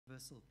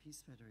Universal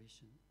Peace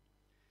Federation,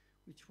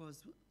 which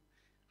was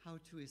how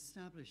to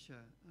establish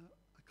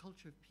a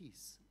culture of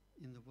peace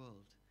in the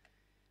world.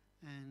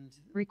 And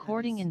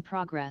recording in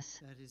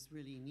progress. That is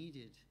really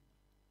needed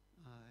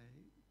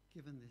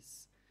given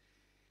this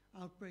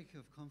outbreak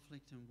of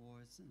conflict and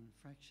wars and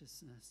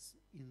fractiousness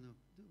in the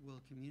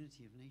world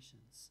community of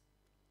nations.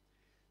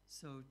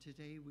 So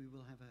today we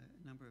will have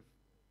a number of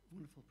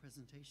wonderful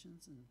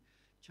presentations and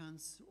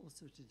chance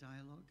also to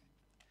dialogue.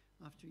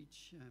 After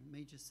each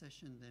major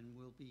session, then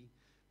we'll be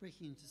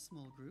breaking into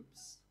small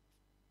groups.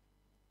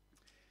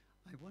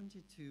 I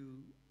wanted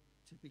to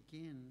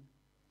begin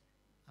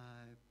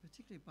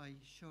particularly by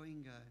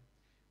showing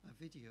a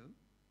video,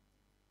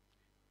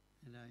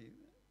 and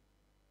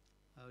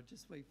I'll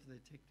just wait for the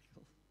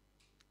technical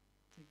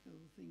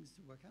things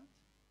to work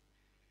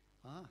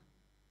out.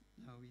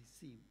 Now we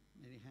see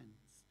many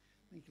hands.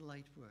 Make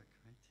light work,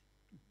 right?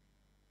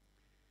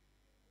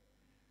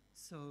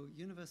 So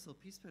Universal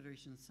Peace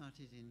Federation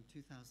started in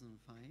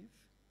 2005.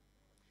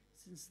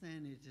 Since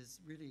then, it has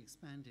really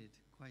expanded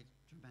quite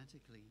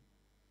dramatically.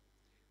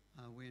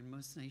 We're in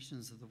most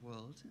nations of the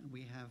world, and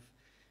we have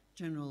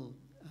general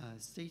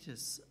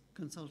status,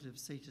 consultative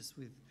status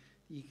with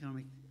the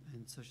Economic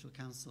and Social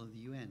Council of the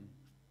UN.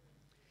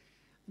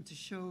 And to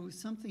show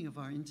something of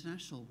our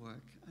international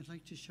work, I'd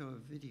like to show a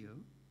video.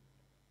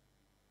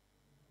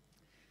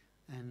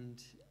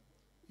 And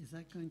is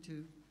that going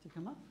to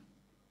come up?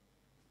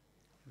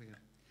 Here we go.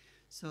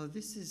 So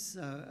this is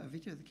a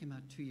video that came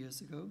out 2 years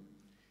ago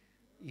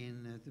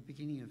in the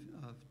beginning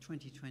of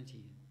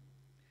 2020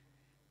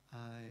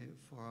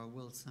 for our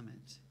World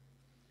Summit.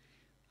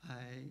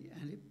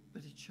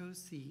 But it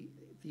shows the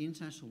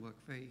international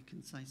work very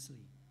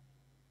concisely.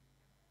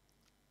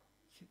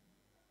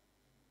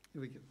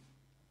 Here we go.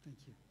 Thank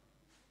you.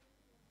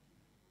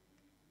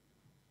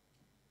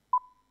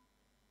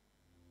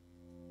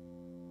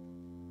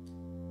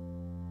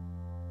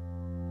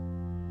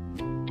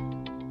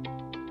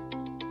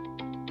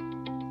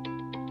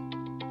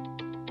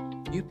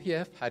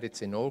 UPF had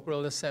its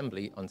inaugural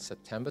assembly on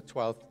September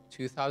 12,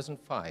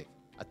 2005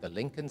 at the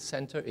Lincoln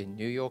Center in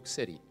New York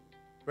City.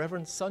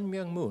 Reverend Sun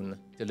Myung Moon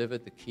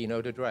delivered the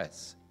keynote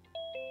address.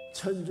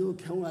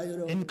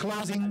 In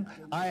closing,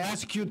 I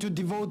ask you to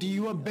devote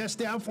your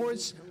best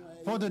efforts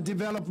for the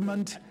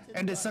development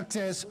and the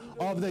success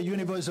of the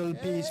Universal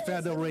Peace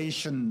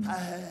Federation.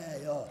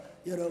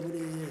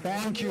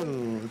 Thank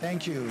you.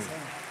 Thank you.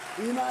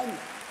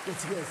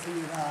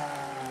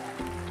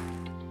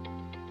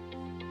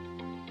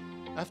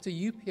 After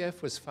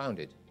UPF was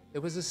founded,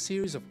 there was a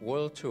series of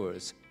world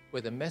tours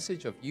where the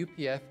message of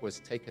UPF was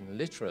taken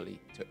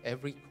literally to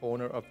every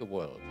corner of the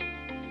world.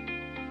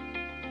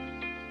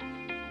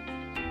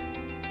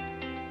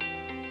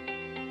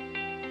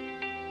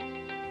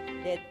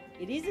 That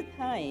it is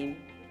time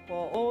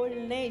for all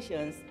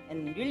nations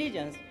and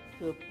religions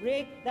to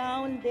break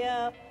down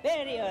their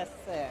barriers.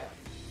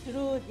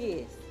 Through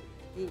this,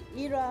 the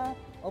era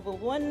of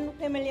one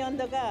family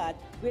under God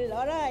will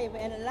arrive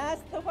and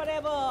last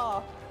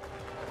forever.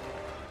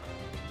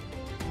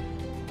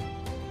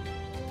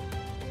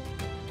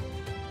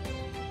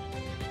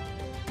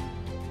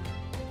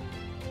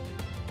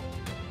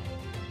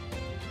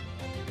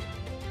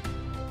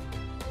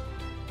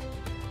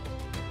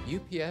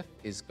 UPF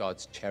is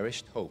God's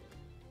cherished hope.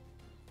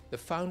 The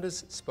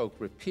founders spoke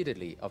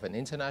repeatedly of an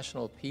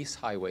international peace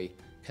highway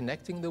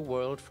connecting the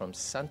world from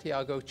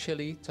Santiago,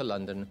 Chile to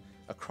London,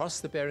 across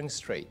the Bering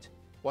Strait,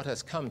 what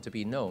has come to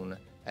be known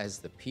as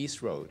the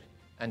Peace Road,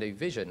 and a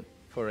vision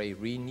for a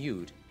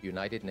renewed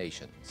United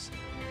Nations.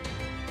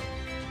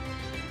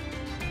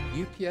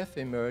 UPF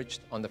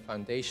emerged on the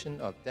foundation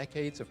of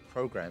decades of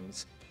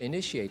programs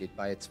initiated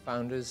by its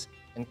founders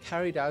and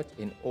carried out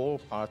in all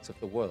parts of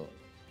the world.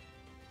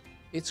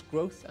 Its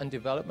growth and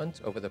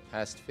development over the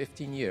past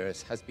 15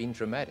 years has been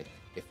dramatic,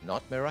 if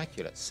not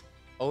miraculous,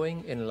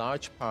 owing in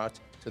large part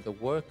to the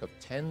work of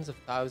tens of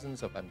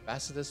thousands of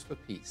ambassadors for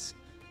peace,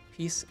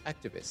 peace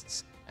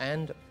activists,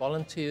 and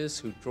volunteers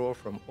who draw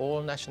from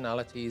all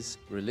nationalities,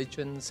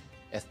 religions,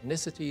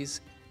 ethnicities,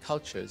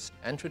 cultures,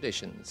 and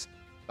traditions,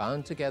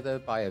 bound together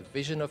by a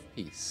vision of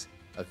peace,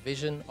 a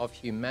vision of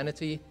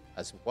humanity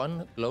as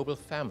one global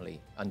family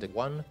under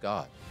one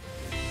God.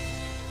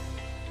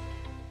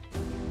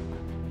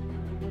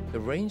 The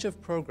range of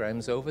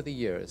programs over the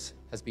years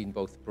has been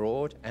both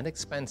broad and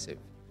expansive,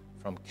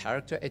 from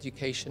character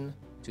education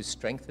to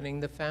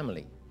strengthening the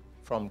family,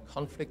 from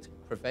conflict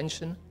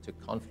prevention to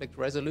conflict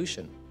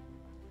resolution,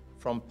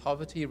 from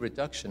poverty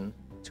reduction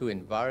to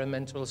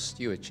environmental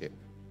stewardship,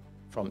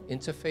 from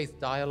interfaith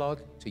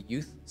dialogue to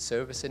youth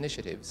service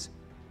initiatives,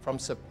 from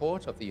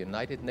support of the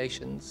United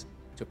Nations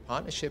to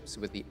partnerships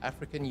with the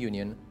African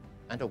Union,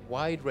 and a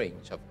wide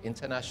range of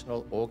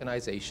international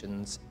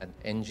organizations and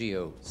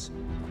NGOs.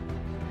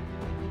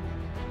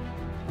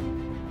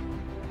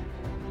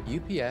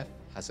 UPF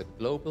has a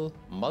global,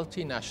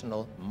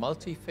 multinational,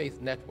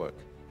 multi-faith network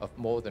of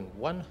more than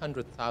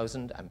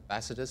 100,000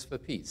 ambassadors for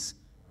peace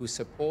who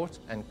support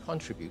and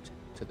contribute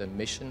to the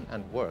mission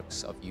and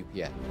works of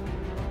UPF.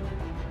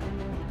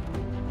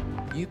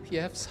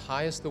 UPF's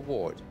highest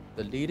award,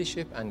 the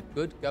Leadership and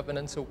Good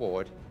Governance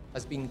Award,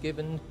 has been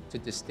given to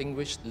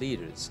distinguished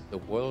leaders the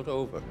world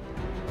over.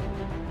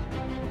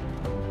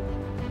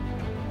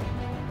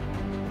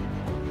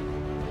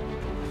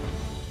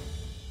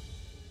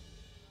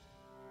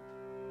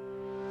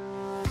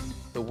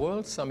 The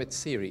World Summit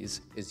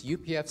Series is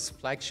UPF's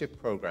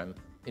flagship program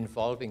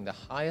involving the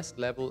highest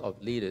level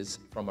of leaders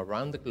from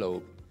around the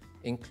globe,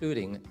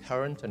 including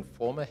current and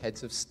former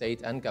heads of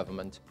state and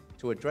government,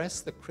 to address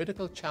the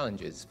critical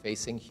challenges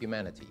facing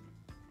humanity.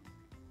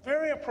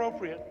 Very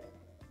appropriate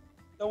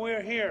that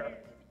we're here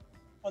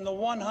on the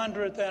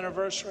 100th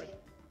anniversary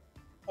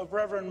of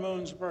Reverend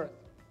Moon's birth,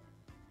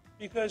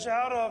 because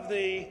out of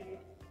the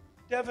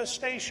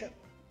devastation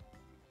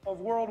of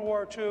World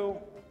War II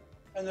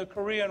and the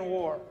Korean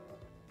War,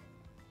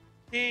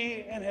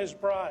 he and his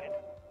bride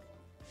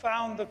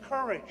found the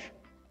courage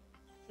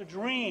to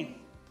dream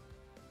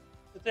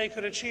that they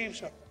could achieve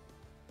something.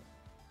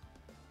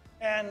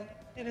 And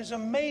it is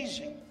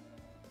amazing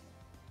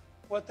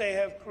what they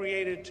have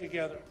created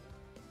together.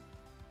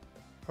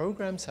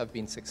 Programs have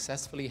been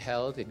successfully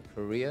held in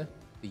Korea,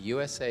 the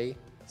USA,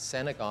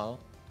 Senegal,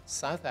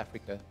 South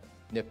Africa,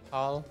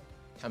 Nepal,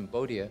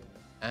 Cambodia,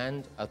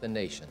 and other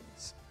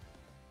nations.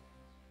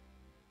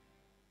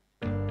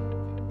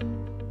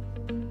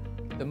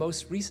 The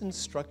most recent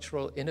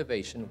structural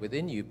innovation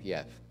within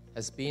UPF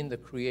has been the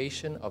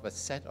creation of a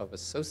set of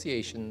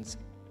associations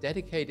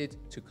dedicated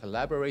to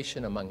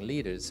collaboration among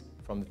leaders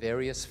from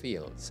various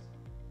fields.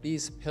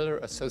 These pillar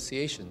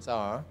associations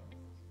are: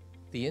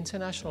 the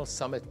International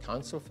Summit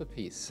Council for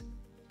Peace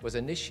was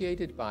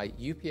initiated by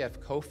UPF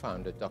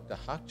co-founder Dr.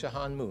 Hak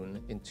Jahan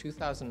Moon in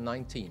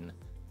 2019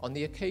 on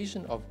the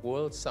occasion of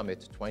World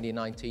Summit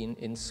 2019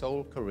 in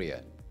Seoul,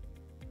 Korea.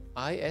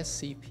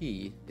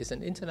 ISCP is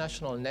an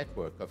international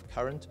network of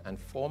current and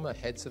former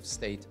heads of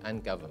state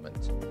and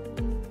government.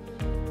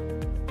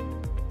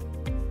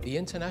 The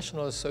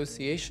International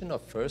Association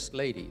of First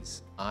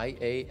Ladies,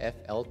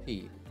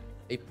 IAFLP,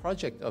 a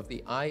project of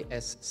the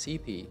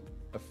ISCP,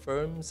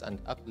 affirms and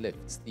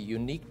uplifts the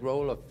unique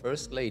role of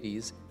First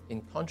Ladies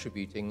in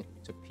contributing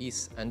to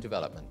peace and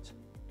development.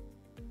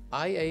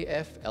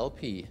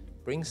 IAFLP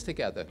brings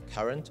together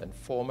current and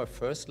former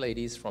First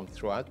Ladies from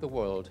throughout the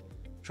world,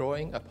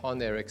 drawing upon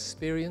their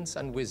experience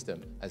and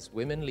wisdom as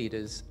women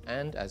leaders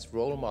and as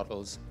role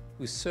models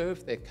who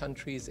serve their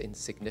countries in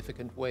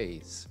significant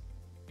ways.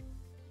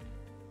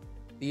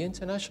 The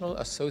International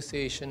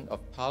Association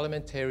of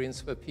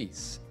Parliamentarians for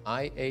Peace,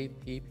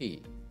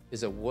 IAPP,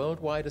 is a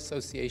worldwide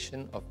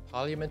association of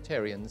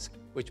parliamentarians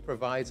which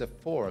provides a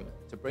forum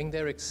to bring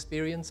their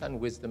experience and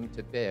wisdom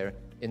to bear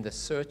in the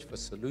search for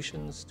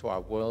solutions to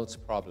our world's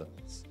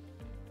problems.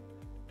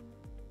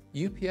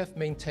 UPF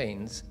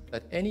maintains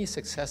that any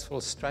successful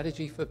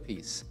strategy for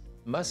peace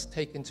must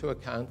take into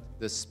account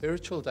the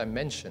spiritual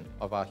dimension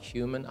of our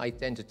human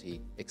identity,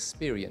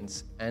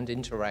 experience, and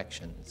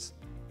interactions.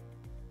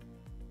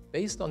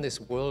 Based on this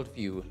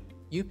worldview,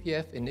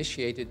 UPF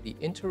initiated the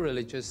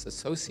Interreligious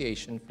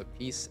Association for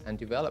Peace and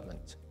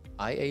Development,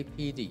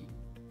 IAPD.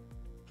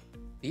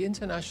 The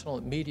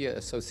International Media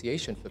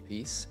Association for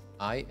Peace,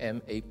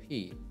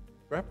 IMAP,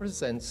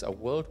 represents a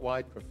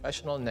worldwide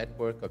professional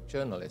network of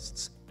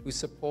journalists who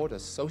support a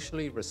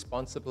socially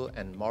responsible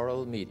and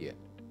moral media.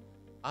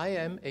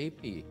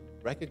 IMAP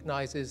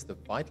recognizes the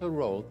vital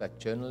role that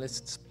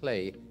journalists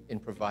play in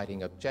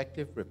providing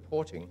objective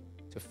reporting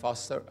to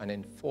foster an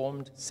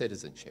informed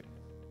citizenship.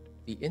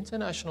 The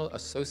International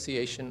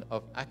Association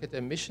of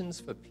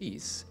Academicians for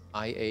Peace,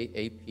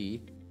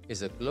 IAAP,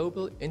 is a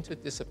global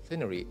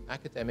interdisciplinary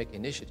academic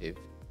initiative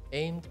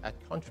aimed at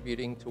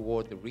contributing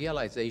toward the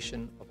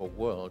realization of a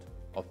world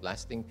of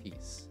lasting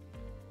peace.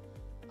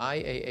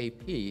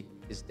 IAAP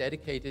is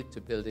dedicated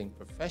to building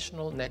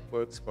professional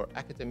networks for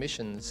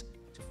academicians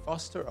to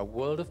foster a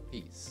world of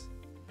peace.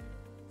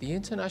 The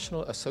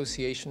International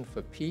Association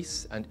for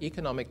Peace and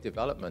Economic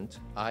Development,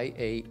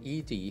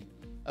 IAED,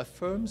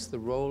 affirms the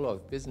role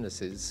of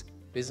businesses,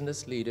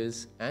 business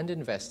leaders, and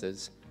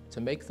investors to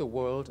make the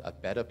world a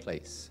better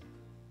place.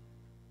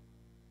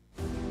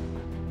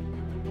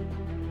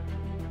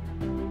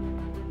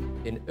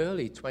 In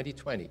early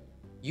 2020,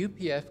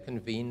 UPF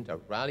convened a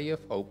Rally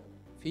of Hope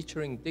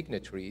featuring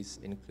dignitaries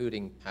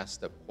including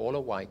Pastor Paula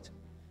White,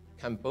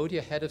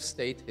 Cambodia Head of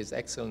State His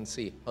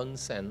Excellency Hun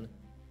Sen,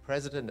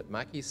 President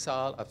Macky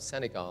Sall of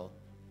Senegal,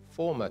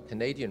 former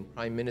Canadian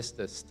Prime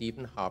Minister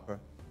Stephen Harper,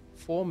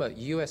 former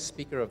US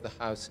Speaker of the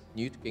House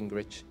Newt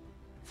Gingrich,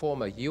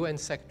 former UN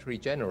Secretary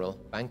General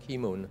Ban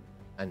Ki-moon,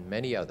 and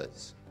many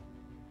others.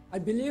 I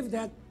believe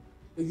that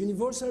the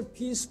Universal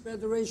Peace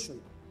Federation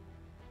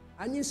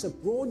and its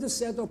broad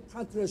set of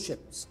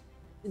partnerships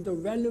in the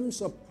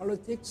realms of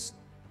politics,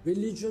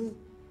 religion,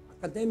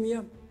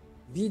 academia,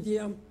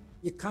 media,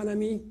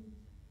 economy,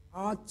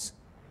 arts,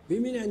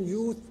 women and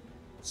youth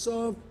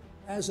serve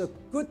as a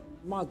good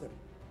model.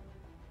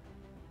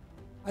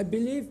 I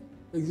believe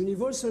the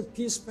Universal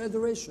Peace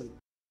Federation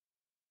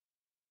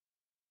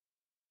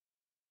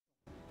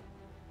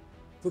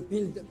to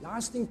build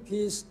lasting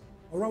peace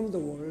around the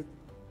world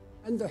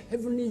and the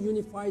heavenly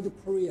unified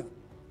Korea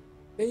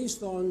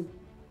based on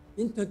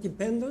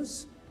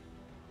interdependence,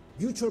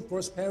 mutual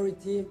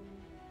prosperity,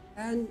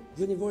 and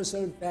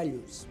universal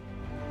values.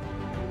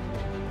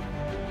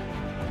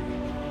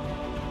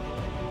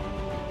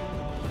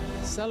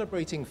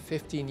 Celebrating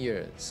 15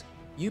 years,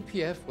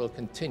 UPF will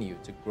continue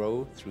to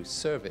grow through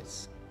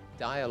service,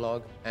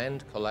 dialogue,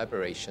 and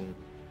collaboration,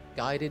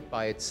 guided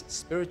by its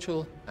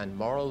spiritual and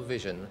moral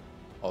vision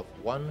of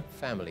one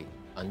family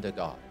under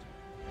God.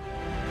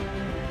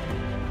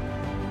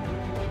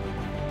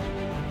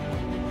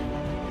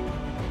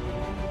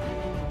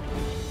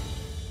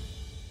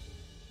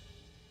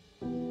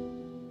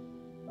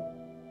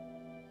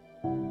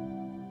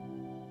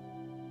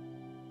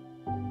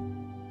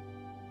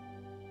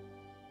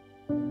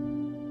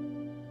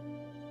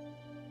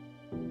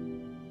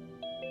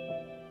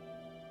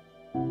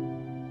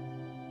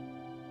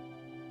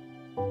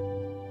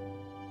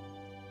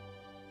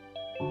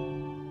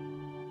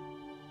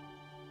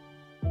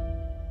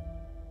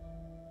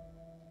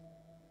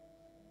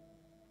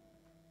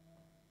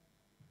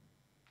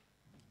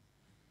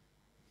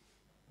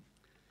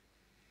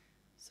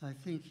 So I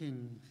think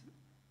in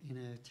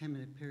a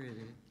 10-minute period,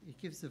 it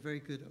gives a very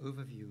good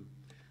overview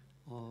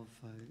of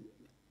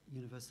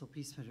Universal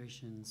Peace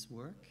Federation's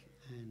work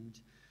and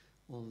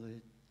all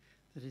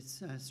that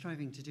it's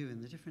striving to do in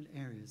the different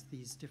areas,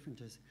 these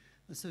different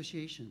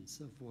associations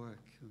of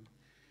work.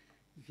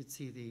 You could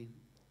see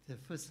the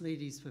First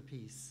Ladies for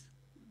Peace,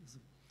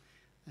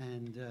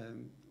 and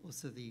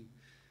also the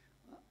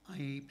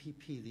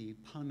IAPP, the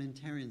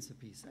Parliamentarians for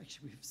Peace.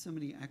 Actually, we have so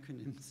many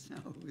acronyms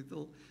now with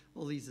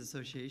all these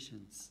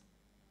associations.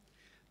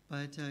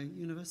 But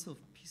Universal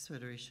Peace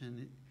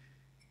Federation,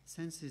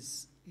 sense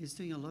is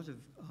doing a lot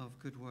of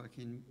good work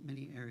in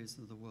many areas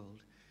of the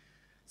world.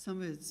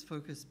 Some of it's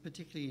focused,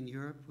 particularly in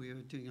Europe. We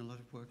are doing a lot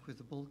of work with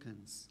the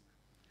Balkans.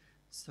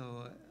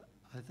 So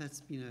that's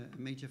been a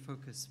major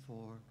focus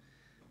for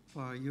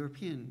our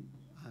European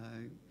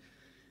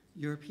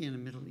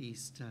and Middle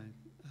East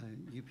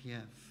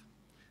UPF.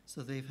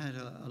 So they've had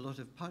a lot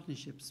of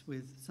partnerships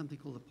with something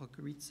called the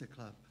Podgorica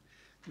Club,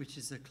 which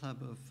is a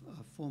club of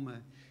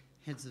former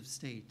heads of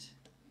state.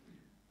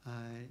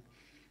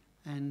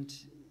 And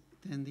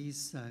then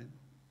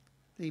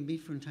they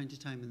meet from time to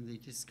time and they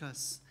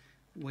discuss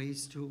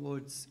ways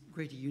towards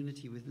greater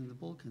unity within the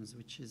Balkans,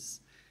 which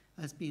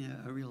has been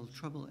a real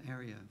trouble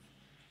area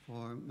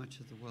for much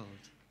of the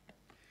world.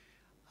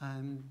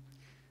 I'm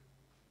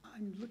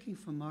looking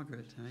for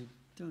Margaret, and I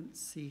don't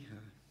see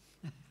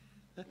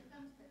her.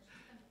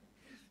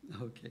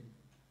 Okay.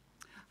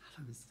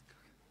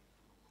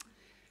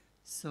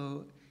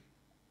 So,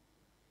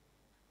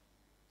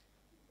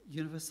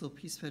 Universal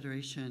Peace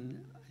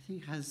Federation, I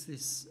think, has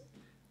this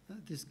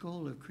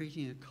goal of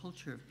creating a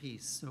culture of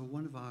peace. So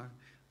one of our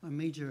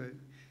major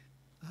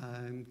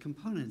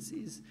components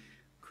is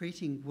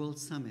creating world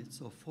summits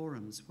or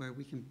forums where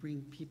we can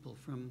bring people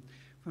from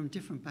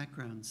different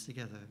backgrounds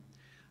together.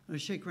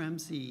 Sheikh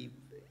Ramsey,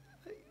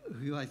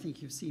 who I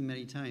think you've seen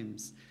many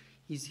times,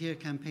 he's here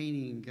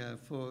campaigning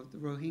for the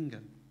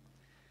Rohingya.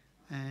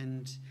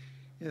 And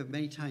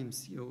many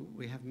times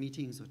we have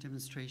meetings or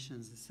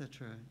demonstrations,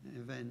 etc.,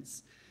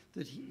 events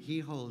that he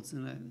holds,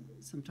 and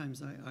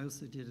sometimes I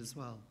also did as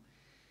well.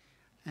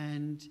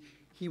 And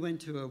he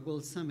went to a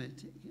World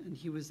Summit, and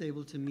he was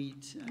able to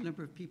meet a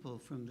number of people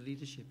from the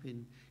leadership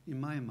in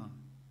Myanmar.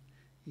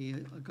 He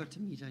got to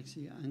meet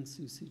actually Aung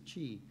San Suu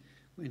Kyi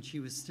when she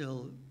was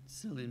still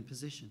in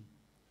position.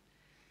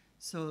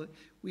 So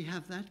we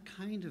have that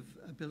kind of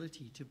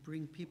ability to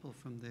bring people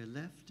from the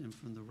left and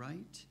from the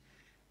right,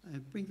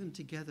 bring them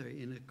together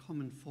in a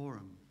common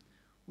forum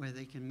where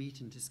they can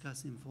meet and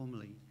discuss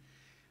informally.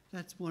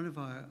 That's one of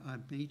our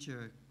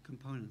major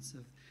components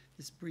of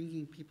this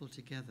bringing people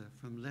together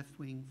from left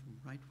wing, from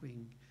right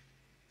wing.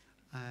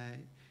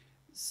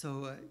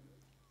 So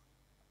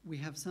we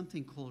have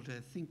something called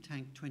a Think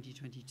Tank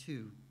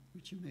 2022,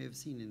 which you may have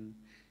seen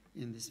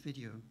in this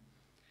video.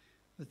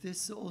 But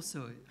this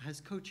also has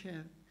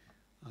co-chair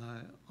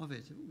of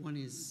it. One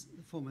is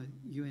the former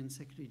UN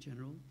Secretary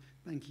General,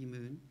 Ban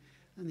Ki-moon,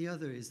 and the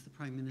other is the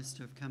Prime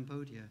Minister of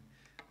Cambodia,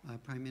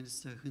 Prime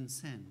Minister Hun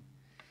Sen.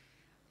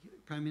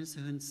 Prime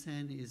Minister Hun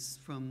Sen is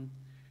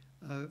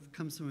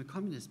comes from a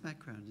communist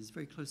background, is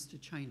very close to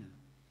China.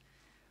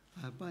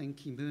 Ban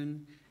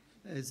Ki-moon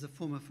is the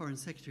former Foreign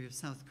Secretary of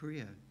South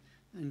Korea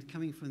and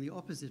coming from the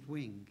opposite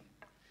wing.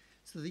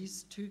 So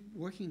these two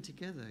working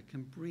together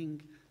can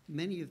bring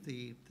many of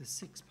the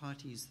 6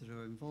 parties that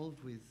are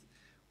involved with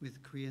the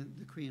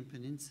Korean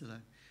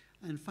Peninsula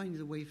and finding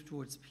the way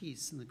towards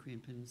peace in the Korean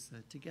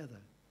Peninsula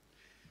together.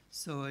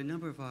 So a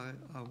number of our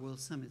World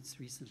Summits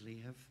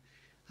recently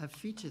have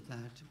featured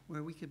that,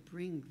 where we could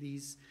bring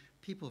these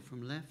people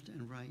from left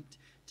and right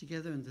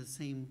together on the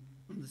same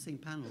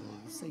panel or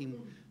the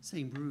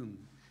same room,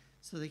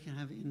 so they can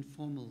have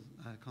informal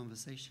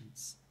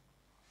conversations.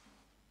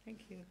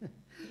 Thank you.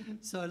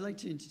 So I'd like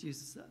to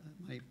introduce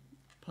my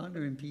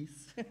partner in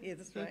peace. Yeah,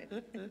 that's right.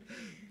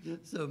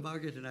 So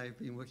Margaret and I have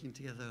been working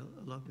together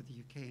a lot with the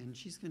UK, and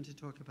she's going to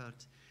talk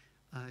about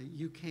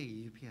UK,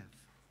 UPF.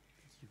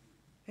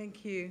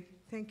 Thank you.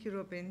 Thank you,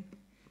 Robin,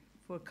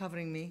 for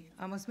covering me.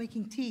 I was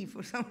making tea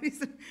for some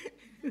reason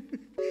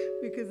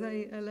because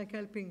I like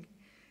helping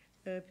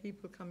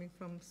people coming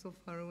from so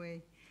far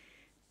away.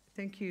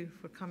 Thank you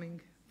for coming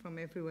from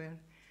everywhere.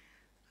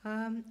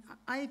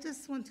 I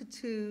just wanted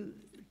to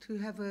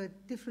have a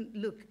different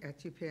look at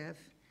UPF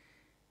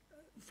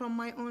from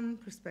my own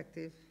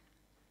perspective,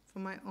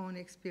 from my own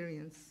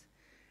experience,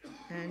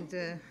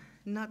 and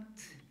not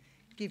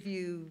give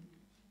you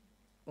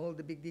all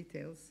the big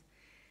details.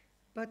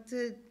 But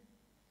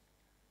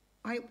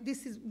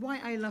this is why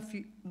I love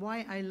you.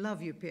 Why I love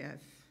UPF.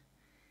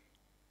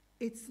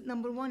 It's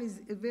number one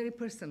is very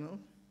personal.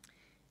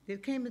 There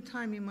came a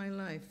time in my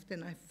life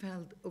then I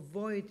felt a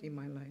void in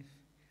my life.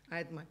 I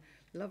had my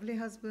lovely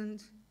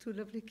husband, 2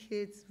 lovely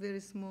kids, very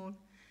small,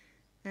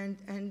 and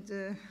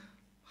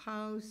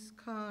house,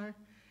 car.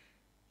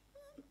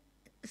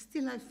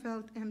 Still, I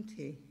felt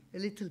empty a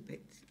little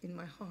bit in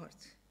my heart.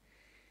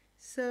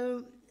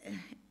 So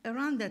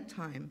around that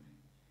time,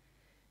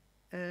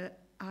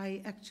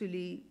 I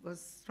actually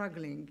was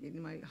struggling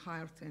in my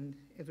heart and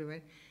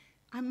everywhere.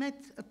 I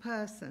met a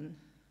person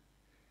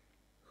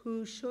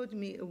who showed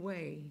me a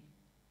way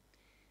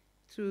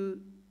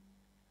through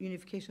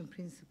unification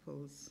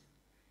principles.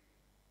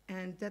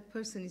 And that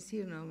person is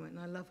here now, and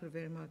I love her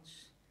very much,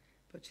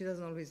 but she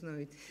doesn't always know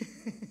it.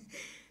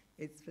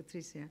 It's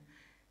Patricia.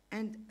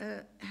 And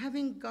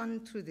having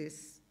gone through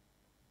this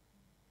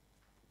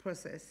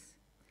process,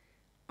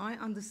 I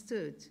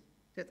understood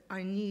that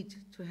I need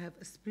to have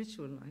a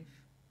spiritual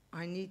life.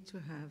 I need to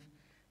have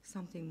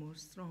something more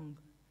strong.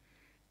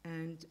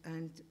 And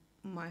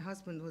my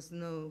husband was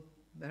no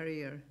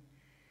barrier.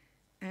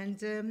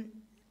 And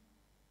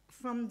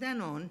from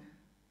then on,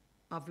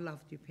 I've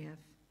loved UPF.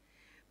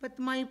 But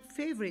my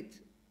favorite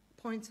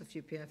points of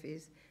UPF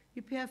is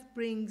UPF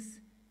brings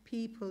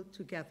people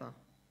together.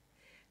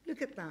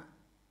 Look at that.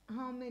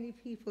 How many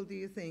people do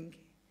you think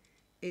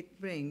it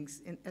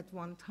brings at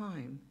one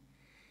time?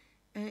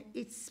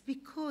 It's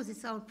because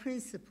it's our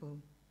principle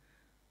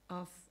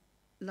of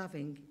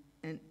loving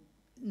and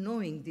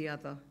knowing the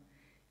other.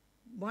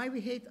 Why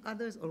we hate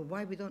others or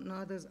why we don't know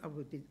others or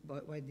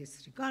why we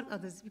disregard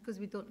others, because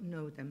we don't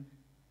know them.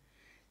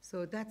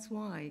 So that's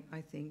why I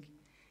think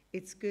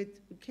it's good.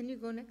 Can you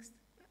go next?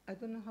 I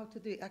don't know how to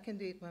do it. I can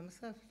do it by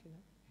myself if you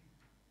like.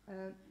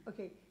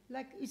 Okay,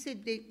 like you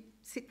said, they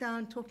sit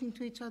down talking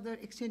to each other,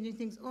 exchanging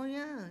things. Oh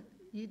yeah,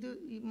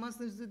 you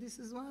Muslims do this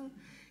as well,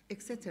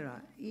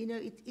 etc. You know,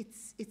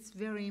 it's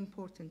very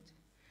important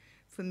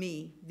for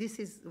me. This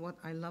is what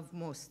I love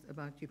most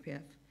about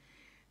UPF.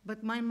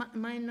 But my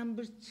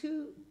number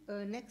two,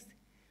 next,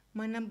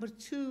 my number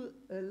two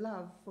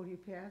love for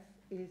UPF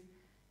is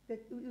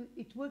that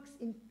it works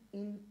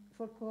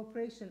for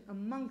cooperation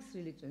amongst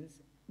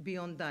religions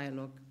beyond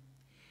dialogue.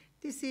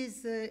 This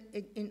is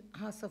in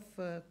House of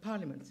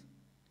Parliament.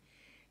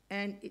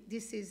 And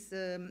this is,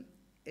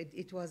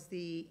 it was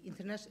the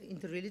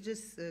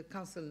Interreligious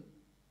Council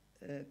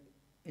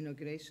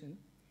inauguration.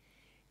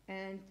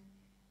 And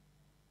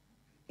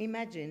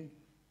imagine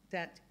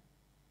that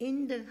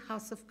in the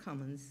House of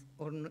Commons,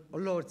 or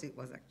Lords it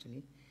was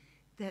actually,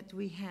 that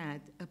we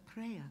had a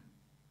prayer.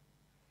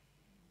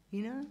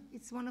 You know,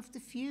 it's one of the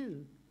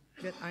few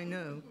that I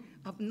know.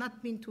 I've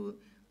been to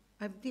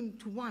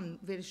one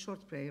very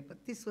short prayer,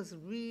 but this was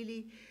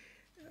really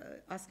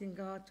asking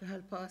God to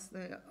help us.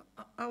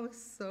 I was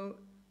so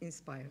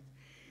inspired.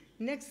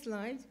 Next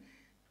slide.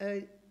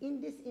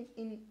 In this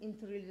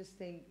interreligious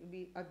thing,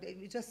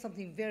 just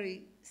something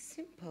very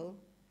simple,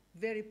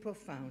 very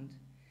profound.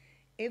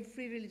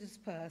 Every religious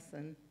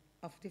person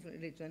of different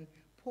religion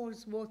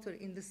pours water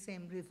in the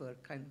same river,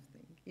 kind of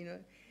thing. You know,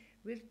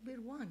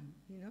 we're one.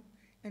 You know.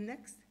 And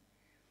next.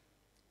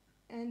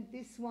 And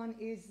this one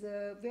is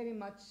very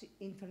much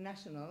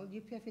international.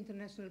 UPF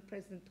International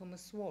President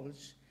Thomas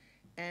Walsh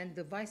and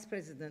the Vice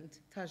President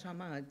Taj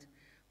Hamad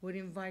were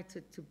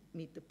invited to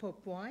meet the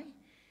Pope. Why?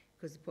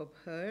 Because the Pope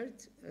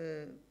heard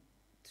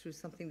through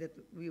something that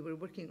we were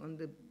working on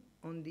the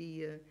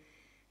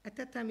at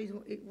that time,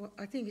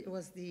 I think it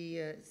was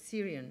the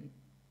Syrian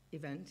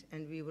event,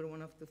 and we were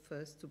one of the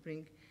first to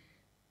bring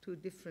 2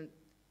 different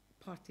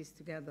parties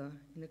together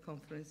in a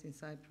conference in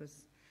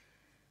Cyprus.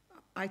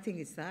 I think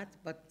it's that,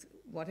 but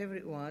whatever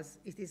it was,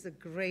 it is a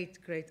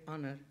great, great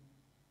honor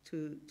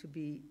to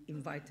be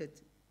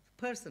invited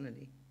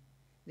personally.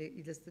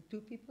 It is the 2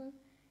 people,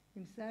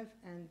 himself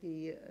and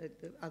the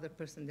other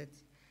person that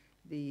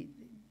the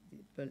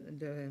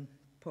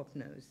Pope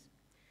knows.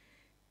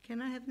 Can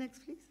I have next,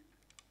 please?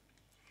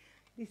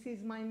 This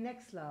is my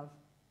next love.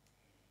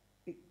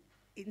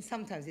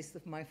 Sometimes it's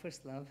my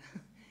first love.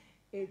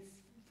 It's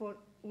for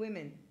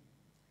women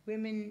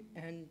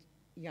and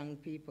young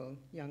people,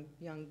 young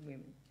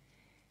women.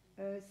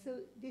 So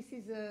this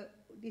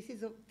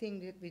is a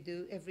thing that we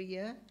do every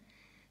year,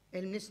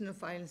 elimination of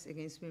violence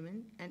against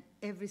women, and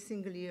every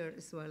single year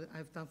as well.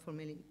 I've done for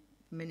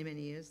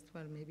many years,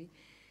 12 maybe,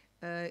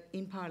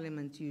 in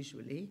Parliament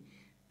usually.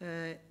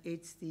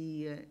 It's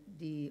the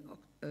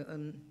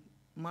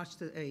March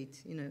the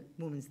 8th,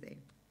 Women's Day.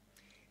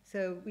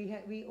 So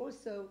we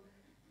also,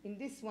 in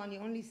this one, you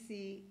only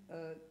see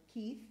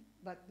Keith,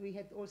 but we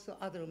had also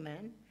other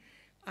men.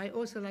 I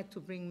also like to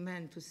bring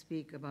men to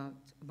speak about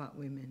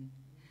women.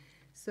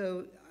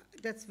 So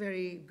that's a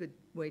very good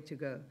way to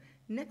go.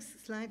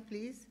 Next slide,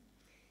 please.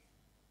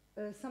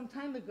 Some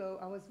time ago,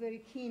 I was very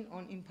keen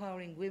on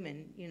empowering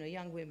women,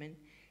 young women.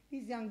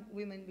 These young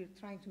women, we're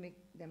trying to make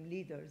them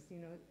leaders.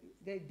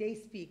 They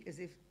speak as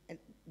if at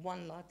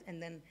one lot,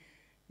 and then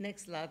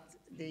next lot,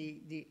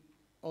 the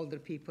older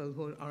people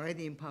who are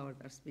already empowered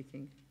are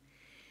speaking.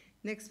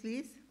 Next,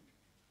 please.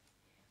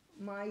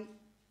 My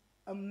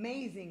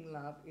amazing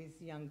love is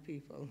young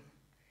people.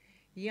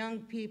 Young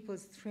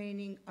people's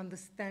training,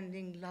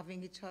 understanding,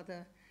 loving each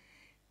other,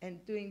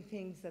 and doing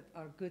things that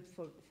are good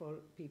for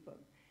people.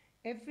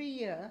 Every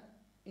year,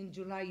 in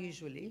July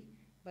usually,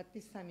 but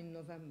this time in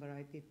November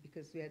I did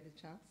because we had the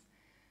chance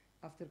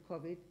after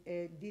COVID.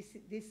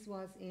 This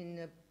was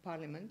in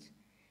Parliament.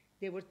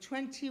 There were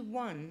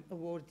 21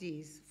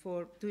 awardees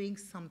for doing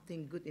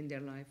something good in their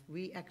life.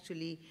 We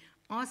actually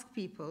asked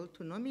people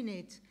to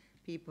nominate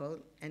people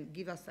and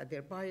give us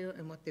their bio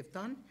and what they've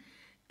done.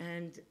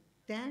 And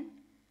then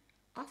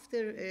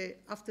after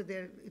it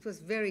was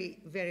very,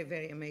 very,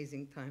 very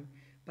amazing time.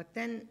 But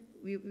then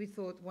we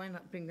thought, why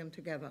not bring them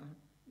together?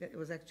 It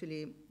was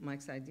actually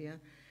Mike's idea.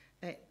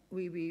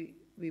 We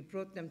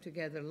brought them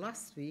together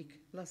last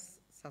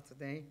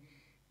Saturday,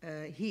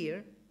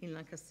 here in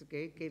Lancaster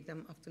Gate, gave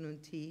them afternoon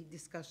tea,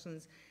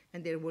 discussions,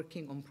 and they're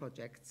working on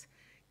projects.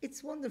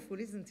 It's wonderful,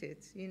 isn't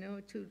it?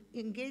 To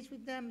engage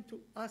with them,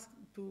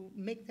 to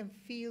make them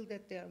feel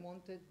that they are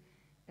wanted.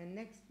 And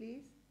next,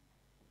 please.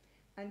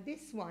 And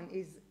this one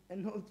is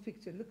an old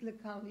picture.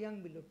 Look how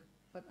young we look,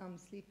 but I'm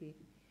sleepy.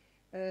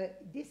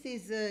 This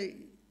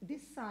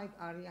side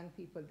are young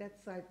people,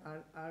 that side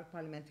are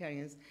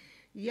parliamentarians.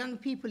 Young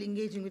people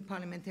engaging with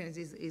parliamentarians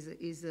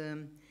is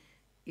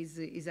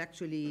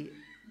actually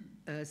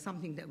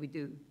something that we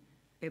do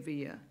every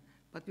year.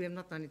 But we have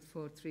not done it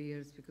for 3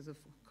 years because of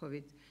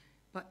COVID.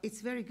 But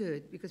it's very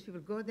good because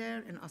people go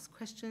there and ask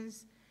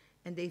questions,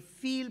 and they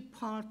feel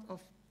part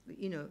of,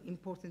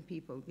 important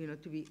people,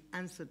 to be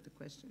answered the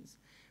questions.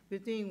 We're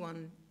doing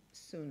one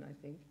soon, I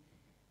think.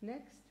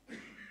 Next.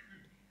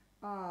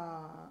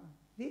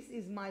 This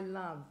is my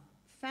love.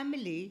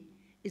 Family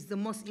is the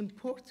most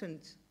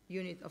important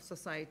unit of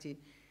society.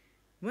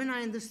 When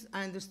I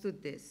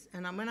understood this,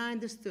 and when I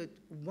understood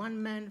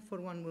one man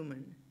for one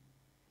woman,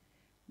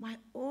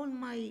 all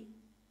my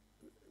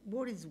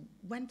worries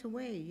went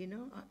away,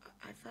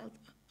 I felt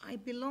I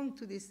belong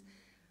to this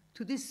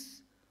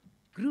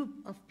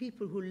group of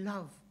people who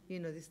love,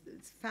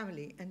 this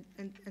family and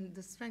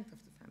the strength of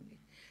the family.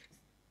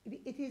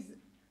 It is,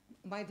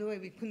 by the way,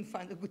 we couldn't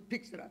find a good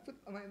picture. I put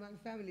my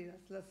family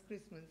last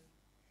Christmas.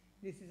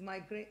 This is my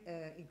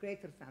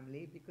greater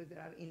family because there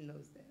are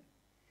in-laws there.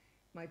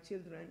 My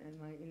children and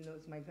my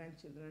in-laws, my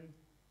grandchildren,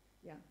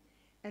 yeah.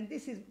 And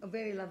this is a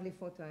very lovely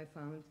photo I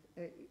found.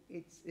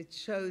 It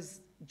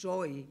shows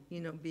joy,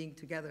 being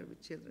together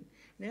with children.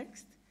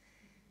 Next.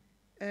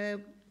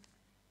 If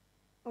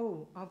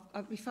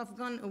I've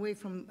gone away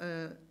from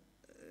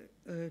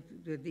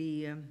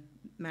the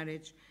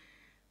marriage,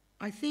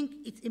 I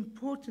think it's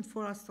important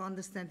for us to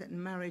understand that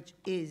marriage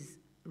is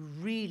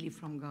really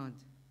from God.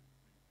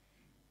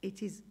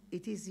 It is,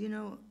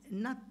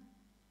 not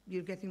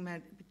you're getting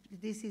married.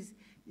 This is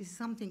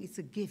something, it's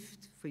a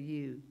gift for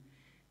you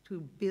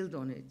to build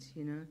on it,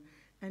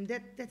 And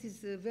that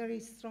is very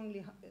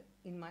strongly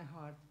in my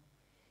heart.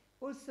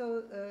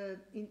 Also,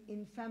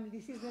 in family,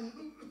 this is an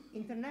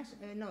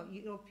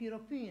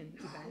European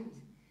event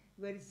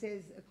where it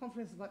says a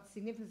conference about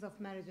significance of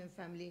marriage and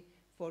family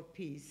for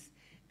peace.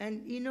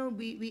 And,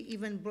 we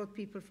even brought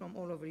people from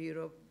all over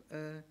Europe,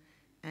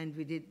 and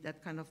we did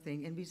that kind of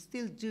thing. And we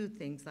still do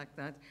things like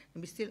that.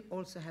 And we still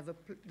also have a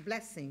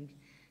blessing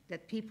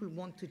that people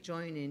want to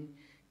join in,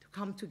 to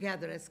come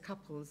together as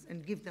couples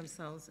and give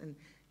themselves and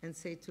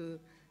say to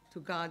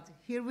God,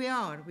 here we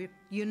are, we're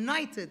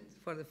united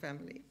for the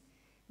family.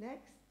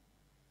 Next.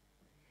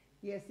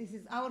 Yes, this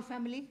is our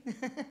family.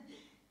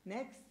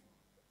 Next.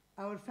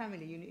 Our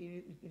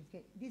family.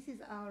 This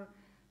is our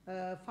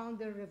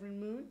founder,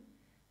 Reverend Moon,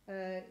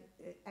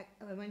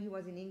 when he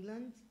was in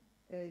England,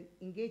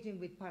 engaging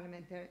with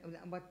parliamentary,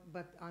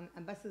 but on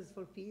ambassadors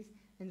for peace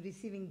and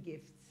receiving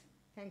gifts.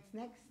 Thanks.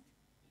 Next.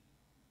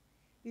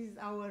 This is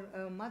our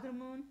Mother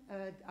Moon,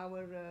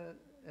 our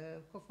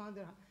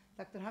co-founder,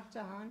 Dr.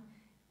 Hafjahan,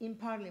 in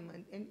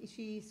Parliament. And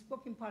she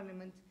spoke in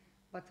Parliament,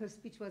 but her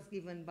speech was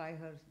given by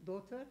her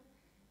daughter.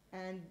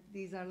 And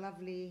these are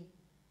lovely,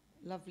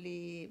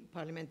 lovely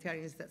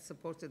parliamentarians that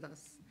supported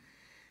us.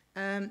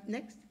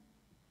 Next.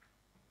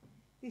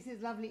 This is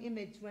a lovely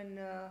image when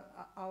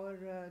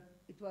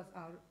it was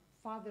our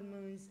Father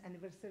Moon's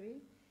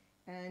anniversary.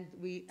 And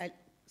we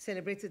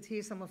celebrated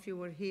here. Some of you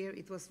were here.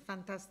 It was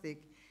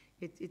fantastic.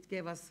 It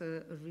gave us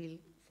a real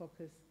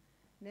focus.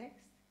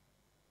 Next.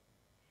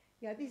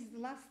 Yeah, this is the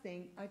last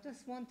thing. I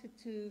just wanted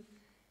to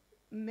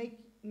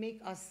make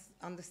us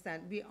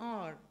understand we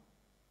are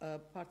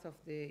part of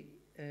the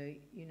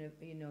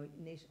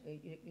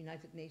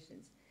United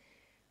Nations.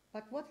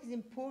 But what is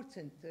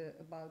important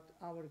about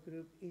our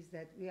group is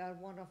that we are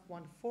one of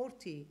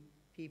 140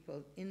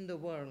 people in the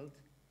world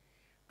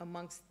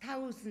amongst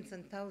thousands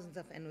and thousands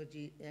of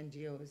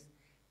NGOs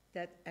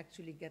that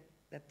actually get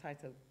that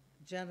title,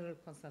 General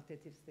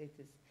Consultative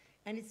Status.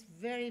 And it's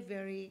very,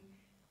 very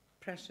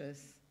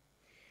precious.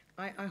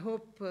 I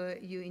hope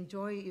you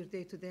enjoy your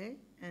day today,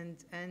 and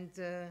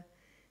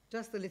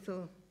just a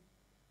little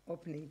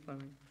opening for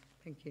me.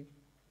 Thank you.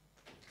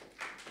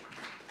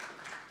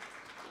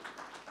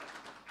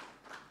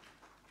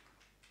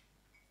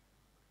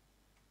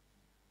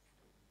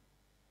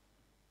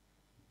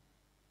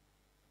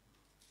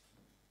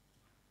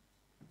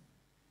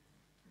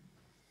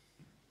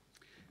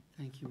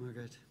 Thank you,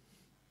 Margaret.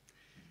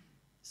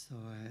 So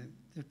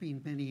there have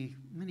been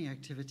many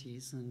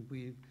activities, and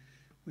we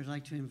would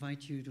like to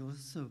invite you to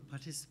also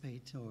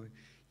participate or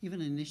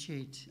even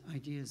initiate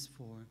ideas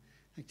for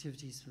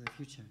activities for the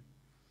future.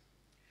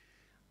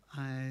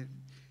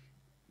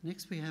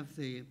 Next, we have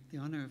the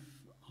honor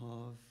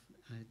of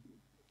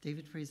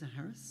David Fraser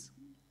Harris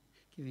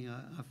giving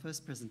our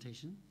first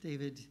presentation.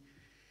 David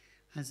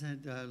has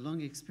had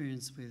long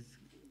experience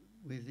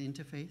with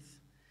interfaith,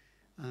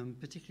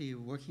 particularly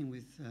working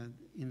with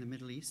in the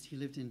Middle East. He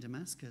lived in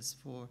Damascus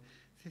for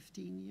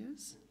 15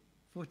 years?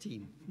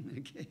 14,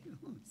 okay.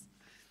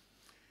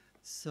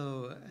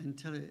 So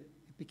until it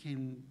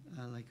became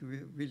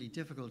really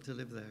difficult to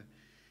live there,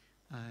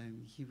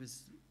 he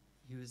was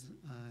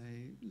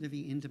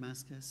living in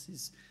Damascus.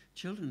 His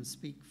children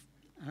speak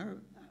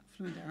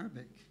fluent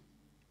Arabic,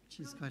 which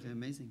is quite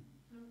amazing.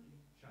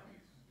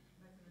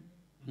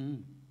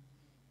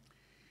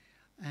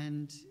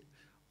 And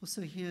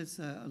also he has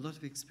a lot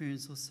of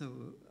experience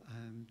also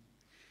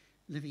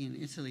living in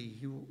Italy.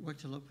 He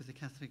worked a lot with the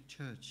Catholic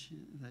Church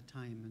at that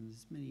time, and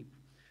there's many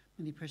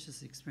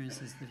precious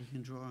experiences that he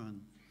can draw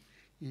on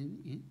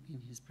in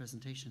his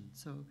presentation.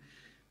 So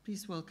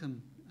please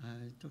welcome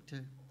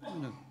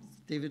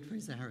David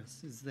Fraser Harris,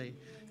 who's the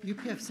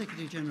UPF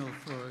Secretary General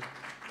for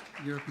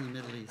Europe and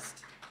the Middle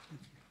East.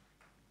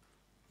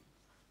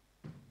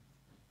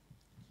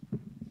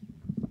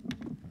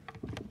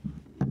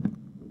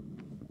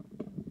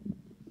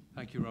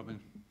 Thank you, Robin.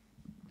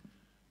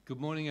 Good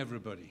morning,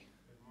 everybody.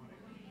 Good morning.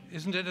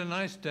 Isn't it a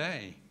nice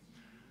day?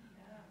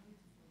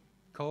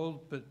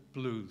 Cold but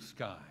blue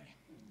sky.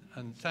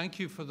 And thank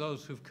you for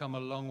those who've come a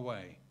long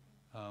way.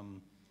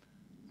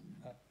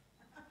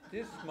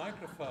 This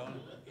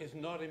microphone is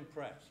not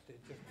impressed. It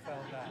just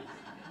fell down.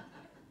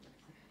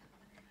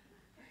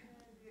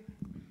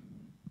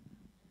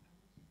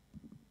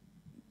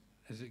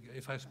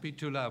 If I speak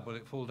too loud, will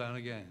it fall down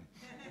again?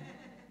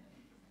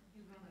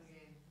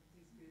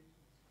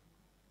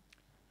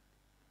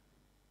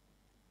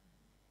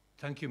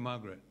 Thank you,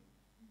 Margaret.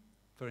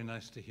 Very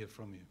nice to hear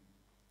from you.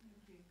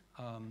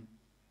 Thank you.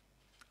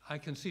 I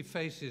can see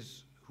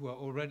faces who are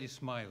already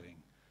smiling.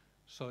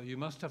 So you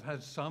must have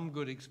had some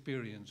good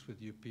experience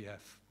with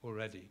UPF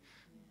already,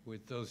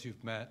 with those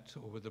you've met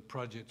or with the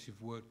projects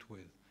you've worked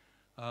with.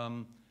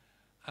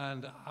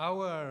 And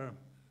our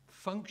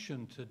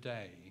function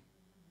today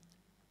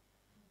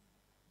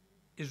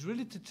is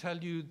really to tell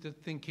you the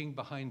thinking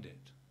behind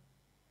it,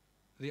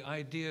 the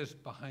ideas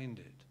behind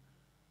it.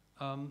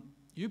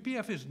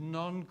 UPF is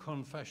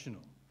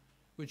non-confessional,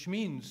 which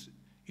means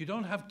you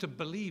don't have to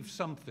believe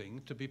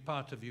something to be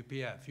part of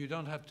UPF. You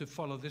don't have to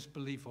follow this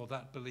belief or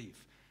that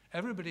belief.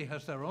 Everybody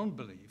has their own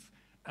belief,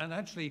 and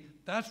actually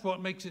that's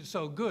what makes it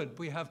so good.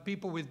 We have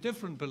people with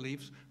different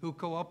beliefs who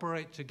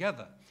cooperate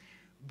together.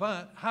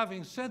 But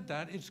having said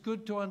that, it's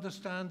good to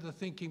understand the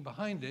thinking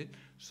behind it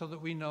so that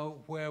we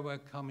know where we're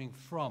coming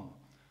from.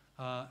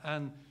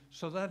 And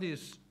so that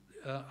is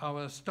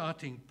our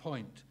starting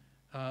point.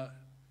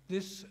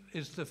 This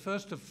is the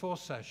first of 4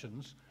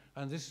 sessions,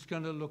 and this is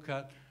going to look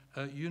at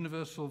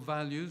universal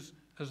values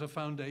as a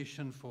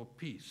foundation for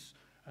peace.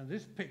 And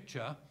this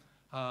picture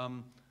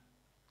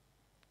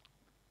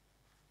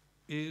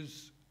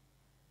is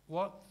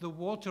what the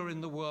water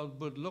in the world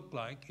would look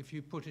like if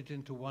you put it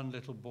into one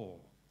little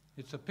ball.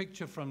 It's a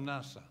picture from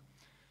NASA.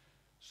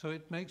 So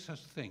it makes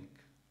us think.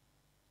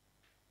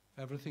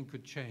 Everything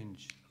could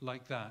change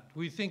like that.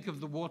 We think of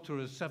the water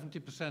as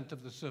 70%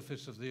 of the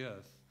surface of the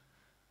Earth.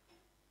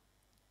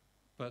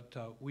 But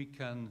we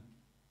can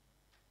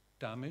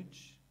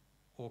damage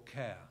or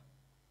care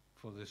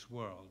for this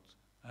world,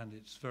 and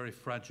it's very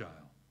fragile.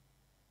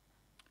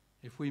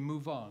 If we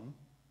move on,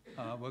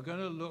 we're going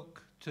to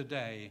look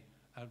today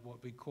at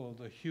what we call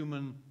the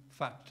human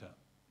factor.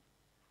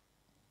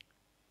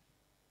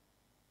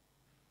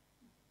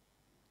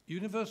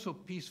 Universal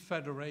Peace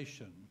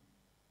Federation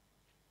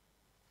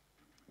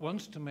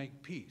wants to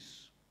make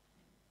peace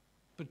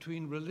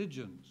between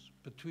religions,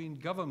 between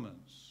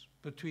governments,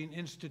 between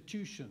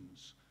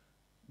institutions,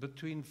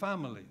 between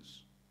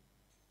families.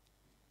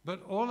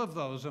 But all of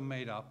those are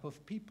made up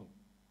of people.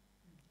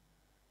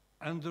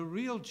 And the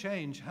real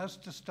change has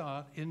to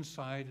start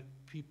inside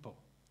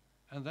people.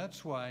 And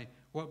that's why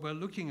what we're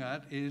looking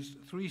at is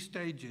 3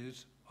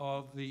 stages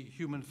of the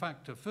human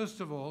factor.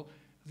 First of all,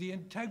 the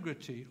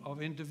integrity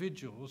of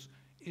individuals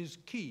is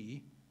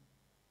key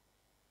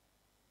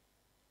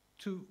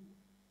to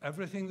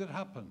everything that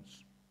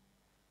happens.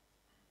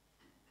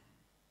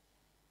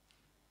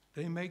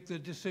 They make the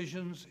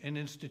decisions in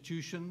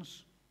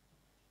institutions,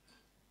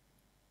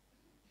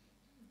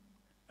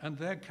 and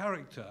their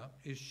character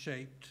is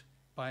shaped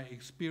by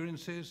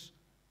experiences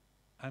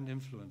and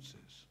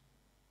influences.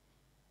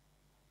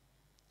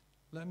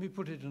 Let me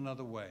put it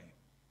another way.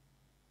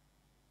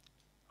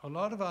 A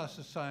lot of our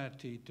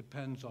society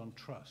depends on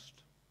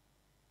trust.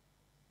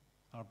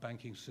 Our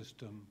banking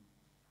system,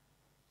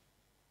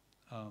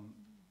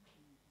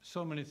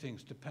 so many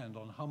things depend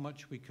on how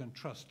much we can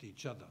trust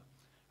each other.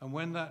 And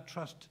when that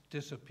trust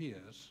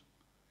disappears,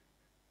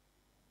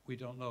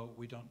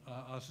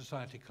 our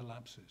society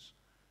collapses.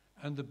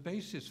 And the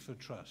basis for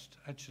trust,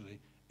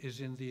 actually, is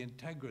in the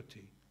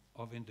integrity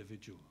of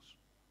individuals.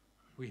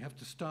 We have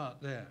to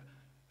start there.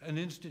 An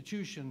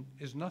institution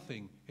is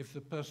nothing if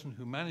the person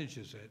who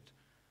manages it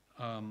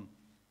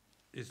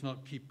is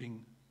not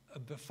keeping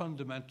the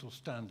fundamental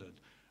standard.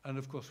 And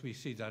of course, we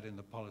see that in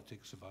the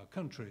politics of our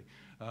country.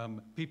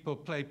 People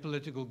play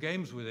political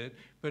games with it,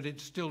 but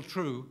it's still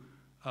true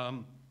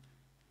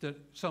that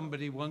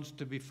somebody wants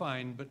to be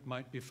fined but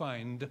might be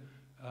fined.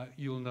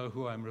 You'll know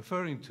who I'm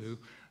referring to.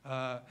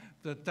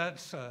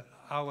 That's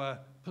our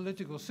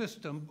political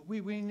system.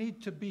 We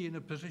need to be in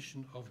a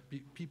position of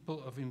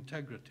people of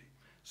integrity.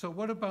 So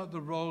what about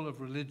the role of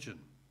religion?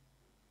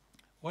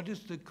 What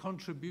is the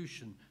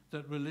contribution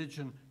that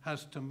religion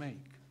has to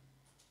make?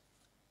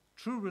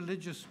 True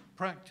religious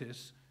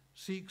practice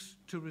seeks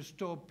to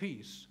restore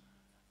peace.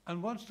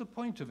 And what's the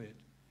point of it?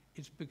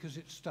 It's because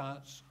it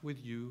starts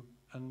with you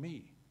and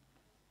me.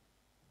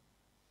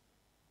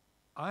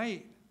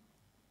 I,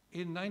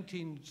 in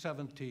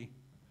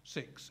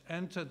 1976,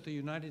 entered the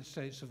United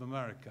States of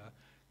America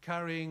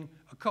carrying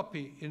a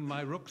copy in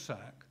my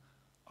rucksack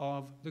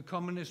of the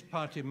Communist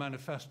Party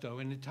manifesto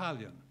in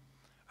Italian.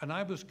 And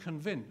I was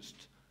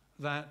convinced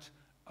that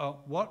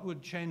what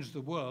would change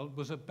the world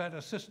was a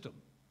better system.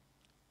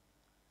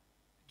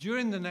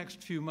 During the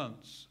next few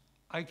months,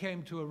 I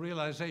came to a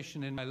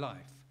realization in my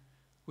life,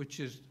 which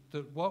is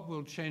that what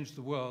will change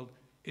the world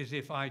is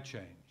if I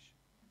change.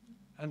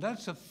 And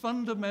that's a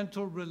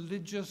fundamental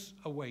religious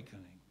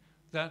awakening,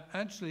 that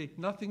actually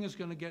nothing is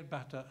going to get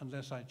better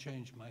unless I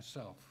change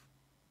myself.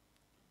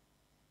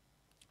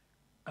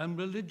 And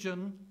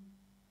religion,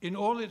 in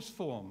all its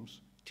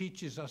forms,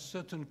 teaches us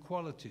certain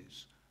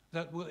qualities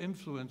that will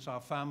influence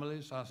our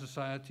families, our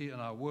society, and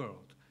our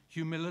world.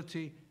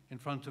 Humility in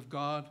front of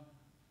God,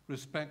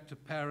 respect to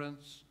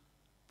parents,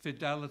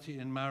 fidelity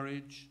in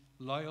marriage,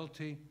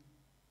 loyalty,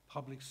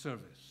 public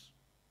service.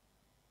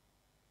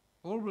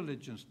 All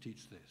religions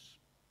teach this.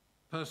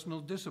 Personal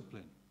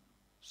discipline,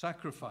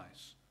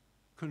 sacrifice,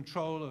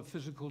 control of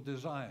physical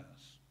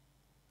desires,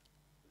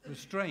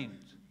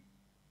 restraint,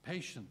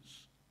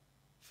 patience,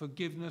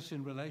 forgiveness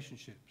in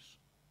relationships.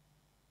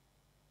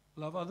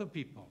 Love other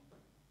people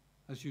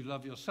as you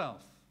love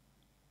yourself.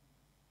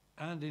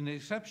 And in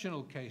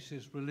exceptional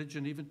cases,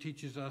 religion even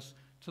teaches us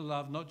to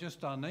love not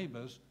just our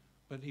neighbors,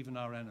 but even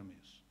our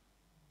enemies,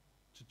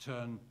 to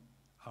turn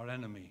our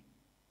enemy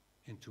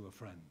into a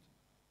friend.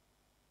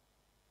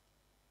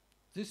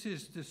 This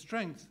is the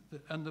strength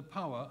and the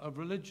power of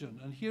religion.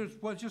 And here's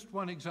just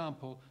one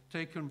example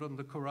taken from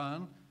the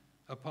Quran.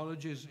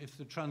 Apologies if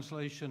the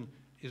translation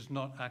is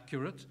not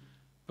accurate,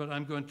 but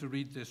I'm going to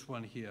read this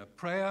one here.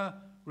 Prayer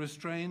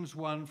restrains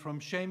one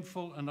from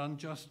shameful and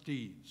unjust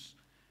deeds,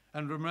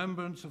 and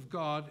remembrance of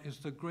God is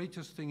the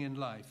greatest thing in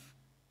life,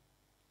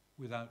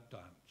 without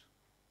doubt.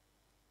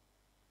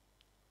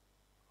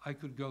 I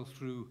could go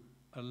through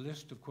a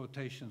list of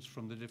quotations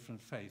from the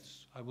different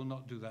faiths. I will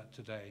not do that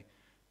today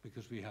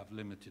because we have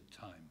limited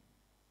time.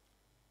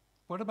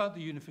 What about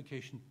the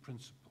unification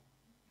principle?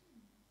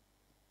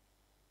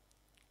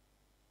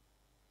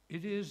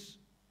 It is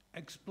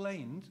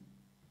explained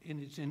in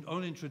its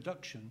own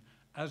introduction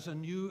as a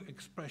new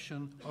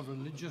expression of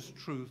religious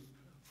truth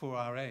for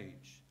our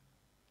age.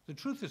 The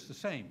truth is the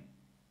same.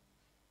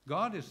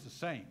 God is the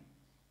same.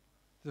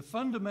 The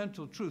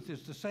fundamental truth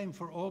is the same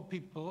for all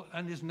people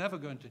and is never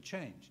going to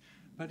change.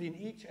 But in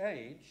each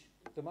age,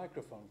 the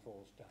microphone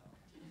falls down.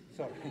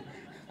 Sorry.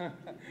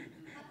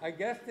 I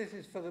guess this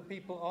is for the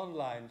people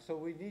online, so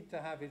we need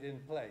to have it in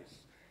place.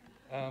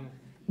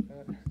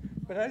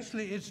 But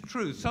actually, it's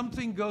true.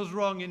 Something goes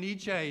wrong in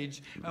each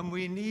age, and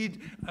we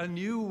need a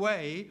new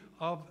way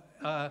of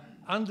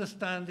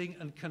understanding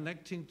and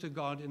connecting to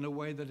God in a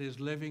way that is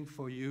living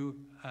for you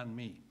and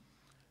me.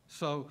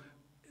 So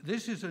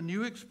this is a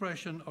new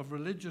expression of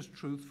religious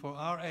truth for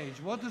our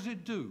age. What does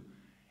it do?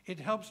 It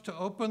helps to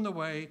open the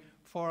way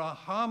for a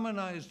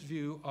harmonized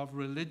view of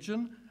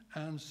religion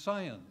and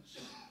science,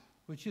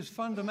 which is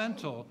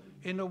fundamental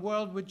in a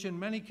world which in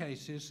many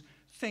cases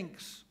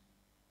thinks,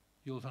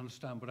 you'll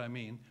understand what I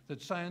mean,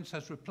 that science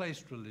has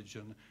replaced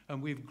religion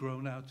and we've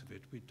grown out of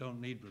it. We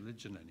don't need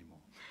religion anymore.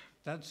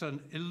 That's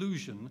an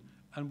illusion,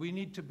 and we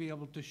need to be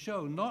able to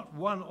show not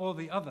one or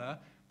the other,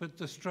 but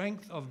the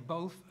strength of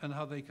both and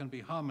how they can be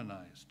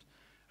harmonized.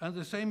 And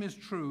the same is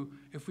true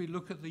if we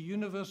look at the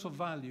universal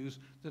values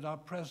that are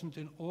present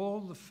in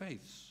all the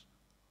faiths.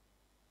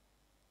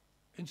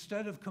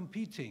 Instead of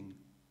competing,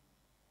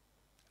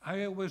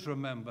 I always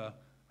remember,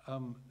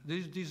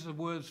 these are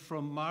words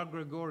from Mar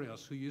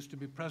Gregorios, who used to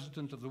be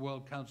president of the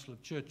World Council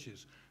of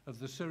Churches of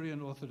the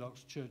Syrian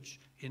Orthodox Church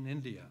in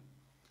India.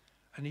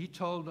 And he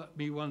told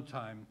me one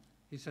time,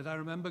 he said, I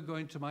remember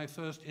going to my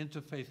first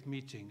interfaith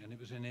meeting, and it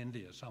was in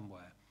India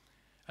somewhere.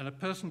 And a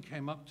person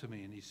came up to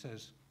me and he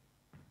says,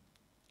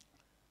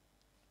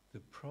 the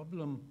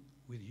problem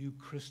with you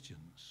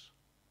Christians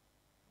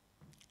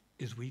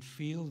is we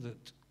feel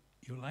that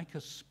you're like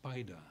a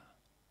spider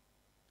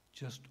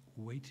just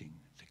waiting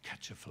to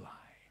catch a fly.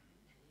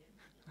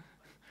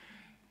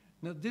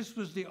 Now, this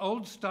was the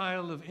old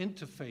style of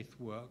interfaith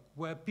work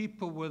where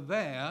people were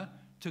there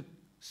to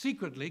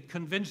secretly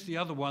convince the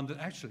other one that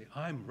actually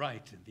I'm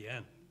right in the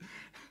end.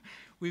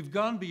 We've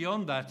gone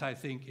beyond that, I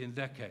think, in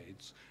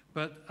decades,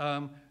 but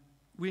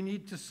we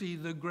need to see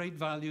the great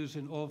values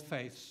in all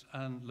faiths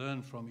and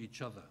learn from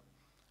each other.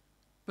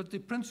 But the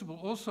principle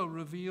also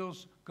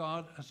reveals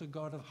God as a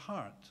God of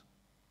heart.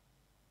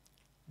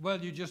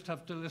 Well, you just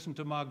have to listen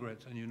to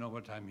Margaret and you know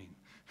what I mean.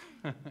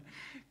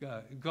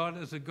 God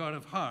as a God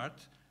of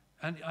heart,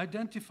 and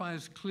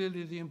identifies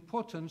clearly the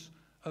importance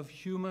of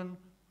human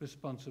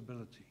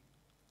responsibility.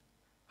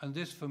 And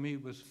this, for me,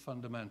 was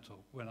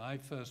fundamental when I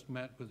first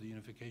met with the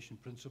unification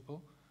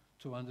principle,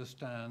 to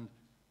understand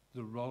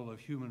the role of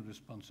human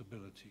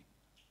responsibility.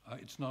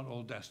 It's not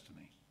all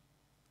destiny.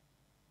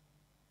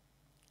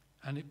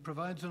 And it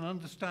provides an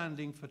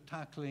understanding for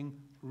tackling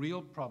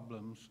real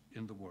problems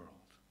in the world,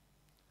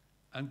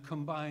 and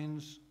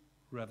combines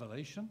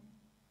revelation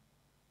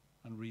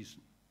and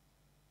reason.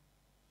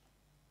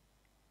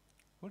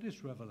 What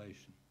is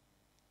revelation?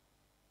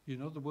 You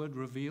know the word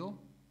reveal?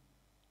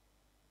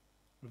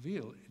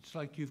 Reveal, it's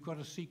like you've got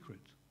a secret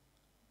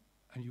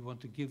and you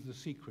want to give the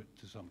secret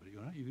to somebody,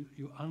 right?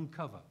 You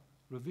uncover.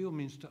 Reveal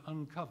means to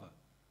uncover.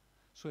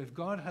 So if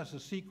God has a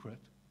secret,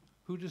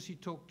 who does he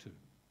talk to?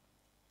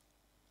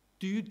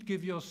 Do you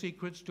give your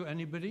secrets to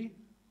anybody,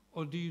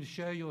 or do you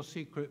share your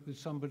secret with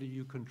somebody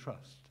you can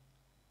trust?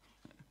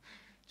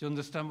 Do you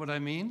understand what I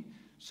mean?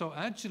 So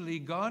actually,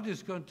 God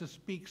is going to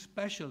speak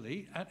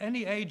specially at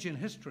any age in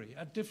history,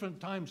 at different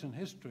times in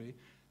history,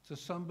 to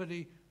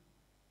somebody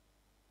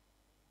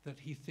that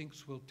he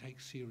thinks will take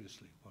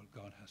seriously what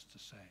God has to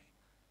say.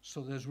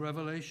 So there's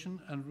revelation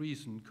and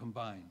reason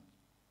combined.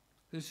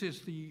 This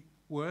is the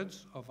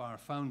words of our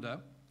founder,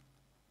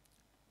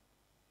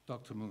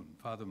 Dr. Moon,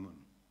 Father Moon.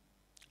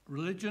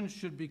 Religion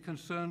should be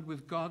concerned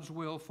with God's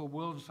will for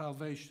world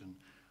salvation,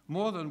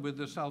 more than with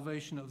the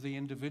salvation of the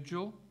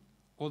individual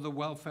or the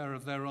welfare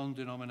of their own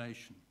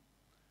denomination.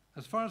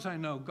 As far as I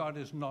know, God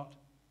is not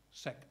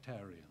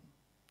sectarian.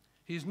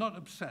 He's not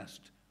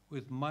obsessed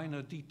with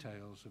minor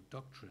details of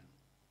doctrine.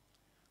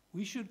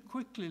 We should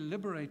quickly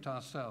liberate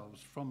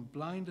ourselves from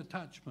blind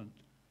attachment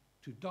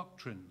to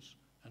doctrines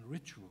and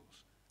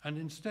rituals, and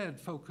instead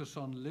focus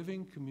on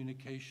living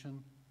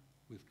communication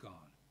with God.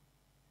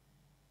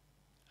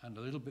 And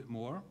a little bit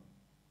more,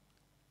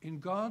 in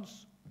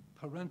God's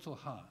parental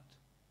heart,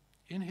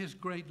 in his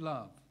great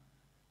love,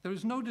 there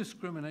is no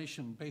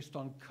discrimination based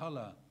on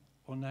color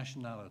or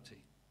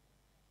nationality.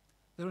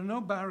 There are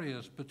no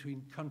barriers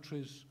between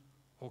countries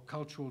or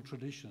cultural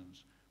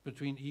traditions,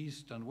 between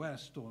East and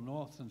West or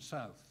North and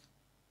South.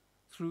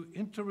 Through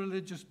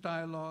interreligious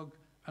dialogue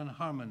and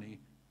harmony,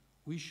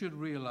 we should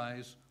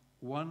realize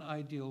one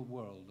ideal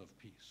world of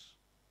peace.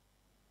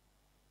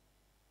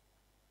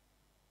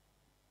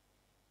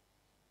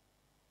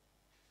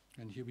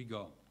 And here we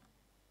go.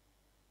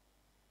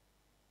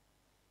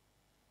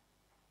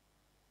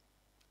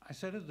 I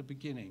said at the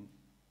beginning,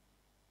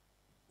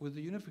 with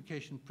the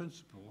unification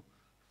principle,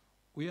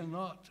 we are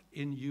not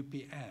in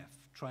UPF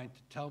trying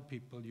to tell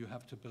people you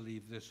have to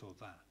believe this or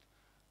that.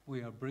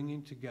 We are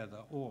bringing together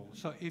all.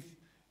 So if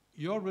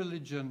your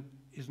religion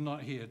is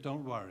not here,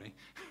 don't worry.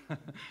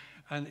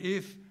 And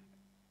if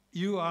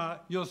you are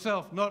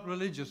yourself not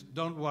religious,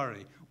 don't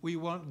worry. We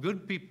want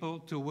good people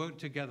to work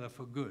together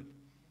for good.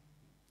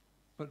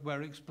 But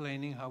we're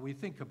explaining how we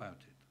think about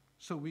it,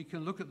 so we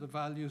can look at the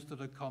values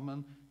that are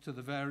common to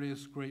the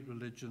various great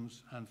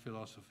religions and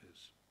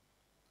philosophies.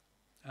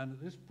 And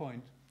at this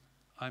point,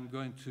 I'm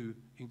going to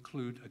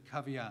include a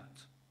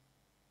caveat.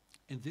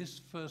 In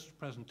this first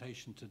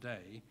presentation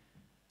today,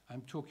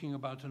 I'm talking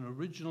about an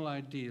original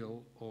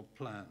ideal or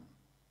plan.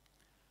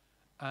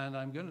 And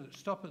I'm going to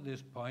stop at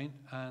this point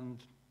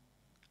and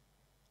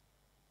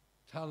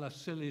tell a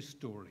silly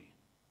story,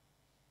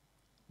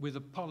 with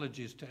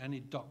apologies to any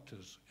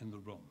doctors in the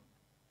room.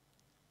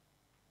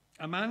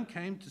 A man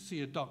came to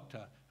see a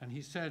doctor, and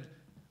he said,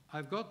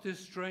 I've got this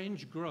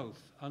strange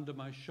growth under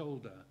my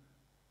shoulder.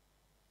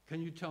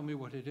 Can you tell me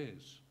what it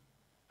is?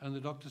 And the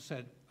doctor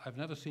said, I've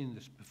never seen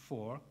this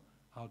before.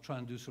 I'll try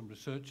and do some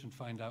research and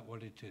find out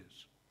what it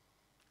is.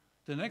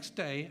 The next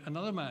day,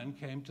 another man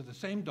came to the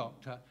same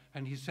doctor,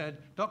 and he said,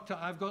 Doctor,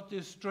 I've got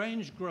this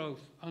strange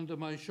growth under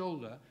my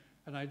shoulder,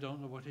 and I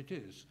don't know what it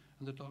is.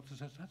 And the doctor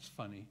says, that's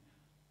funny.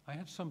 I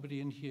had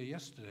somebody in here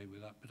yesterday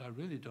with that, but I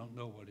really don't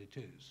know what it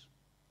is.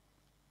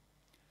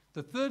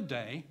 The third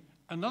day,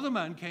 another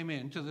man came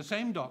in to the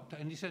same doctor,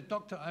 and he said,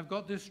 "Doctor, I've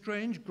got this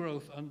strange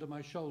growth under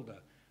my shoulder,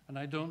 and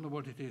I don't know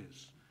what it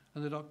is."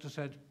 And the doctor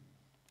said,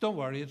 "Don't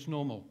worry, it's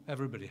normal.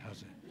 Everybody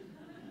has it."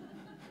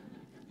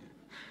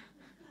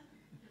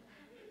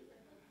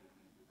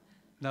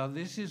 Now,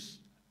 this is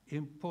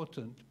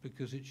important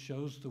because it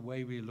shows the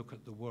way we look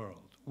at the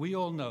world. We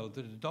all know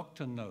that a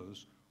doctor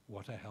knows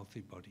what a healthy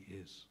body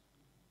is.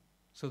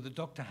 So the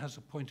doctor has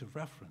a point of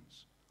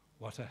reference,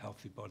 what a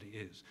healthy body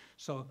is.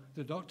 So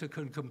the doctor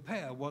can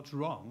compare what's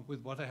wrong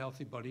with what a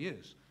healthy body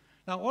is.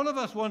 Now, all of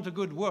us want a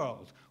good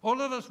world.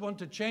 All of us want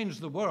to change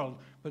the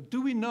world. But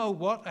do we know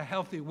what a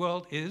healthy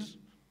world is?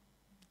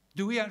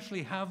 Do we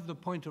actually have the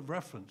point of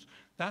reference?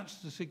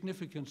 That's the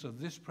significance of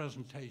this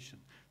presentation,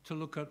 to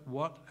look at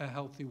what a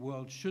healthy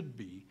world should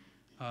be.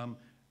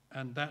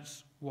 And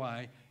that's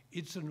why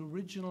it's an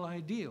original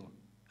ideal.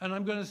 And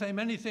I'm going to say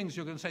many things.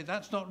 You're going to say,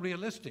 that's not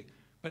realistic.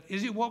 But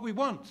is it what we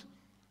want?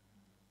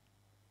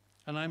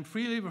 And I'm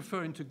freely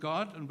referring to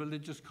God and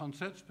religious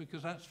concepts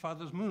because that's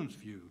Father Moon's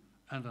view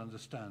and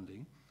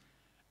understanding.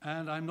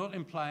 And I'm not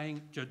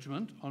implying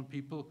judgment on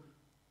people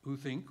who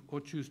think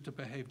or choose to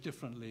behave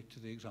differently to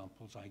the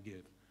examples I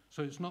give.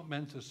 So it's not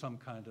meant as some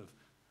kind of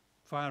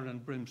fire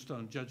and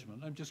brimstone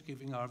judgment. I'm just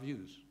giving our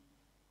views.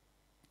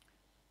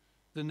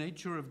 The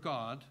nature of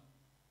God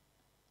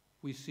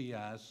we see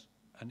as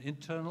an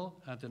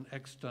internal and an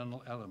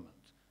external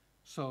element.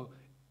 So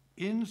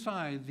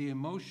inside the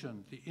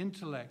emotion, the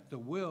intellect, the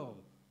will,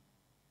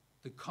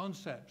 the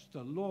concepts,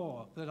 the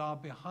law that are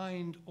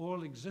behind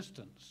all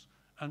existence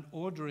and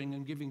ordering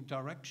and giving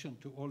direction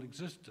to all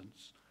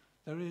existence,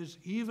 there is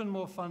even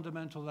more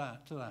fundamental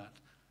to that,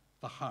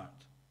 the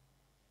heart.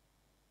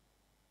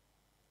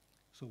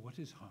 So what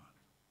is heart?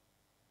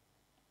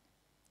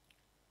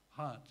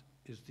 Heart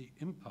is the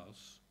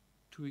impulse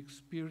to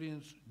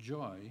experience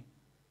joy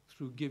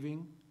through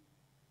giving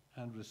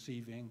and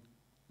receiving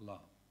love.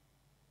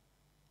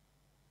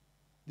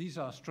 These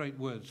are straight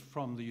words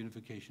from the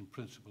unification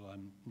principle.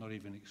 I'm not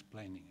even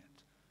explaining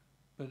it.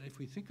 But if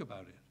we think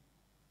about it,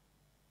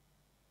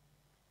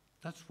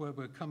 that's where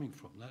we're coming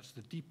from. That's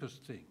the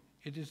deepest thing.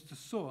 It is the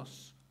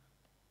source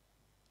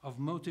of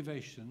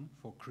motivation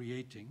for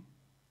creating.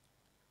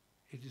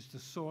 It is the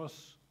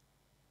source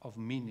of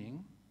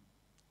meaning.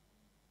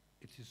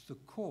 It is the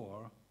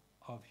core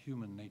of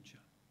human nature.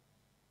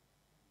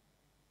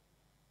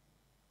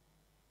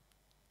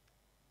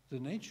 The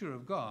nature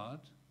of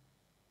God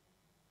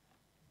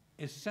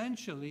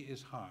essentially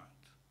is heart.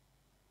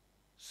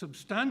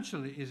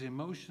 Substantially is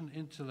emotion,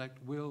 intellect,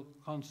 will,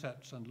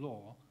 concepts, and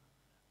law.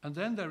 And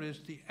then there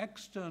is the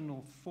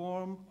external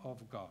form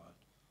of God,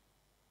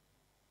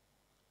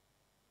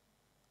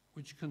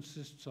 which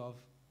consists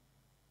of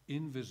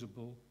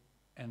invisible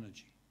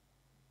energy.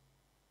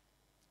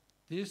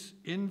 This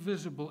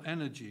invisible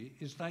energy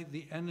is like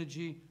the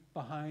energy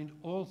behind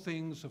all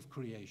things of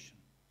creation.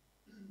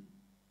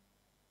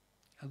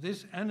 And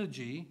this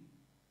energy,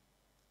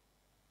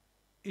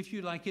 if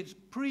you like, it's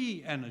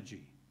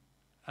pre-energy.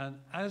 And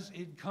as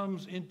it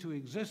comes into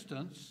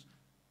existence,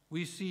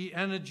 we see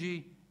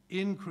energy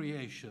in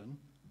creation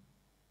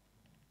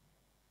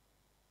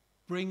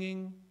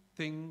bringing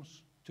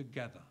things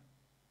together.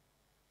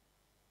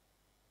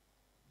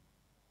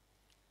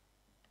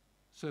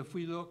 So if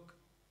we look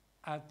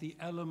at the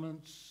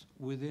elements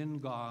within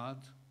God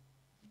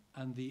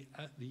and the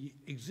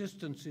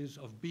existences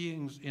of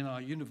beings in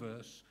our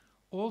universe,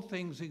 all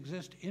things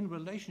exist in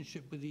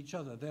relationship with each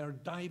other. They are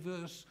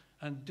diverse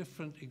and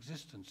different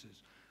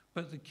existences.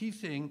 But the key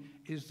thing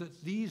is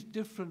that these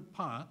different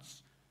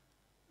parts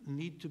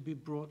need to be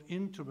brought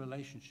into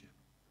relationship.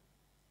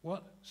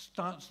 What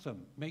starts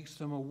them, makes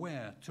them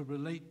aware to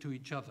relate to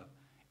each other,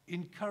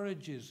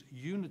 encourages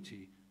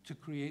unity to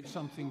create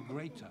something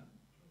greater.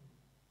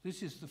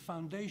 This is the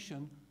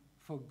foundation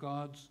for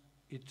God's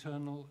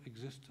eternal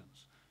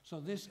existence.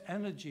 So this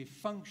energy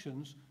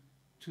functions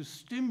to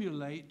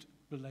stimulate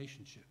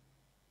relationship.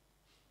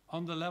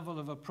 On the level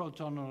of a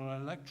proton or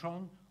an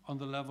electron, on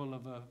the level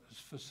of a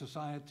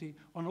society,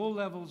 on all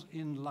levels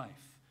in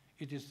life,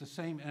 it is the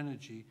same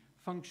energy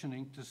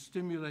functioning to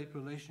stimulate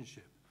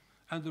relationship.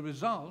 And the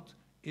result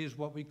is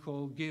what we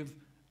call give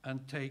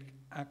and take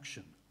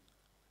action.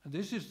 And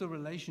this is the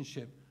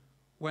relationship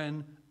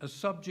when a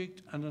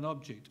subject and an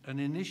object, an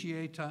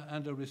initiator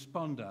and a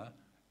responder,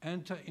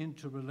 enter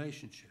into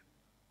relationship.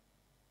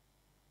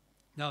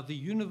 Now, the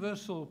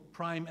universal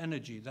prime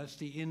energy, that's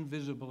the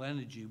invisible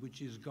energy,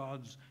 which is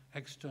God's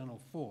external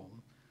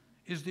form,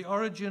 is the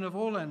origin of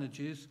all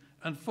energies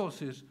and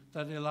forces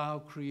that allow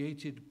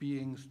created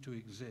beings to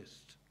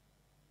exist.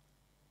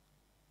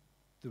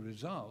 The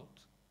result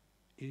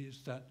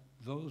is that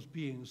those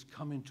beings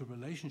come into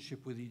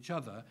relationship with each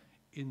other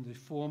in the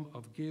form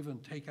of give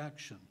and take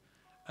action.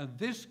 And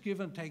this give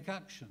and take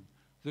action,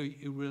 the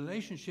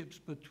relationships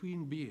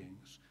between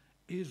beings,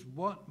 is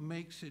what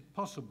makes it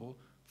possible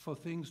for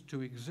things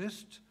to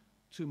exist,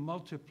 to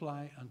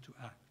multiply, and to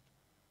act.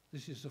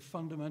 This is the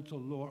fundamental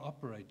law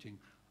operating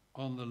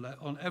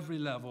on every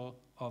level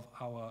of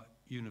our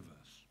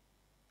universe.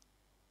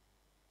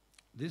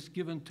 This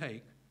give and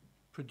take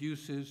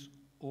produces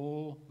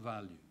all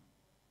value.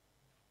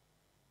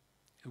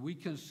 And we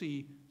can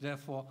see,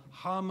 therefore,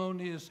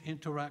 harmonious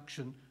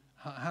interaction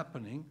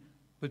happening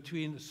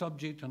between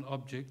subject and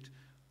object,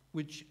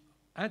 which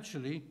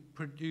actually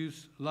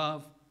produce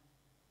love,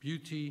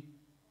 beauty,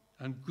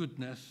 and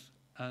goodness.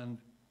 And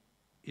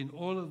in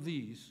all of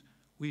these,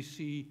 we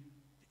see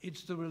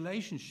it's the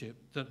relationship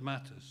that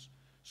matters.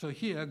 So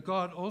here,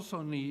 God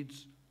also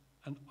needs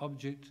an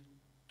object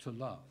to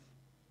love.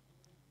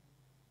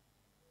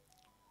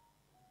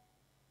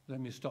 Let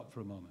me stop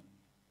for a moment.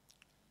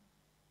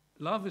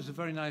 Love is a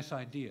very nice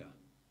idea,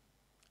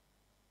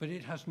 but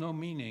it has no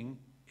meaning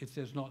if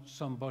there's not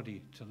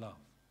somebody to love.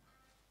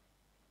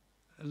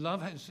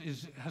 Love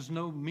has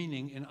no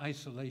meaning in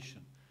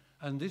isolation.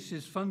 And this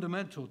is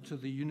fundamental to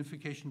the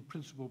unification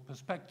principle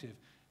perspective,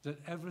 that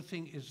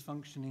everything is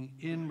functioning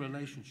in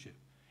relationship,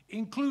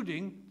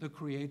 including the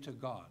Creator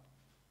God.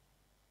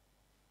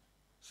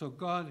 So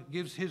God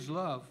gives his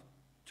love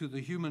to the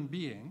human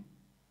being.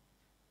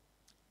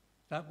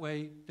 That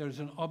way, there's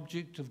an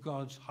object of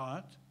God's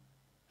heart,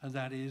 and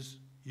that is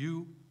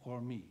you or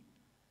me.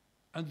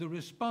 And the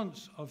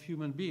response of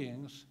human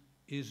beings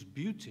is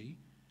beauty.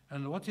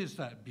 And what is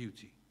that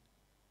beauty?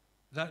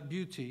 That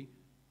beauty,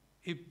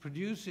 it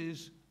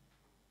produces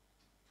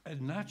a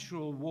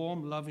natural,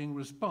 warm, loving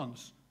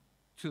response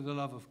to the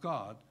love of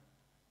God,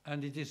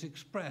 and it is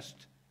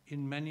expressed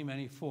in many,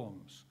 many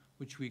forms,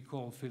 which we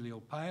call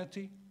filial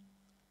piety,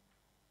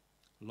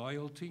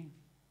 loyalty,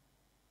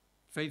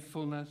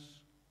 faithfulness,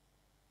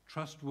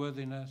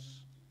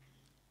 trustworthiness,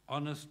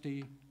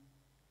 honesty,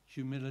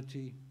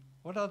 humility.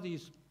 What are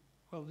these?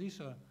 Well, these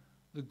are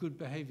the good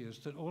behaviors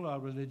that all our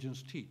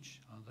religions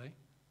teach, aren't they?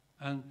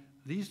 And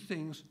these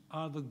things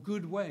are the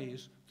good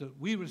ways that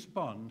we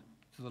respond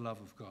to the love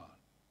of God.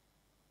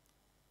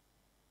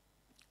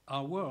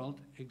 Our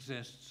world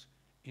exists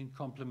in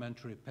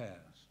complementary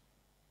pairs.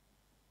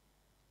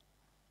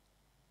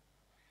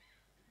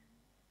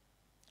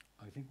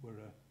 I think we're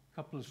a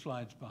couple of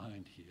slides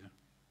behind here.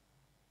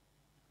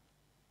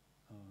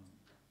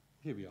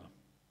 Here we are.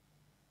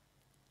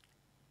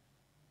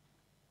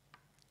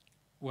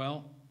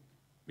 Well,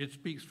 it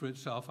speaks for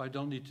itself. I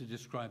don't need to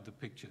describe the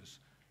pictures.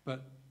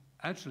 But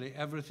actually,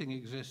 everything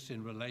exists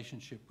in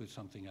relationship with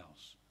something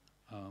else.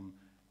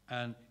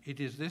 And it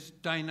is this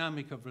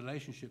dynamic of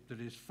relationship that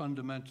is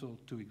fundamental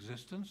to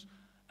existence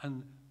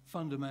and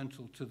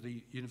fundamental to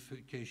the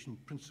unification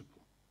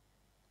principle.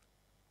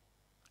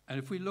 And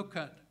if we look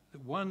at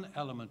one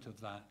element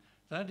of that,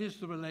 that is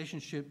the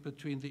relationship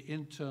between the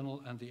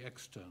internal and the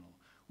external,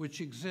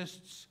 which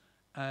exists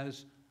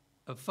as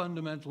a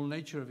fundamental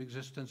nature of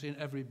existence in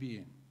every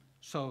being.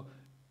 So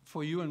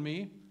for you and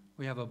me,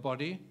 we have a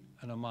body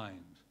and a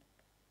mind.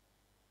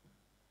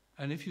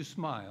 And if you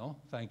smile,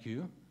 thank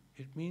you,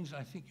 it means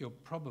I think you're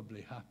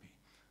probably happy.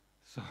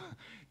 So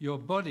your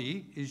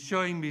body is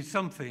showing me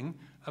something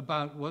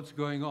about what's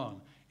going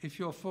on. If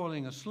you're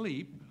falling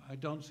asleep, I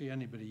don't see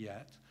anybody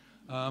yet,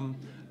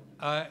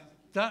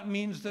 that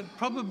means that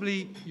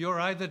probably you're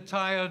either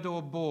tired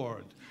or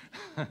bored.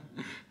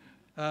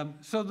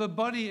 So the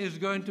body is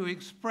going to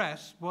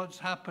express what's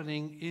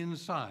happening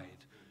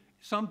inside.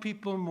 Some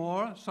people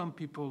more, some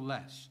people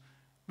less.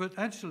 But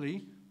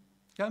actually,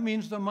 that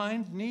means the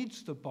mind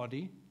needs the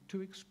body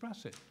to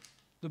express it.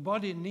 The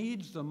body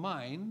needs the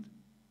mind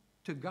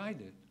to guide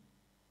it.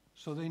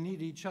 So they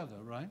need each other,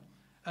 right?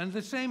 And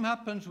the same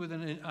happens with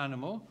an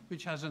animal,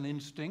 which has an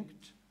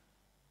instinct,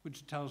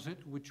 which tells it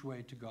which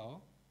way to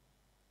go.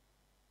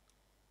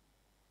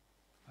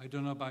 I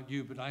don't know about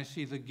you, but I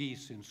see the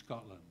geese in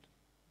Scotland.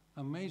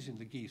 Amazing,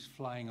 the geese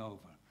flying over.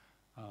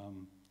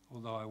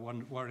 Although I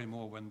worry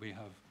more when we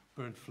have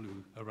bird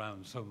flu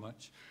around so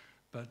much.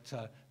 But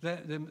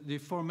the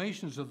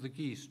formations of the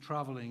geese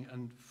traveling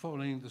and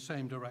following the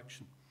same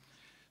direction.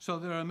 So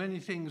there are many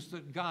things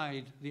that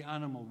guide the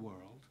animal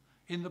world.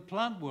 In the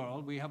plant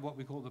world, we have what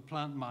we call the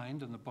plant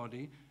mind and the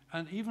body.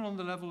 And even on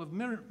the level of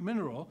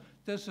mineral,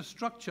 there's a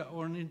structure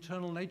or an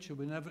internal nature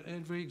in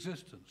every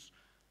existence.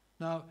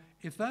 Now,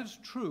 if that's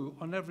true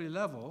on every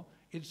level,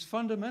 it's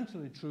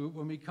fundamentally true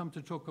when we come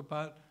to talk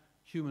about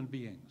human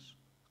beings.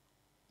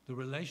 The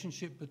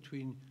relationship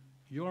between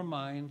your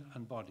mind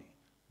and body,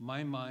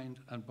 my mind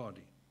and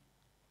body,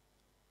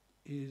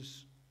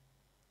 is,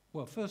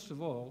 well, first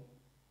of all,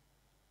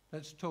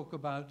 let's talk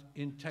about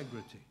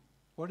integrity.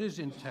 What is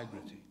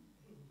integrity?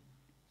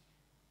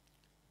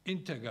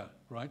 Integer,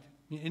 right?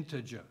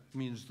 Integer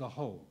means the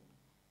whole.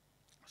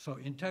 So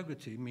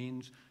integrity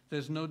means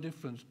there's no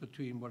difference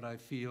between what I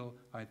feel,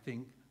 I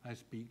think, I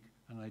speak,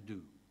 and I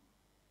do.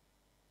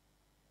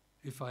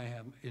 If I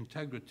have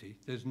integrity,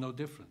 there's no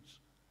difference.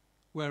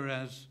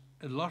 Whereas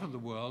a lot of the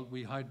world,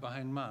 we hide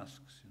behind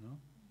masks, you know.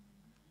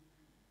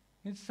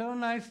 It's so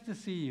nice to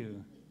see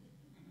you.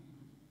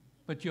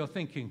 But you're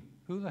thinking,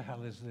 who the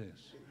hell is this?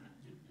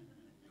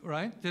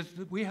 Right?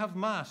 We have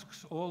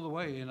masks all the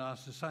way in our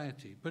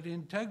society. But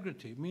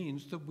integrity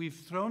means that we've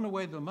thrown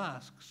away the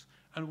masks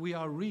and we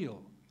are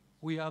real.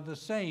 We are the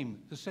same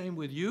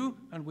with you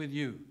and with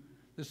you,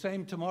 the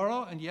same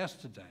tomorrow and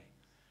yesterday.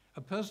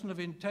 A person of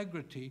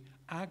integrity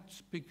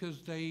acts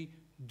because they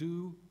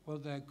do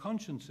what their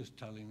conscience is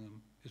telling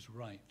them is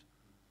right.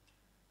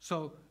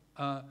 So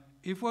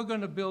if we're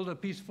going to build a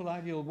peaceful,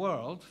 ideal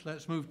world,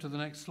 let's move to the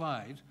next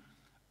slide,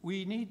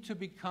 we need to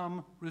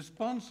become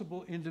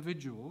responsible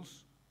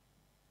individuals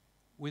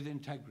with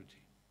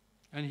integrity.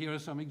 And here are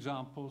some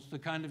examples, the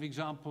kind of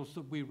examples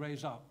that we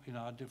raise up in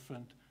our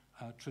different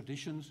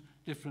traditions,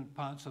 different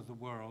parts of the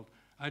world.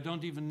 I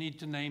don't even need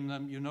to name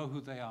them, you know who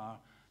they are.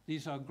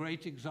 These are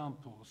great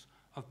examples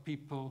of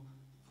people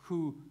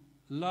who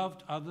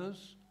loved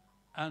others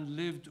and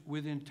lived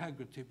with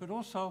integrity, but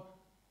also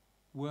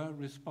were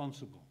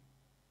responsible.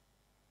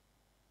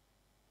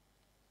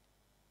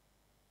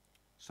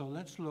 So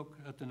let's look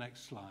at the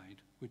next slide,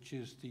 which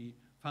is the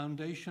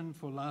foundation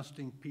for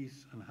lasting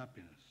peace and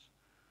happiness.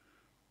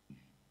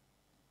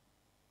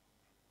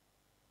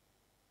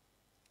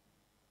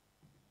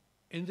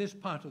 In this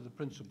part of the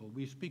principle,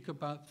 we speak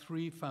about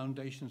 3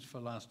 foundations for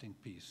lasting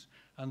peace,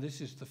 and this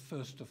is the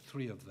first of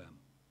 3 of them.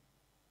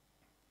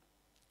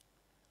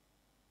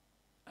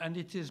 And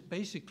it is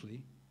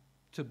basically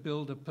to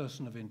build a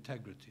person of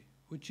integrity,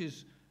 which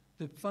is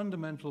the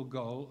fundamental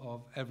goal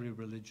of every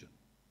religion.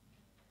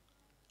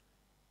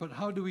 But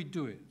how do we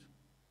do it?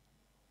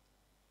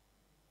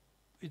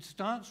 It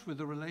starts with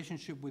a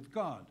relationship with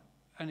God.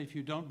 And if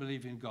you don't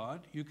believe in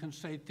God, you can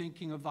say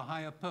thinking of the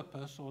higher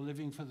purpose or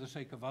living for the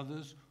sake of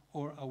others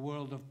or a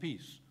world of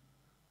peace.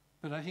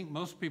 But I think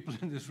most people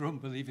in this room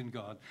believe in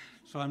God,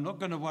 so I'm not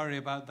going to worry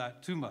about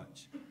that too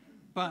much.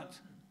 But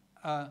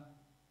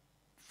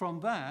from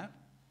that,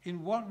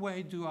 in what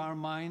way do our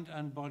mind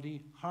and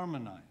body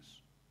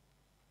harmonize?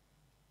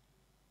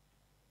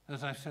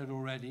 As I said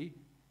already,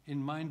 in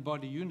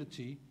mind-body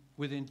unity,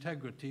 with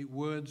integrity,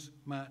 words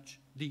match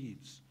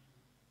deeds.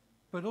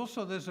 But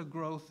also there's a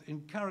growth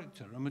in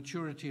character, a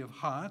maturity of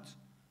heart,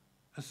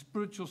 a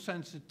spiritual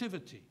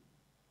sensitivity,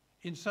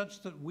 in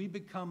such that we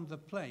become the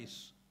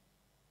place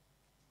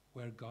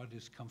where God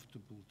is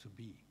comfortable to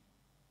be.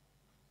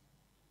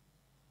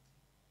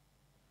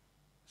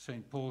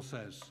 St. Paul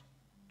says,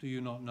 do you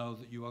not know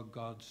that you are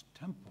God's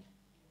temple?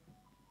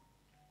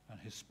 And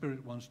his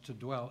Spirit wants to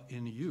dwell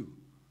in you.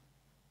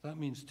 That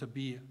means to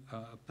be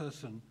a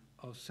person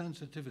of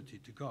sensitivity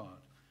to God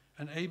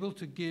and able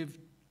to give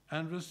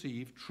and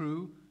receive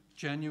true,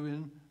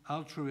 genuine,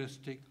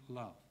 altruistic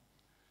love.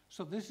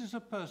 So this is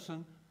a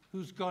person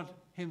who's got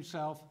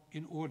himself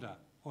in order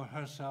or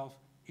herself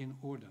in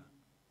order.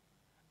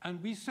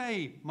 And we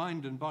say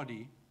mind and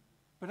body,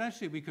 but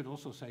actually we could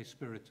also say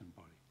spirit and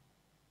body.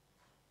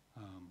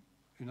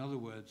 In other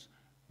words,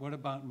 what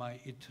about my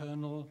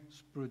eternal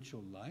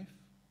spiritual life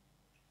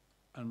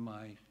and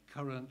my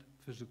current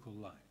physical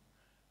life?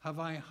 Have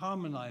I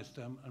harmonized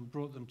them and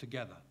brought them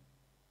together?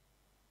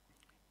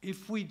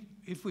 If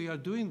we are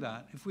doing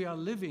that, if we are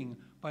living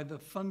by the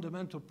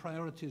fundamental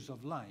priorities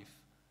of life,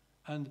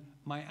 and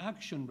my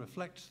action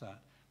reflects that,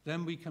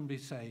 then we can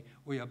say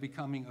we are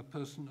becoming a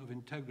person of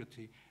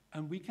integrity,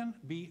 and we can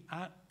be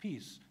at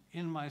peace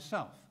in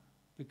myself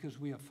because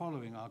we are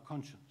following our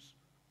conscience.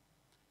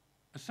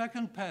 A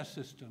second pair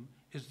system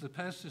is the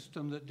pair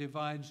system that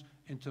divides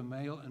into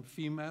male and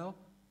female,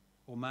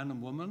 or man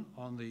and woman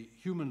on the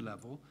human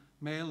level,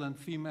 male and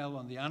female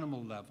on the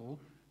animal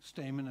level,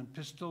 stamen and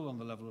pistil on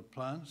the level of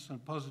plants,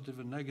 and positive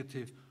and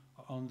negative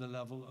on the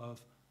level of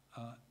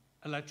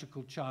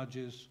electrical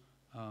charges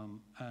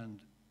and,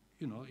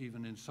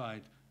 even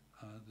inside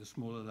the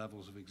smaller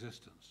levels of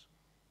existence.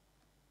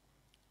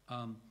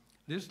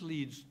 This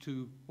leads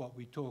to what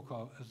we talk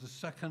of as the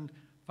second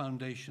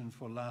foundation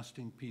for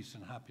lasting peace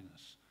and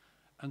happiness.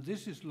 And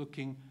this is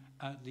looking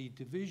at the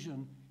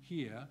division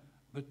here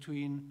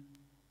between,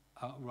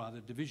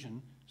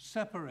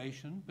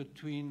 separation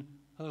between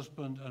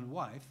husband and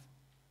wife,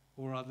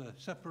 or rather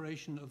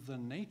separation of the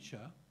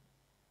nature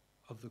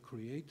of the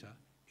Creator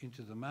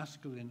into the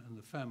masculine and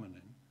the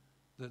feminine,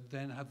 that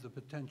then have the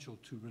potential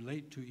to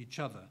relate to each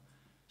other,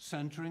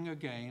 centering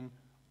again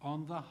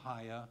on the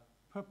higher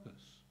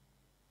purpose.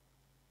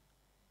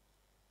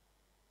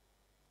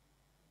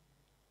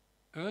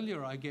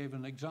 Earlier I gave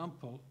an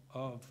example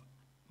of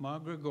Mar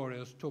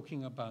Gregorius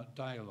talking about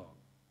dialogue.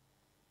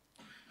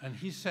 And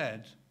he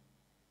said,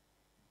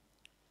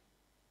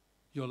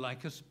 you're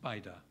like a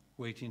spider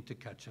waiting to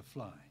catch a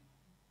fly.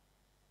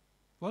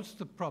 What's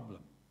the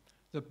problem?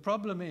 The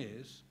problem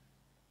is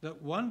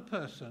that one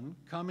person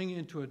coming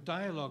into a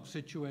dialogue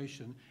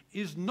situation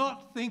is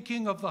not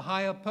thinking of the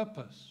higher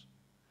purpose.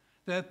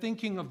 They're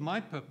thinking of my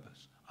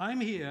purpose.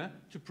 I'm here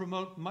to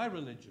promote my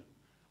religion.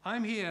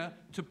 I'm here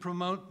to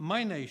promote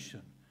my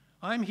nation.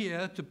 I'm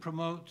here to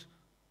promote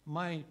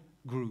my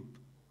group,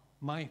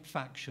 my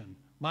faction,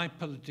 my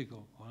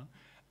political one.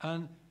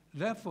 And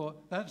therefore,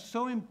 that's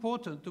so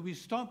important that we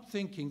stop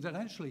thinking that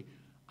actually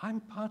I'm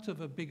part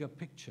of a bigger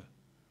picture.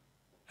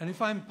 And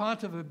if I'm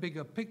part of a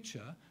bigger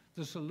picture,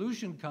 the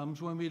solution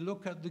comes when we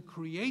look at the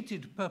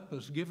created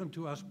purpose given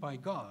to us by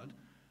God,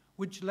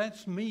 which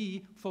lets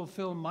me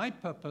fulfill my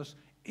purpose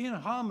in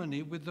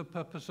harmony with the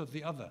purpose of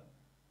the other.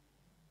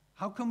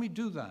 How can we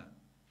do that?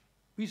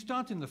 We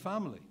start in the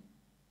family.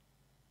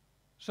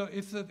 So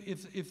if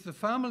the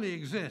family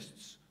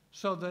exists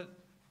so that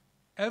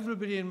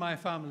everybody in my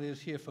family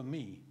is here for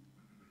me,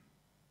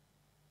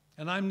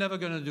 and I'm never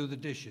going to do the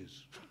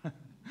dishes,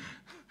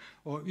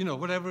 or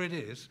whatever it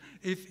is,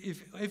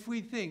 if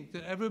we think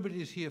that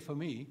everybody is here for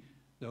me,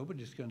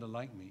 nobody's going to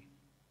like me,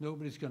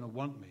 nobody's going to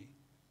want me.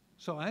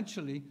 So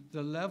actually,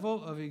 the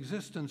level of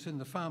existence in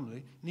the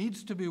family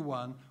needs to be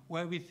one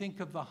where we think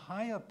of the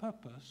higher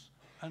purpose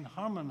and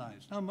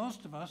harmonize. Now,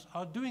 most of us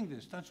are doing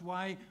this. That's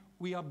why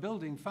we are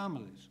building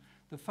families.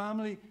 The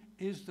family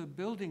is the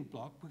building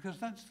block because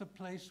that's the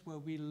place where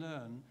we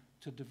learn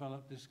to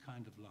develop this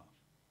kind of love.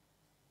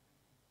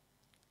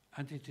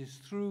 And it is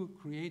through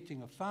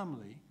creating a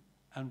family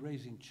and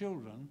raising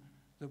children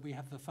that we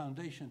have the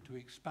foundation to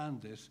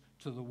expand this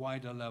to the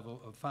wider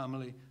level of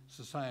family,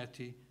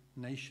 society,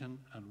 nation,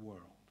 and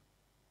world.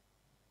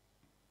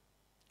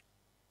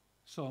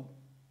 So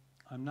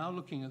I'm now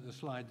looking at the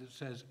slide that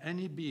says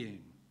any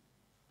being.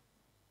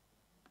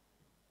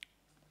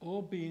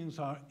 All beings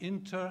are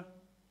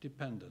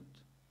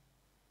interdependent.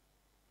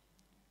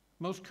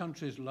 Most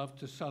countries love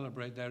to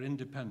celebrate their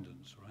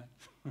independence,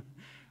 right?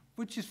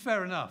 Which is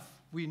fair enough.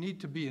 We need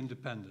to be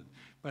independent.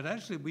 But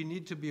actually, we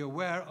need to be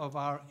aware of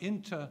our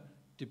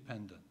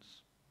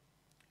interdependence.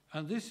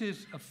 And this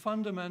is a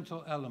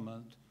fundamental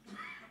element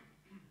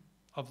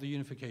of the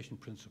unification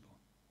principle.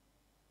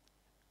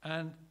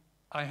 And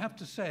I have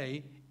to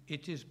say,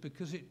 it is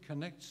because it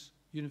connects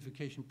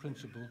unification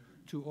principle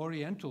to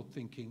Oriental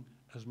thinking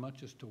as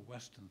much as to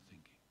Western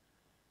thinking.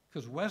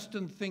 Because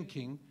Western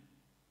thinking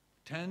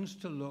tends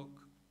to look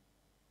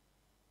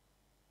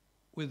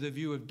with a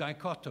view of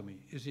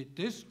dichotomy. Is it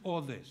this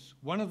or this?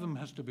 One of them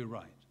has to be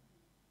right.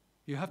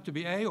 You have to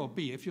be A or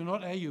B. If you're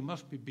not A, you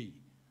must be B.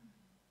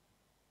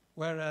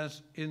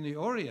 Whereas in the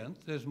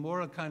Orient, there's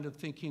more a kind of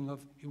thinking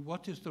of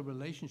what is the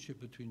relationship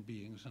between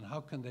beings and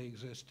how can they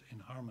exist in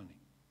harmony.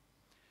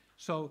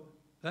 So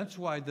that's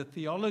why the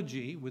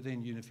theology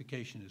within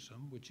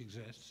unificationism, which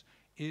exists,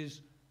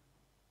 is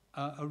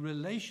a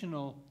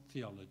relational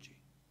theology.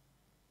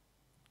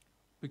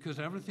 Because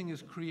everything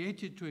is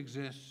created to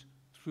exist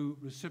through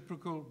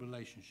reciprocal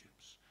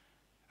relationships.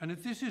 And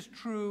if this is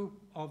true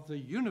of the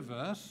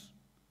universe,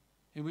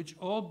 in which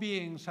all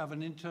beings have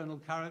an internal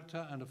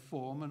character and a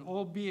form, and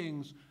all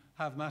beings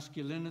have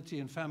masculinity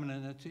and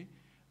femininity,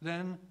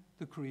 then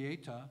the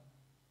Creator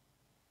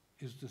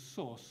is the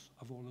source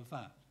of all of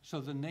that. So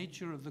the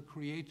nature of the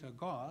Creator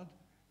God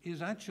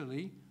is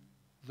actually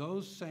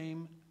those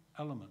same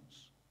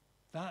elements,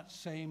 that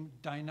same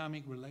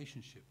dynamic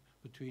relationship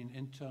between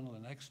internal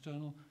and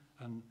external,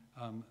 and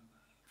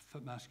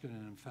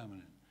masculine and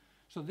feminine.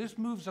 So this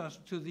moves us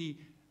to the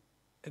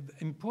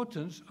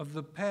importance of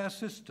the pair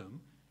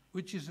system,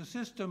 which is a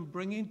system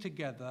bringing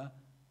together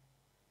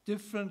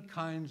different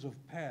kinds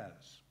of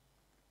pairs,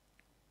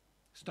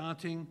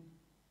 starting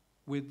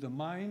with the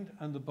mind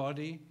and the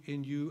body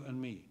in you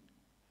and me.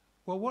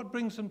 Well, what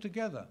brings them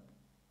together?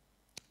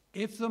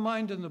 If the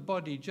mind and the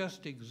body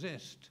just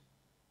exist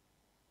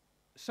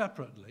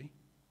separately,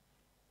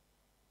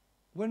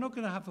 we're not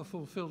going to have a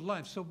fulfilled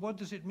life. So what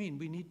does it mean?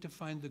 We need to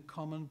find the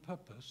common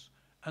purpose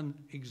and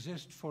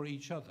exist for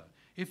each other.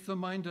 If the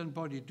mind and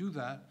body do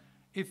that,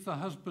 if the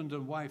husband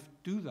and wife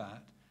do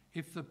that,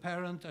 if the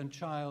parent and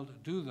child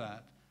do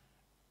that,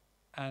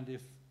 and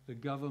if the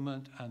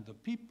government and the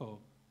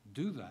people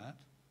do that,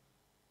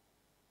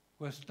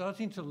 we're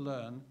starting to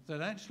learn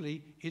that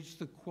actually it's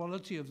the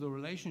quality of the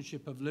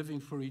relationship of living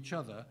for each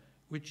other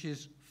which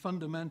is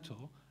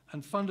fundamental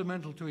and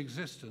fundamental to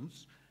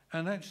existence,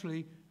 and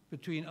actually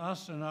between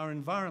us and our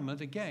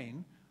environment,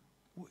 again,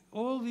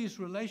 all these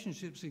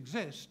relationships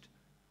exist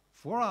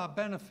for our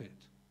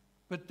benefit,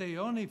 but they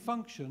only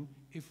function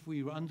if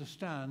we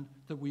understand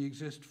that we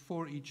exist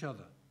for each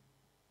other.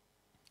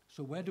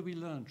 So where do we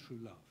learn true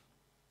love?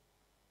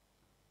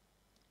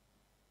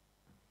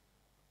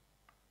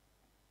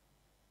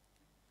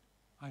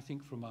 I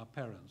think from our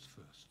parents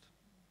first.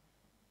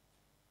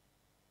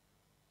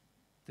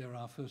 They're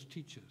our first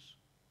teachers.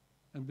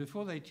 And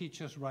before they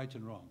teach us right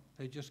and wrong,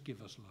 they just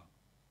give us love.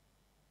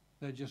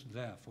 They're just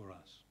there for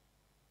us.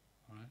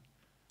 All right?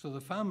 So the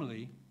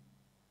family,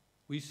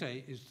 we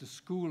say, is the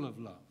school of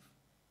love.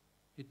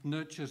 It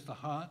nurtures the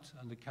heart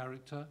and the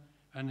character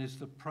and is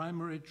the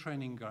primary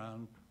training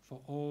ground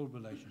for all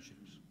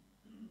relationships.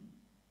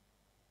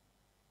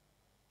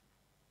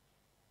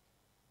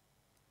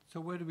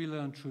 So where do we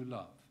learn true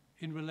love?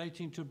 In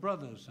relating to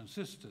brothers and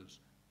sisters,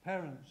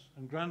 parents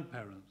and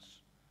grandparents.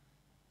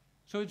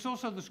 So it's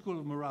also the school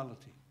of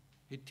morality.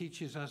 It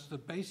teaches us the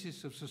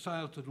basis of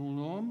societal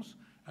norms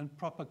and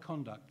proper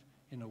conduct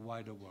in a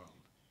wider world.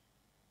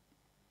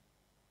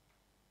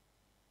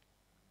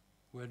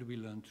 Where do we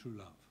learn true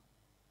love?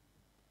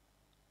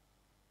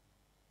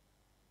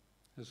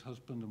 As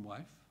husband and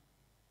wife,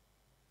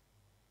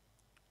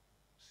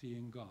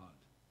 seeing God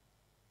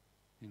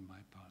in my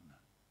partner.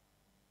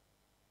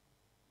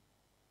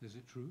 Is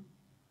it true?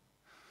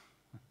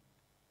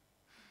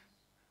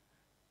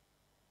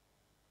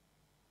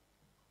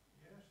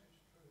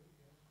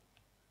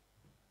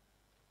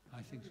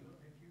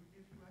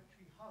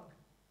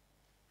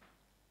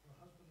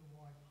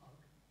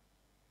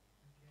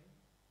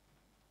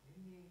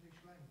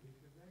 language,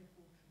 we're very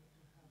fortunate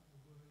to have the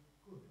word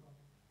good, aren't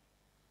we?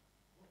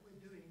 What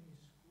we're doing is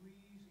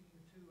squeezing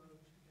the two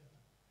O's together.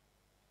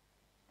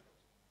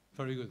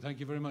 Very good. Thank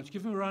you very much.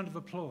 Give him a round of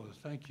applause.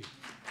 Thank you.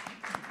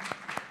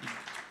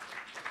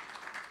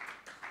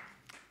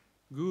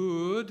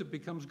 Good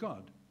becomes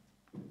God.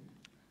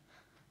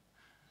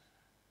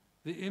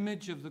 The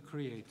image of the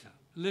Creator,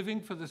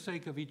 living for the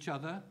sake of each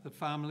other, the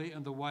family,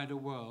 and the wider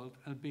world,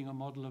 and being a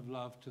model of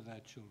love to their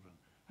children.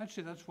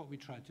 Actually, that's what we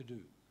try to do.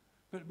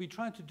 But we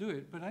try to do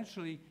it, but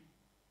actually,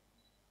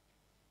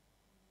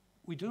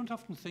 we don't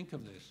often think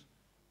of this.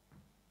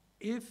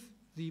 If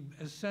the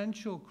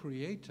essential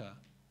Creator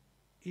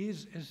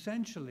is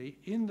essentially,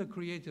 in the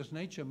Creator's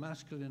nature,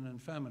 masculine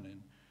and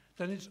feminine,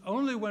 then it's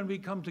only when we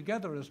come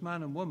together as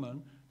man and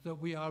woman that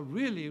we are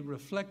really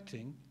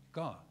reflecting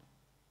God.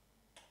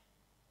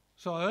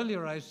 So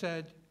earlier I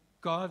said,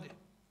 God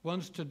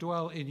wants to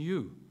dwell in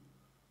you.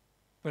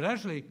 But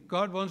actually,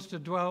 God wants to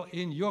dwell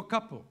in your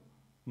couple,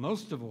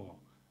 most of all,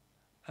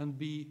 and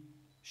be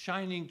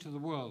shining to the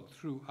world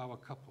through our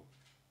couple.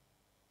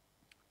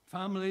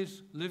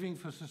 Families living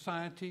for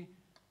society,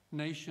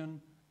 nation,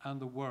 and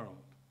the world.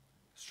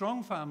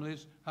 Strong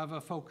families have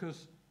a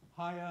focus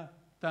higher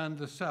than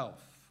the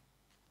self.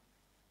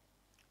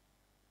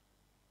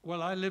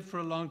 Well, I lived for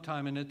a long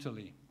time in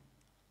Italy,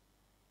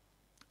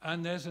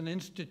 and there's an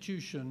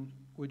institution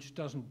which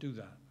doesn't do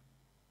that.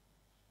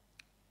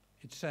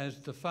 It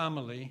says the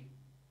family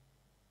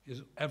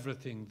is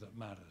everything that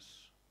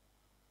matters.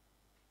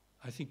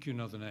 I think you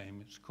know the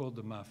name. It's called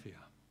the mafia.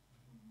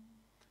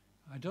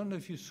 I don't know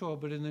if you saw,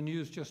 but in the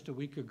news just a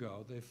week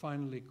ago, they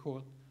finally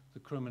caught the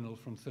criminal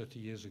from 30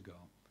 years ago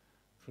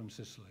from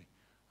Sicily,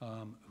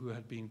 who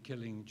had been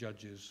killing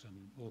judges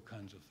and all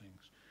kinds of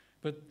things.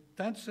 But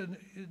that's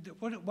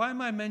why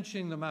am I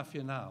mentioning the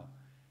mafia now?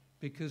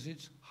 Because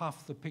it's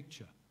half the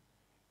picture.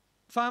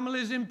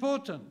 Family is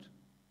important,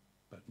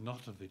 but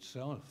not of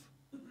itself,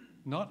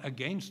 not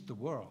against the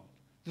world.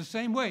 The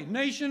same way,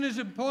 nation is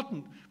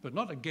important, but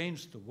not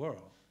against the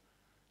world.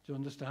 Do you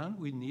understand?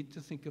 We need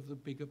to think of the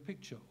bigger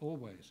picture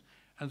always.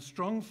 And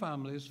strong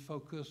families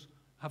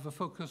have a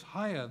focus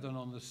higher than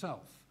on the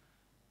self,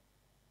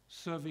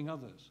 serving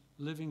others,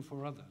 living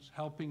for others,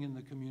 helping in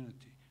the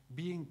community,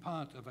 being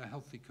part of a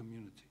healthy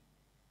community.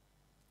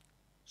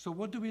 So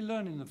what do we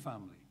learn in the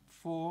family?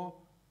 4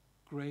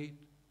 great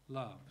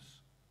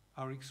loves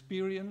are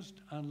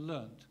experienced and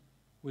learnt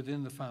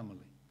within the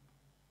family.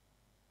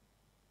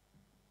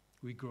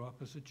 We grow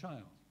up as a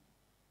child.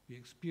 We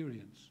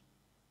experience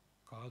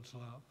God's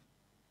love,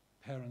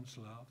 parents'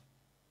 love.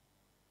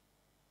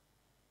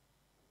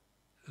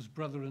 As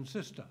brother and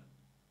sister,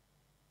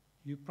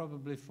 you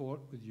probably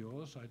fought with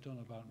yours. I don't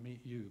know about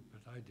you,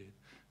 but I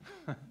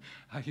did.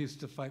 I used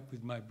to fight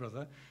with my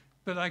brother.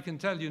 But I can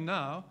tell you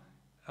now,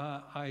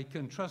 I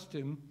can trust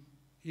him,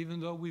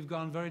 even though we've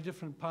gone very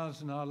different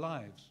paths in our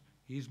lives.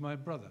 He's my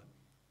brother,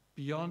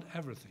 beyond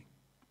everything.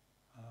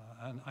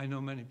 And I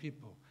know many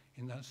people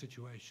in that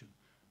situation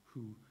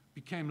who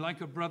became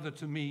like a brother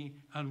to me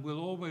and will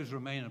always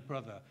remain a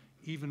brother,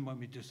 even when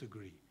we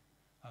disagree.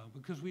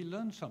 Because we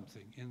learn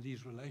something in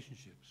these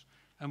relationships.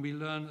 And we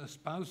learn a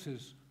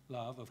spouse's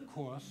love, of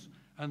course,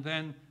 and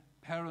then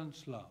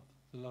parents' love,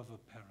 the love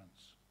of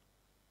parents.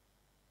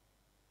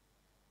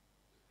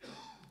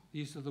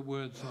 These are the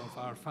words of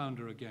our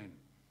founder again.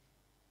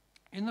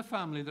 In the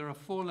family, there are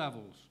 4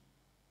 levels: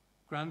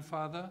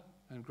 grandfather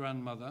and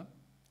grandmother,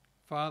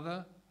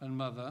 father and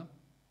mother,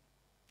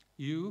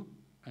 you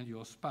and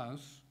your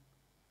spouse,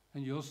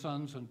 and your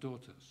sons and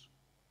daughters.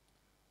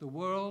 The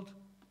world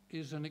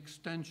is an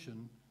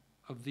extension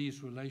of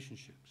these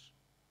relationships.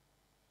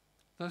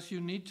 Thus,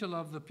 you need to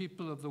love the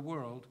people of the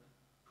world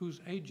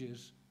whose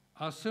ages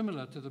are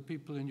similar to the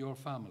people in your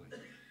family,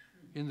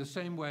 in the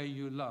same way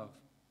you love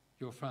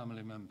your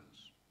family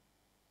members.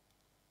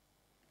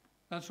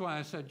 That's why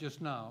I said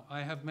just now,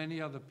 I have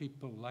many other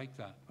people like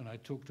that when I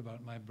talked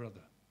about my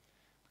brother.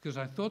 Because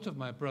I thought of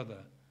my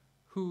brother,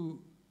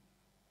 who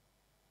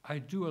I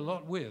do a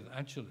lot with,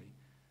 actually,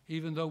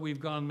 even though we've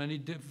gone many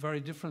very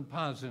different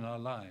paths in our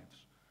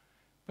lives.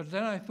 But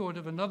then I thought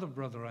of another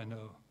brother I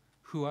know,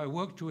 who I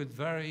worked with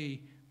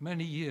very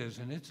many years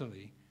in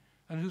Italy,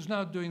 and who's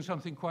now doing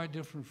something quite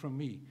different from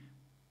me,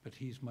 but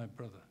he's my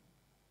brother.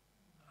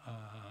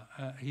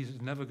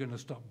 He's never going to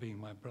stop being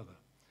my brother.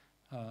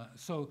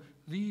 So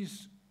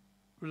these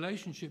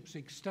relationships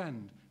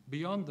extend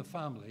beyond the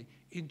family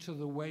into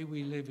the way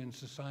we live in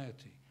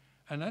society.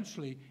 And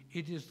actually,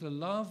 it is the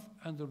love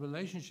and the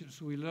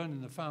relationships we learn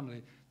in the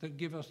family that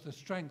give us the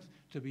strength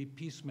to be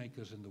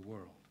peacemakers in the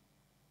world.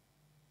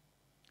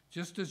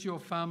 Just as your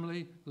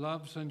family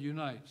loves and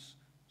unites,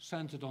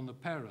 centered on the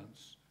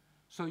parents,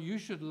 so you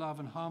should love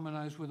and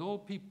harmonize with all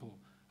people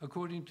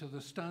according to the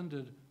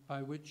standard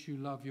by which you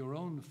love your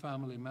own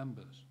family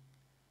members.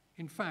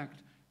 In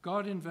fact,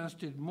 God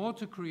invested more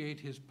to create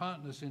his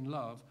partners in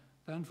love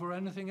than for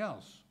anything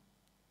else.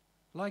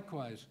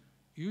 Likewise,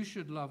 you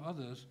should love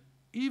others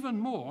even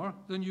more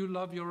than you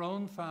love your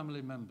own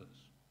family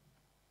members.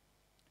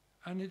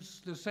 And it's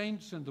the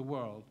saints in the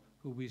world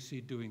who we see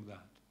doing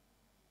that.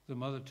 the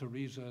Mother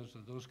Teresas,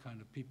 or those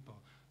kind of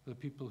people, the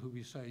people who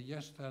we say,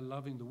 yes, they're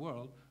loving the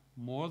world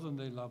more than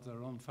they love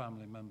their own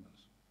family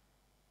members.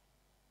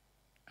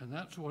 And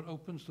that's what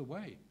opens the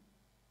way.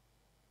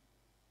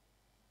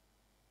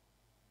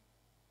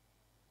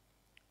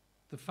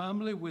 The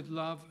family with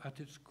love at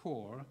its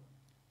core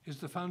is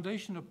the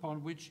foundation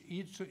upon which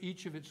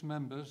each of its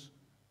members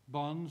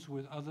bonds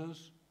with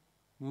others,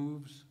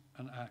 moves,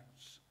 and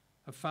acts.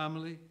 A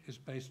family is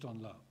based on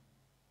love.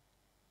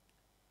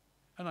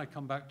 And I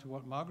come back to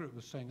what Margaret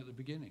was saying at the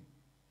beginning.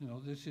 You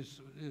know, this is,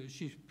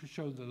 she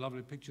showed the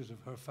lovely pictures of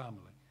her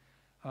family.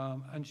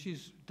 And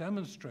she's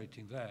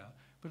demonstrating there,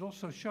 but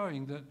also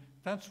showing that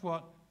that's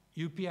what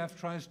UPF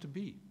tries to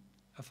be,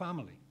 a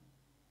family,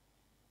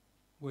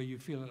 where you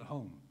feel at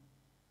home,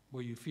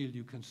 where you feel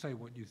you can say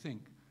what you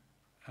think,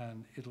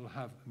 and it'll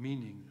have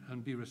meaning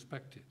and be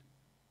respected.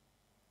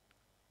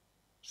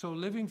 So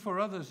living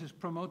for others is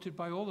promoted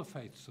by all the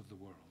faiths of the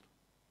world.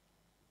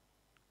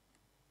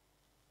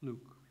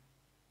 Luke,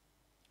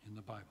 in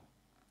the Bible.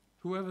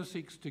 Whoever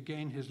seeks to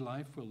gain his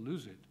life will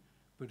lose it,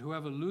 but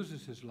whoever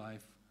loses his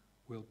life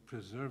will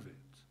preserve it.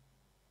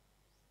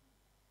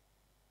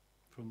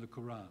 From the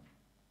Quran.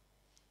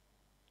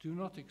 Do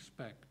not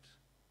expect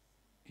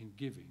in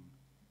giving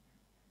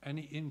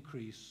any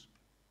increase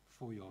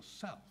for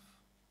yourself.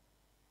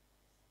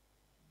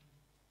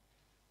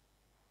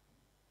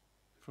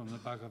 From the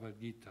Bhagavad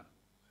Gita.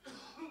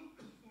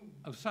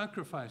 Of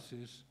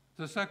sacrifices,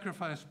 the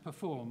sacrifice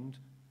performed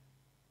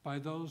by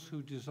those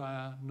who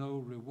desire no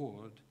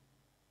reward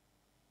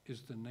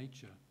is the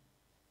nature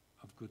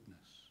of goodness.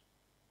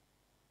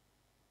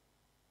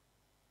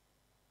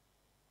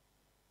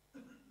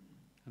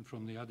 And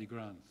from the Adi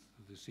Granth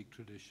of the Sikh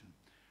tradition.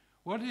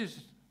 What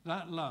is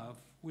that love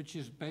which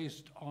is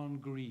based on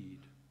greed?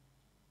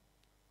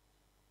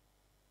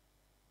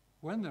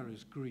 When there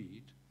is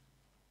greed,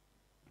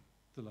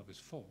 the love is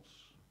false.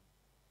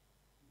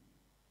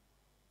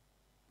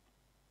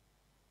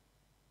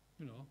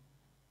 You know,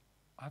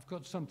 I've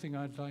got something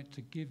I'd like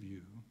to give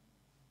you,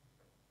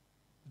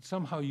 but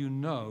somehow you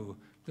know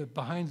that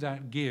behind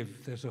that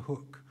give there's a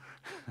hook.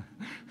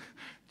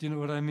 Do you know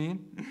what I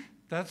mean?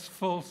 That's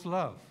false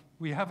love.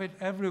 We have it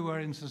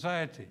everywhere in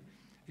society.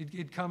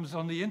 It comes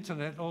on the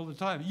internet all the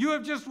time. You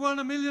have just won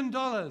 $1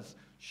 million.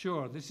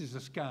 Sure, this is a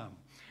scam,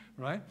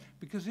 right?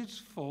 Because it's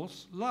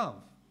false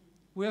love.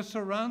 We're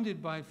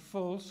surrounded by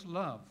false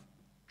love.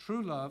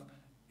 True love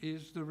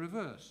is the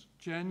reverse,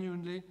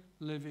 genuinely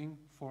living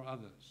for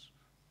others.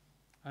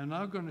 I'm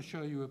now going to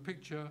show you a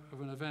picture of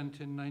an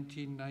event in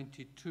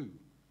 1992.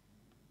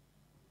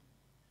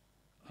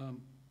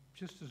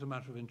 Just as a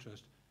matter of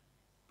interest,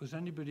 was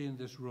anybody in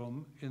this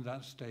room, in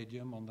that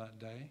stadium on that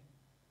day?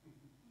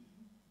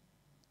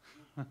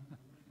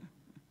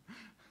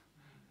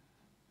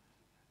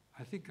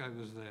 I think I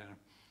was there.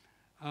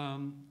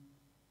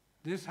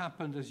 This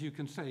happened, as you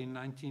can say, in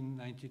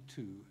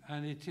 1992,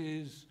 and it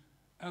is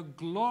a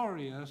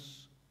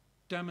glorious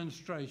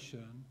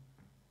demonstration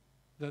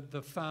that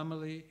the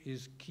family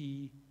is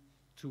key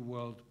to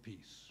world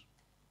peace.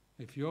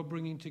 If you're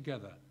bringing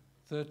together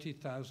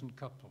 30,000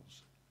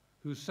 couples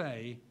who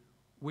say,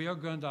 we are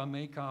going to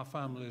make our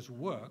families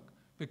work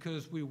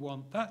because we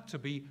want that to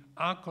be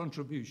our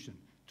contribution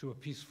to a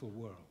peaceful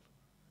world.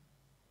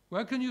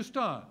 Where can you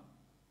start?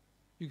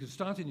 You can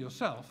start in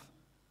yourself,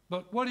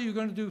 but what are you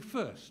going to do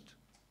first?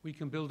 We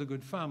can build a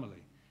good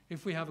family.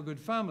 If we have a good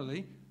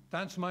family,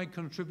 that's my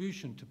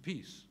contribution to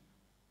peace,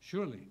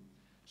 surely.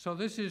 So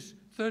this is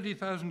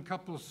 30,000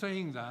 couples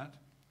saying that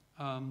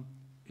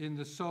in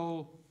the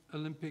Seoul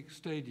Olympic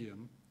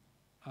Stadium.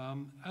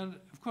 And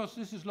of course,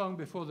 this is long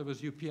before there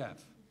was UPF.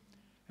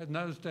 In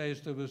those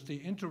days, there was the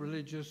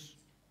Interreligious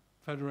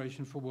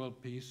Federation for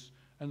World Peace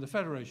and the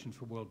Federation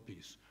for World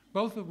Peace,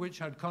 both of which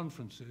had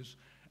conferences,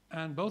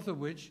 and both of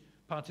which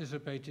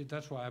participated.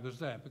 That's why I was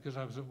there, because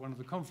I was at one of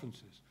the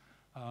conferences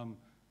on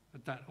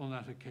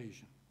that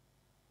occasion.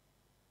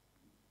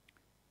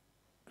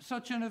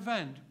 Such an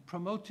event,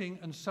 promoting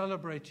and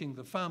celebrating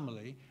the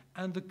family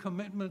and the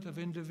commitment of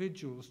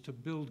individuals to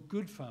build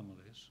good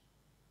families,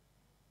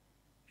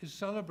 is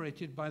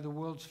celebrated by the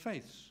world's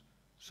faiths.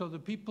 So the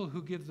people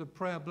who give the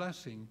prayer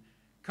blessing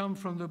come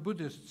from the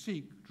Buddhist,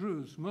 Sikh,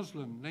 Druze,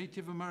 Muslim,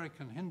 Native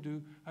American,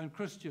 Hindu, and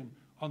Christian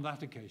on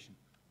that occasion,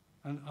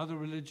 and other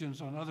religions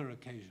on other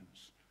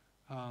occasions.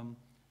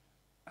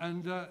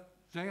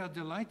 They are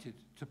delighted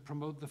to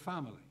promote the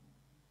family.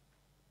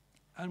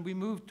 And we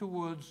move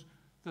towards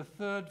the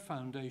third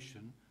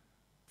foundation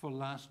for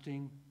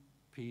lasting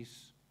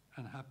peace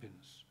and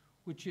happiness,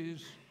 which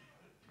is,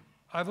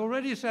 I've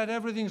already said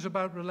everything's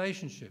about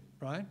relationship,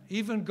 right?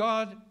 Even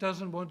God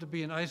doesn't want to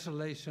be in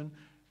isolation.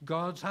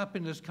 God's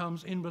happiness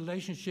comes in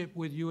relationship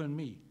with you and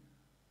me.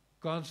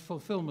 God's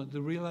fulfillment,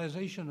 the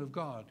realization of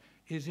God,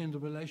 is in the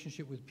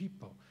relationship with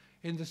people.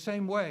 In the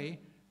same way,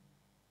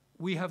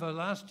 we have a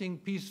lasting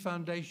peace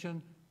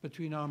foundation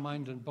between our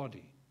mind and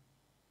body.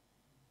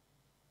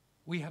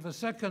 We have a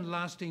second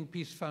lasting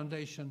peace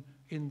foundation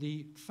in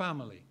the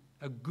family,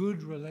 a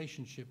good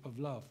relationship of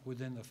love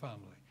within the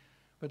family.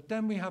 But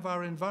then we have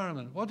our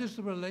environment. What is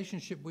the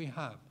relationship we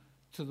have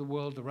to the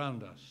world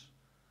around us?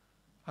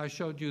 I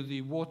showed you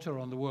the water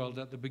on the world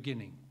at the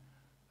beginning,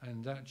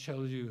 and that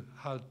shows you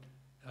how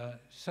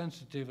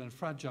sensitive and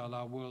fragile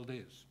our world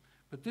is.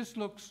 But this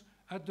looks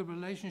at the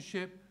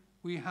relationship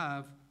we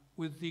have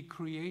with the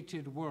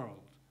created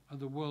world and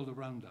the world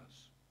around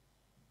us.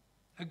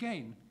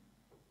 Again,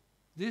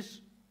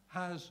 this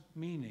has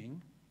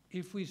meaning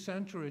if we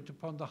center it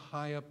upon the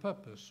higher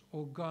purpose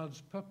or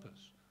God's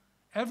purpose.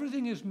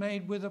 Everything is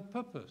made with a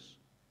purpose.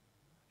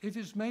 If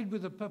it's made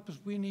with a purpose,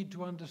 we need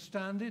to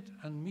understand it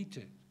and meet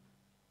it,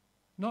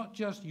 not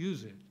just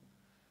use it.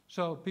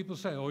 So people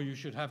say, oh, you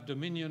should have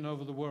dominion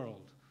over the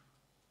world,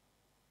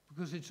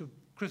 because it's a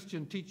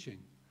Christian teaching.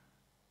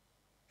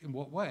 In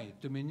what way?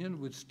 Dominion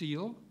with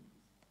steel?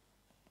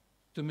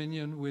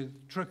 Dominion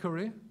with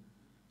trickery?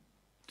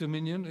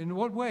 Dominion, in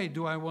what way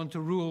do I want to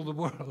rule the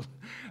world?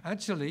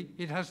 Actually,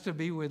 it has to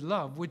be with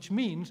love, which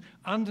means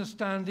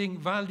understanding,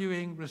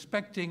 valuing,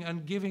 respecting,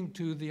 and giving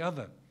to the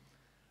other.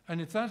 And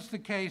if that's the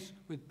case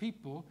with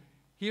people,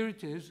 here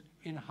it is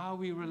in how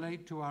we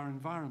relate to our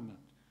environment.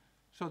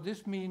 So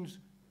this means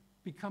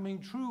becoming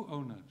true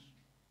owners,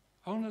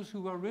 owners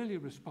who are really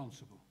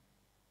responsible.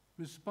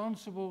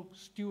 Responsible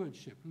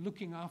stewardship,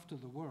 looking after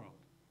the world.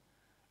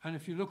 And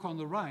if you look on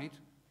the right,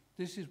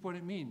 this is what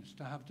it means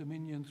to have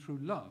dominion through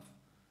love,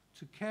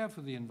 to care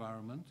for the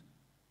environment,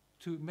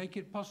 to make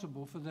it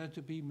possible for there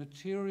to be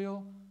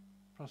material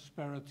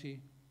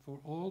prosperity for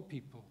all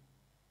people,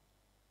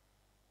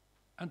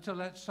 and to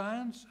let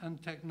science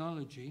and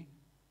technology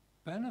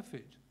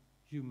benefit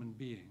human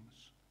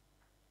beings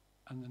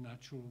and the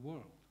natural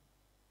world.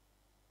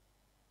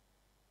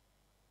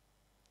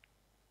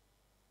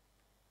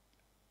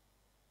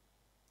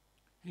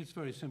 It's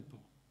very simple.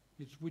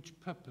 It's which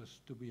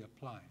purpose do we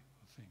apply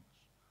for things?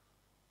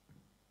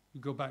 You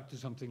go back to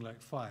something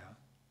like fire.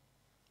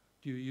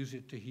 Do you use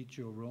it to heat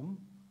your room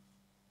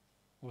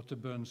or to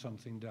burn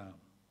something down?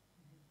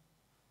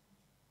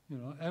 You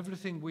know,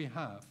 everything we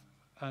have,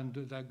 and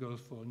that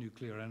goes for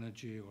nuclear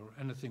energy or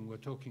anything we're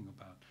talking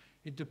about,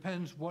 it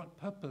depends what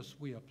purpose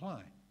we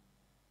apply.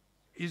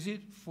 Is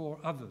it for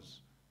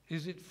others?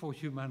 Is it for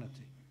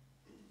humanity?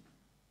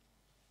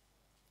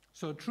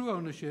 So true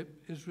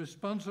ownership is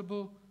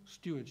responsible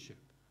stewardship.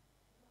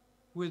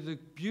 With the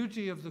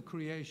beauty of the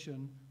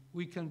creation,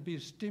 we can be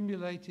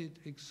stimulated,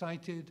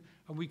 excited,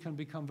 and we can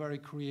become very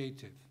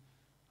creative.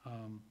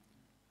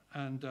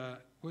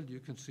 Well,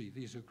 you can see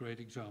these are great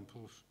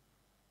examples.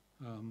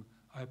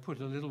 I put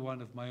a little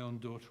one of my own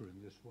daughter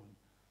in this one.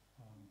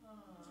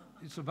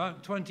 It's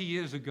about 20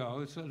 years ago.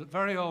 It's a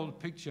very old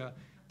picture,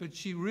 but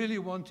she really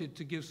wanted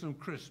to give some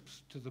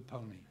crisps to the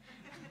pony.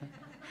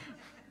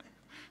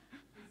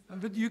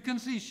 But you can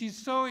see she's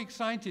so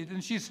excited,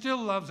 and she still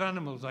loves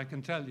animals, I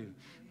can tell you.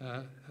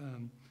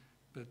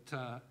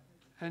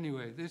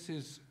 Anyway, this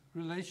is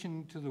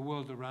relation to the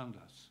world around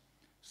us.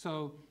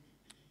 So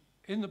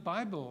in the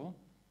Bible,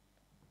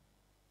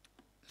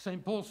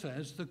 St. Paul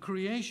says, the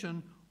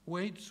creation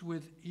waits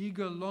with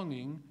eager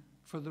longing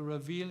for the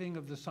revealing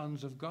of the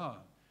sons of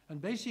God.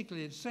 And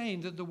basically it's saying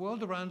that the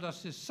world around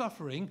us is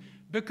suffering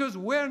because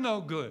we're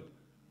no good.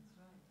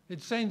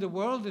 It's saying the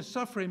world is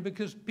suffering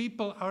because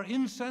people are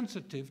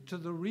insensitive to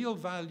the real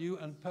value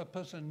and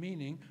purpose and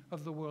meaning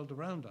of the world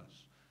around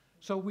us.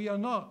 So we are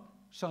not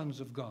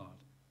sons of God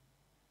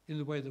in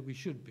the way that we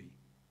should be.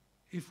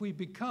 If we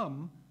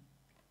become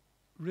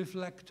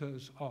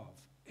reflectors of,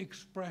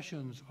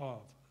 expressions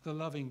of the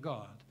loving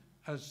God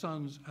as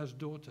sons, as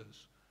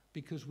daughters,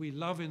 because we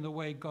love in the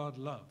way God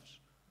loves,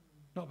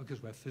 not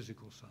because we're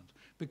physical sons,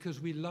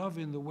 because we love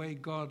in the way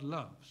God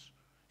loves.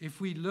 If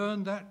we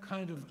learn that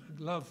kind of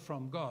love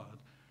from God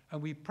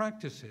and we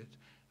practice it,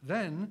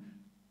 then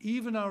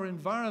even our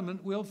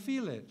environment will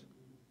feel it.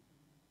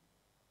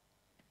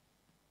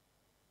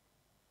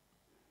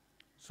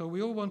 So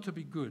we all want to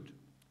be good.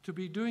 To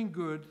be doing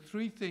good,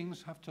 three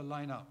things have to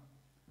line up: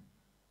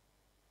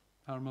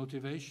 our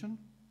motivation,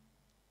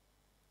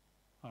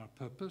 our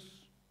purpose,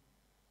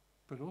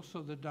 but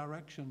also the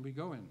direction we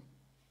go in.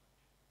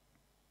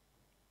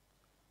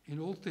 In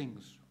all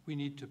things, we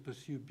need to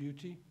pursue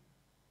beauty,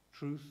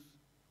 truth,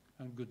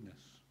 and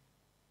goodness.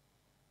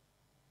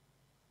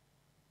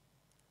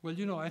 Well,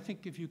 you know, I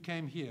think if you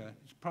came here,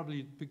 it's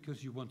probably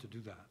because you want to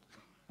do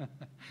that.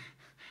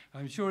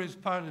 I'm sure it's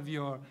part of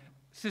your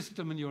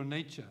system and your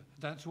nature.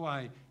 That's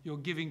why you're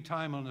giving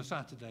time on a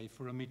Saturday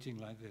for a meeting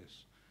like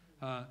this.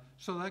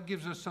 So that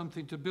gives us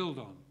something to build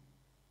on.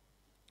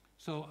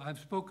 So I've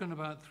spoken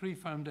about three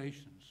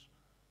foundations.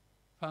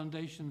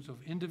 Foundations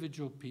of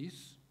individual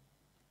peace,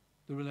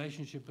 the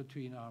relationship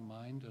between our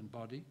mind and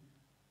body,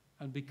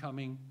 and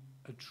becoming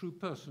a true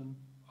person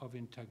of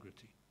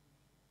integrity.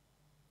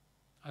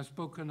 I've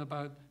spoken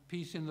about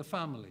peace in the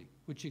family,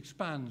 which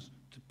expands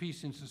to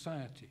peace in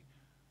society.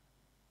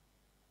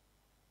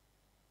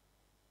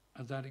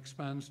 And that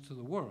expands to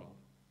the world.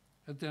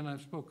 And then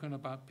I've spoken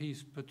about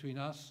peace between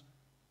us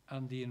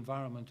and the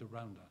environment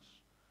around us.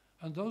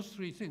 And those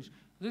three things,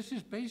 this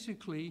is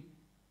basically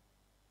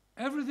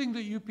everything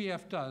that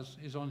UPF does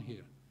is on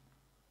here.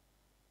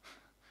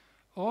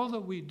 All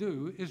that we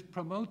do is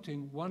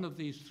promoting one of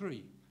these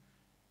three.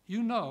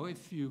 You know,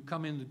 if you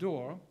come in the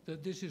door,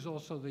 that this is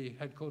also the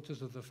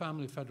headquarters of the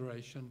Family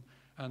Federation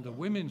and the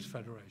Women's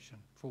Federation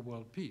for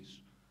World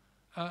Peace.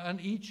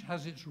 And each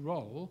has its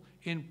role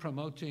in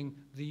promoting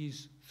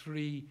these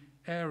three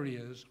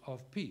areas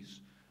of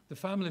peace. The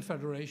Family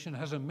Federation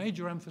has a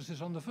major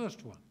emphasis on the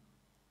first one,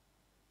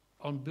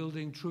 on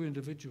building true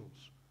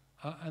individuals.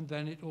 And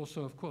then it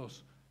also, of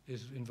course,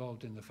 is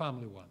involved in the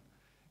family one.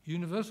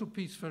 Universal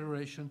Peace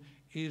Federation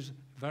is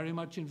very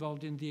much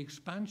involved in the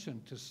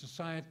expansion to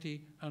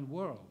society and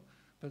world.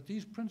 But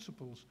these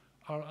principles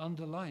are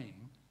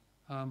underlying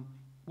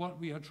what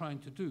we are trying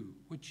to do,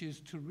 which is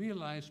to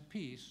realize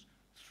peace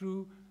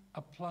through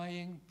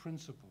applying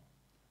principle.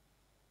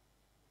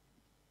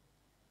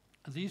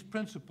 These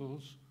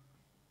principles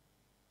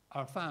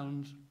are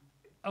found,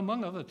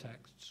 among other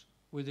texts,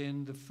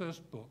 within the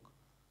first book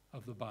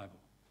of the Bible,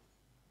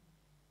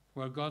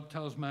 where God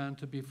tells man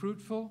to be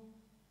fruitful,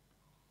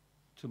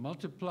 to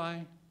multiply,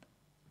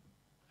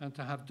 and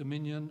to have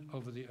dominion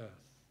over the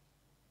earth.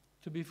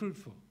 To be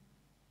fruitful,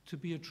 to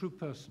be a true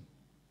person,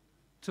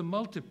 to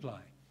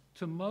multiply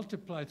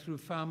through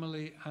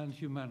family and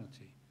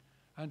humanity,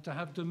 and to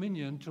have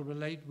dominion to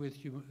relate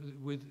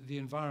with the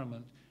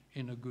environment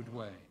in a good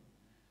way.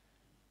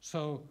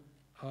 So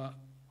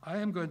I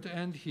am going to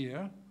end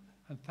here,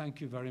 and thank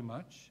you very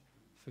much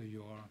for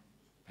your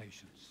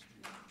patience.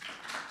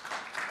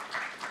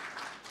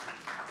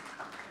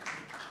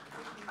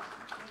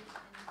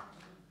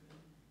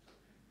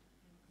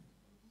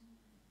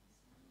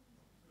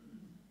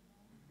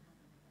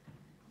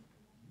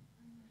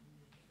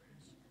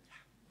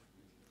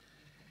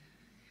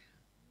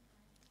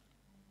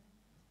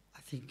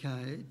 I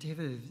think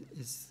David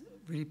is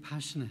really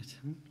passionate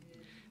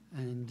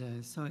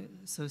and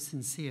so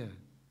sincere,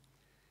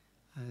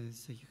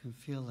 so you can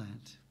feel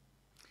that.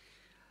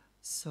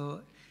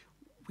 So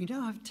we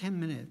now have 10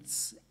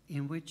 minutes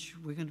in which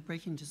we're going to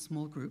break into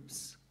small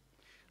groups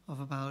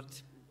of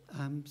about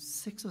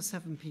 6 or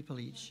 7 people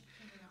each.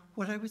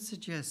 What I would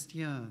suggest,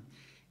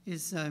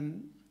 is,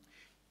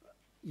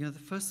 the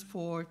first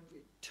 4,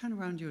 turn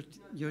around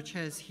your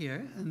chairs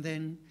here, and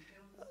then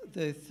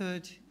the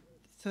third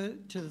to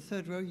the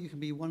third row, you can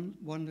be one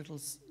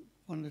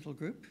little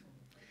group,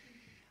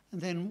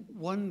 and then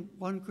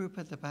one group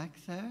at the back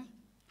there.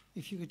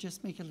 If you could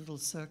just make a little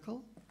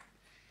circle,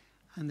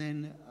 and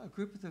then a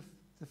group of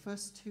the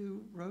first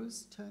 2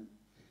 rows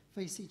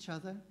face each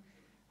other.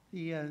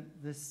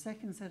 The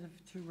second set of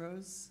 2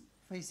 rows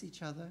face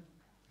each other,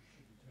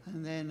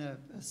 and then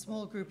a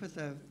small group at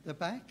the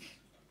back.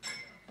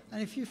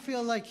 And if you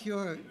feel like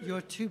you're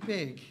too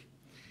big,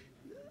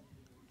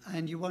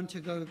 and you want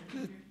to go,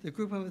 the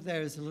group over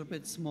there is a little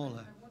bit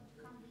smaller.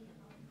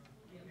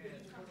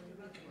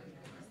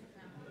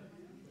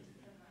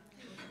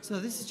 So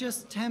this is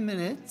just 10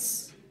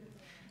 minutes,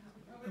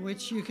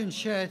 which you can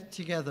share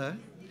together,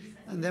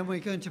 and then we're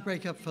going to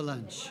break up for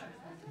lunch.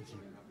 Thank you.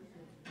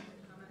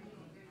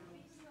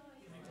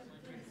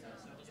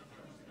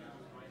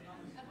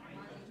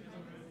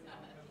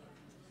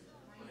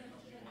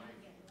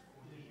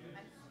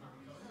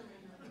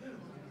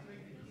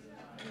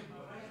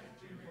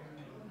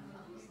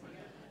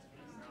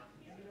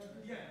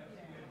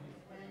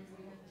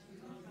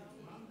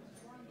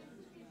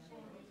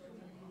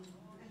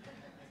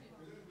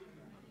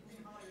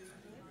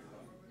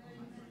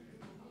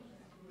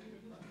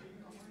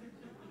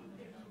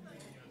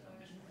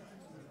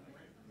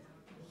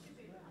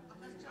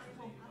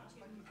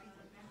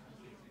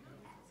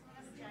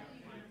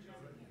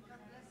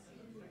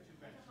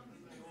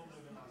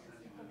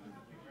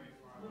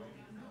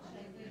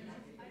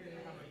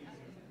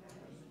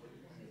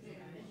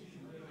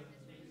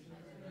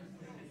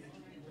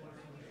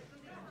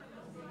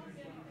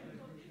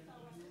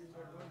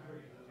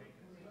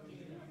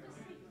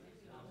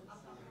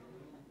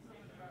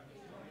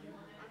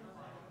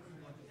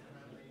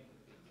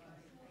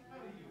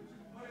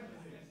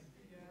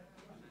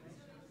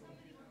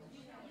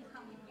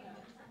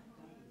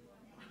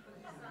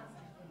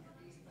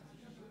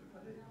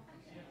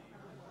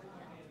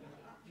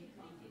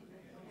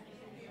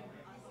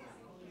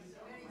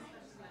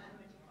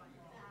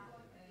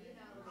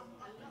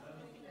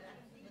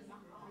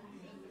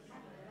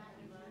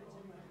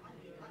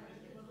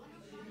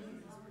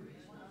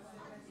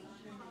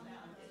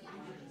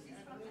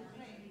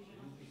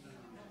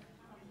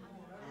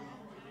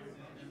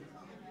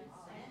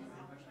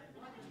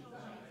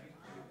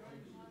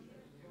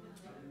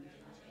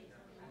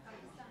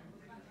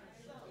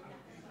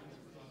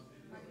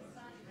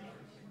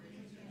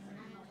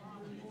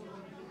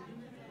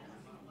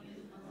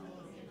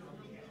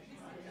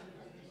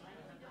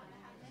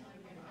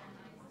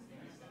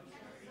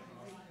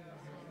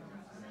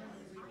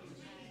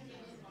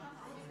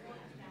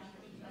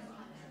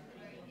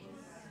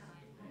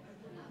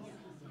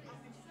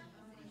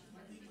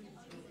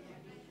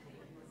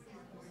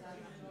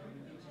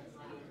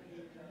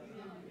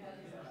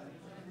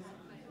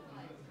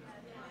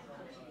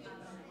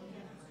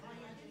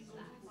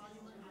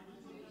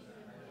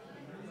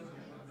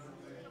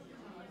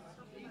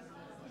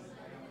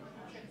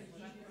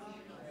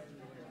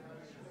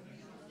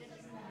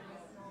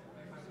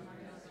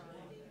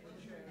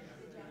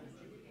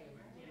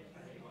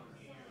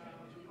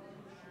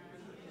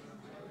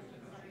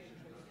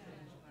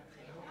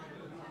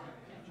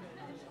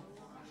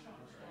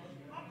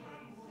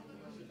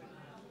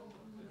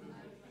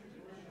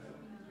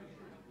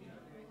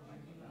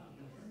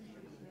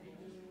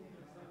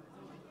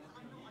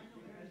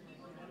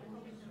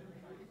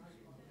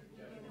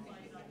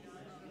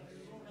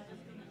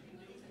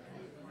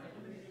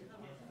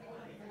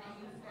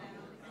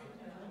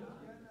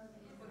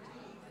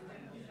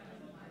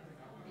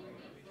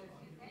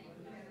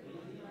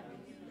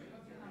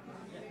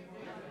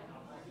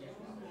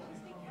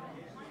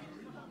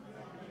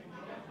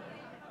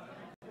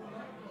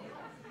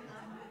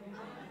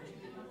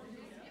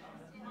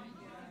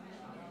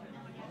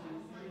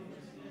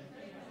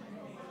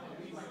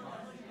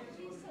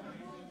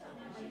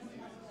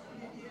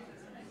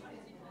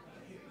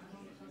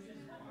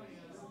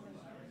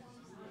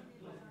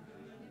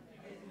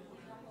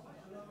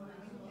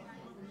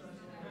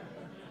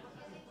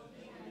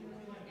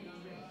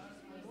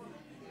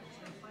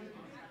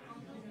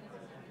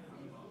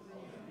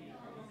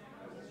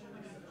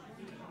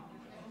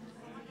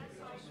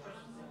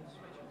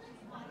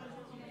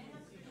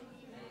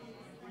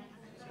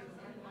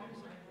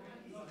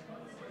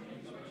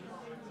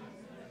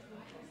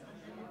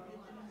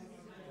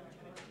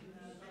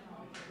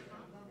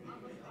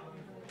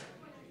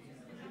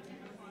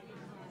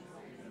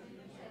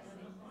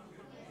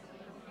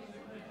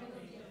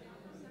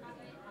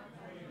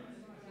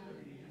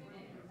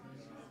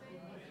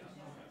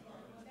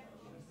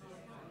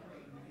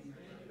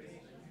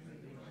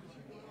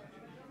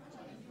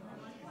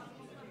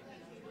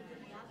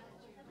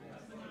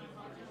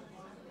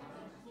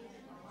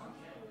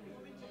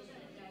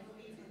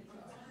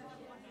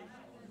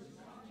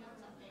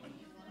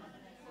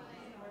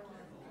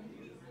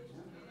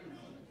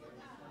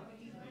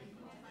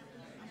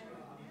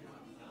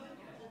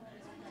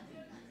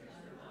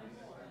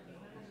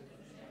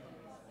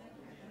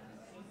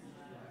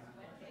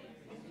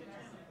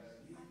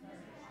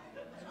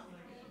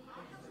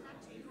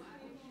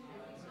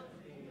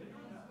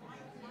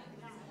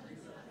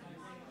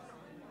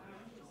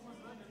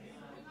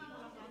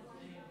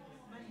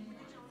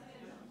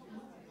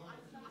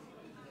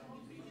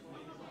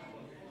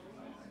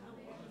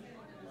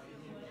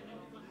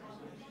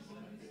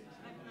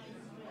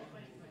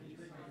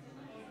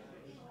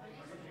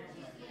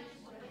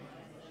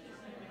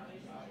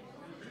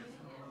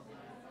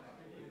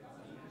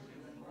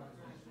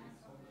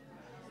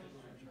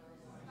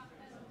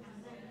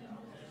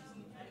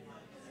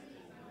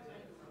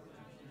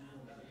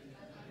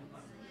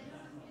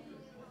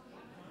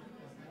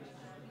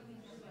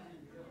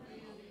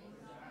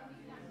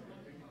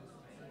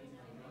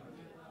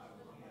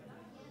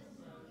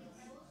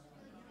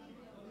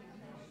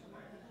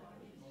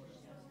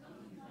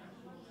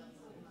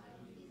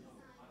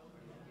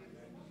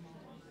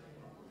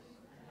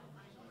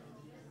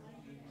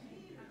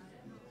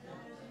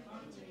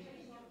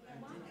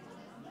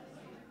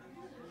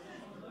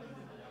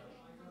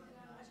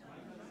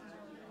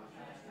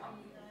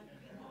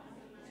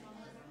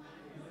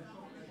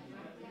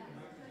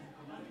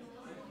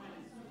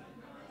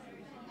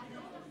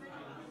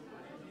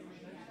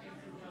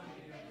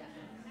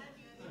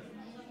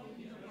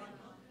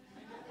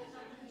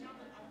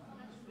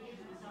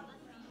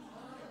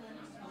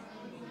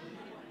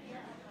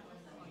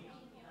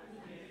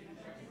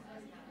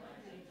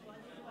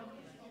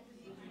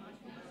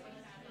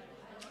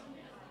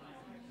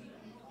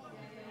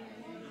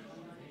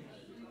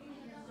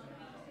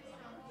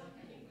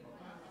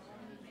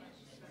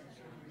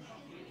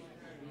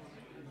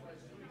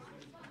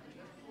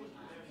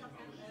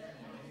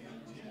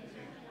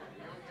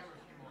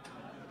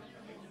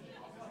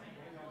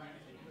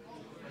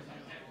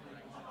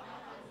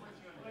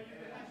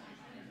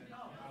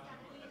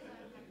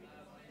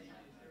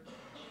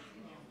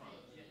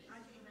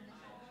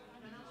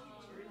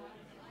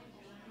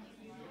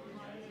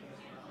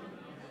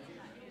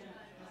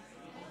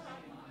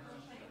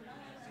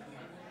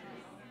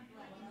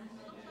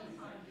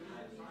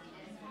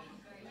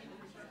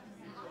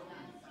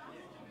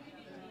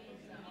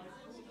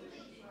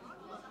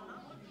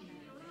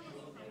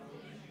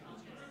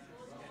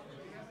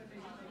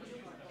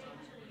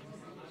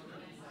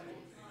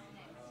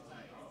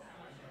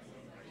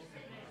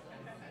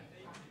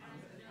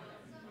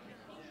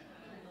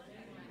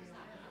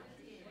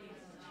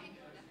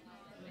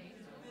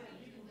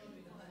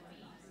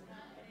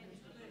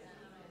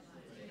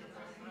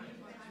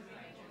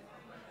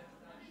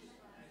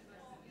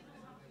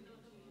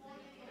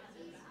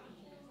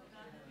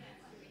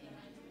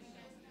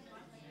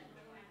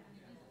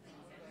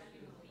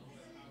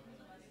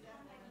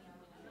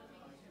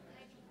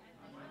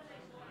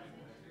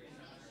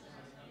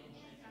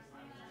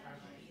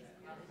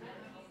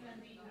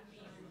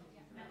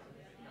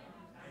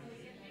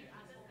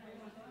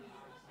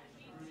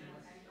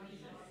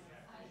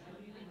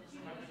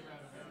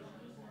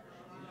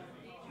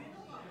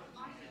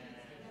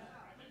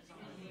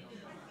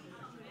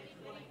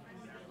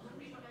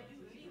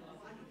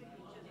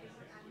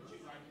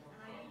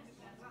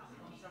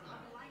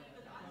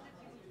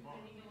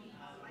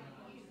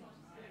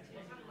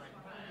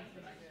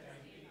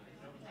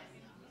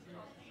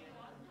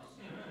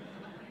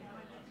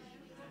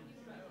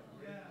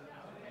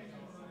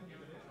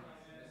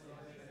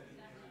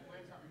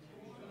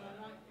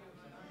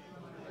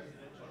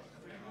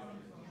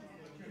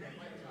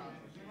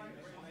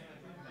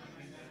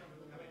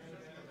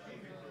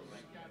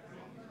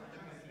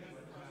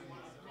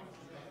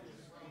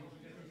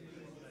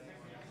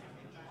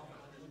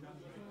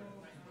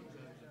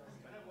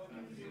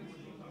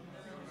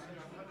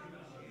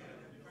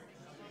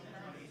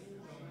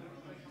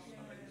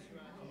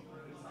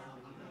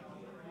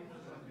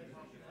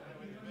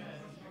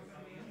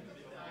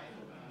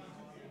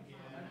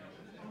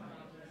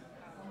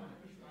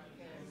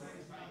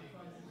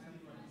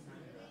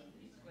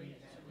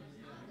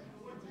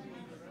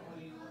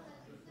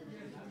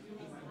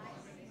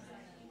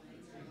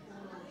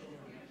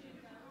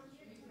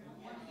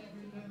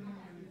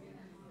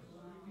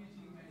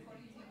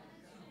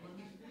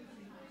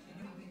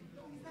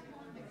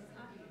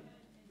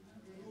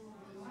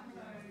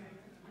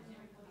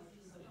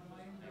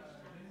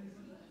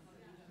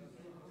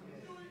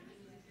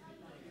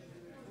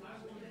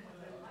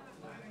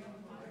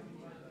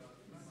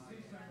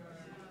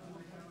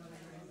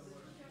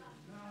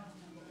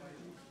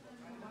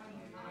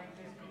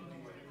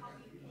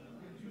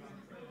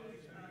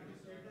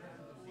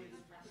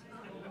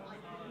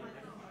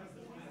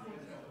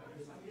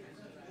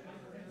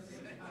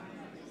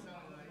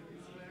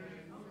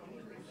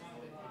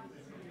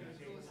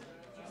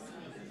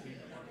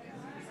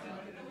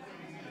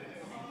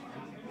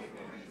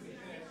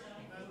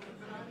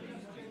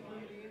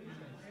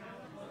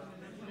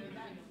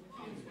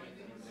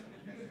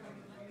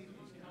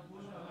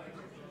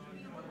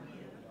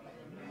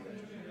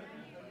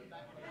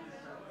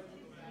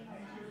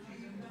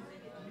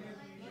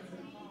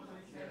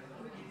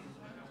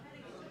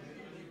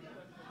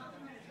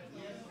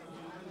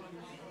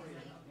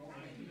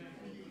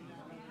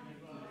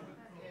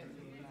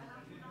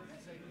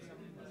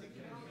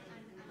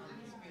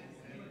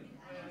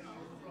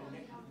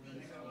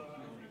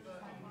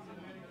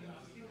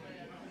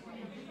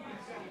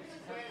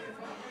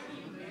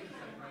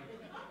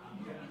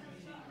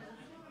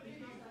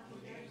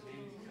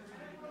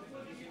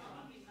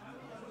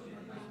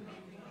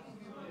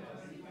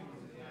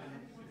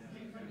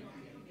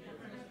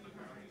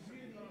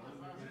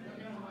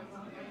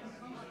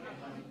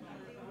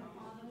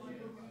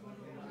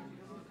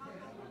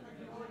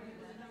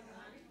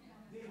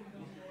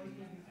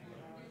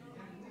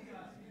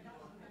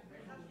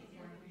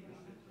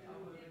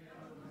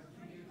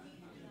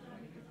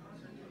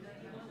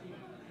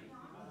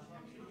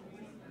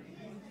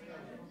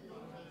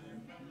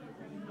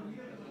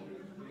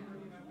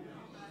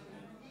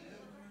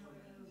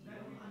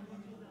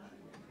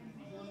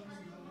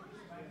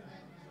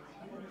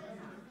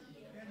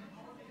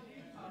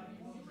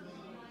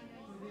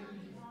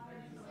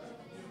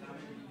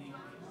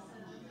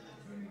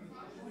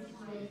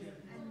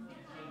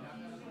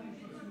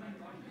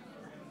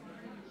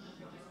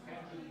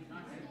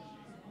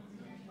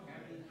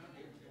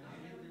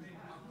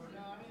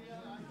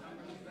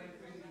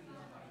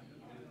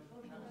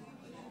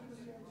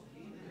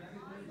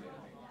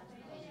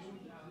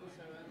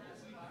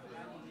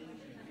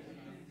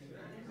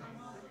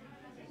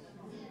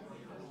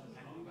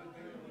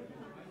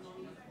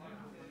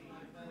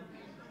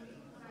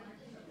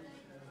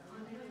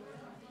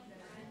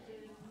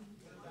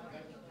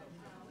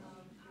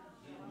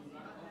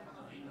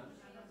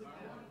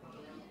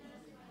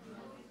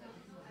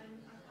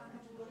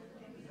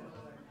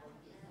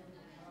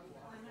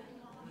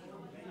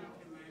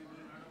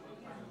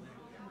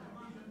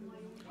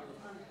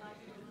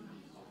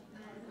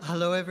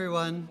 Hello,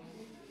 everyone.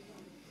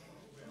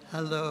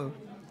 Hello.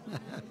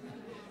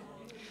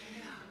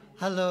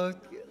 Hello.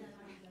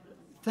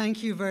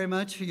 Thank you very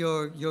much for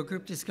your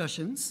group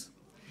discussions.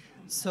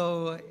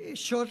 So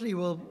shortly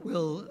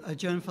we'll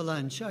adjourn for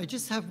lunch. I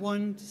just have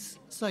one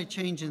slight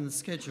change in the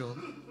schedule.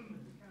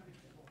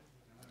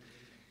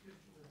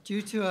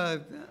 Due to a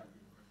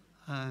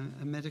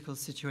medical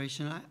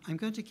situation, I'm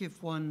going to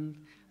give one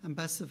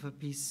Ambassador for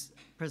Peace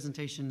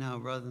presentation now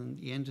rather than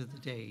the end of the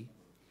day.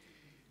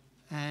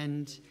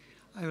 And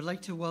I would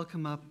like to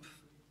welcome up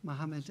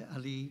Muhammad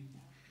Ali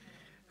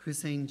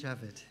Hussein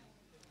Javed.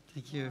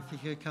 Thank you. If you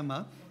could come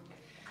up.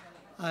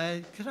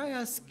 Could I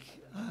ask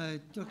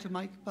Dr.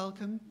 Mike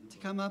Balcom to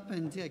come up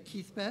and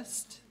Keith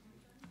Best?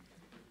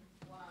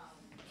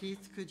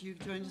 Keith, could you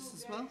join us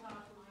as well?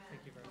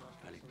 Thank you very much.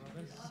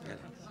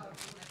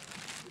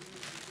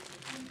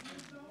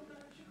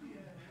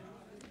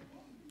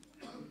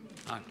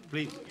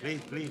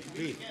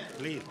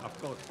 Please, of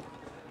course.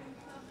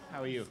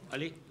 How are you?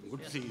 Ali,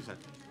 good to see you, sir.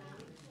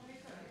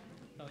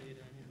 How are you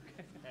doing?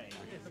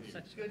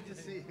 Okay. Good to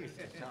see you.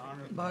 It's an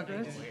honor.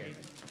 Margaret?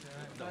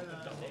 The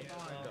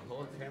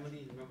whole family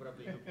is a member of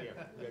the UPF.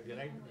 We are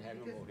delighted to have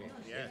him over here.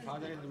 Yes. His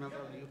father is a member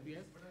of the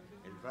UPF,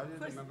 his brother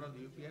is a member of the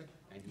UPF,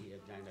 and he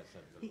has joined us,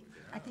 sir.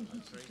 I think he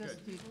should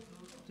just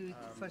do it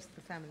first,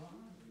 the family.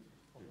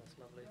 Oh, that's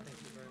lovely. Thank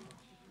you very much.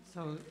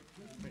 So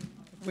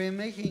we're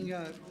making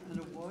an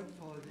award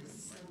for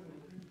this.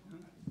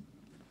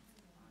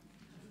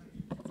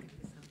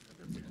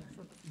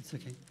 It's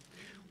okay.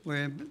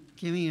 We're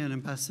giving an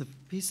Ambassador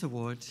Peace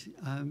Award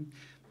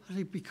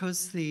partly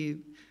because the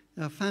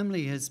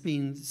family has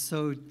been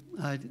so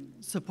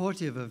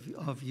supportive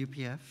of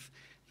UPF.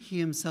 He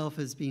himself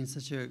has been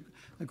such a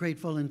great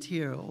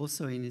volunteer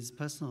also in his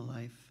personal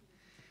life.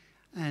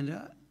 And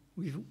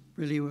we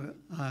really were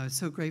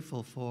so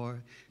grateful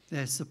for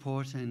their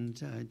support and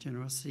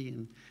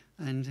generosity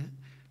and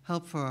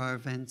help for our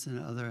events and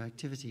other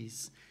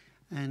activities.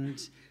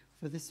 And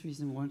for this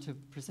reason, we want to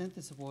present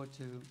this award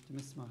to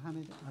Mr.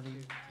 Mohammed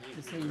Ali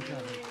Hussein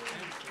Javed.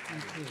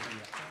 Thank you.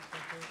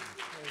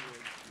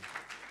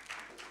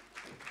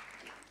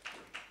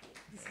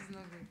 This is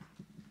lovely.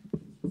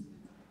 We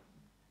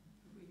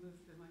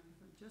move the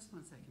microphone. Just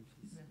 1 second,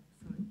 please. Yeah,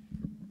 sorry.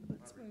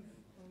 Let's move.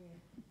 Oh, yeah.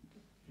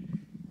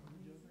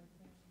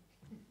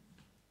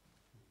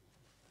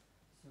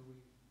 So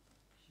we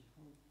should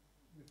hold,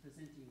 we're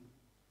presenting.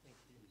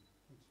 Thank you.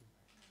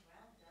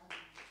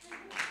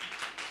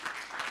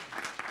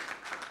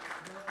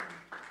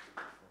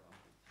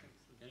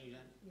 Thank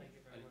you. Thank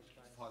you very much,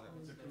 guys. Father,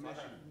 it's a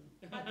commission.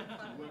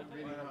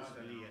 Really hard,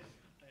 Ali, yes.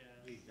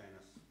 Please join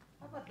us.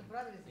 How about the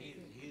brothers?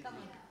 Come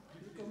on.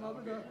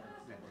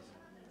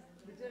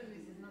 The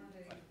journalist is not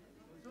very...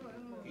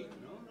 No,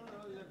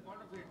 you're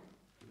part of it.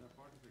 You're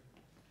part of it.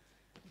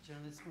 The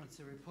journalist wants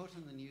to report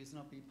on the news,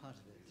 not be part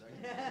of it, right?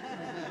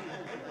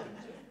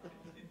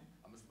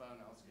 I'm a spy on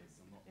the outskirts.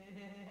 I'm not in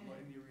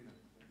the arena.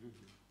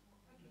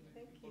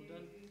 Thank you. Well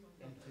done.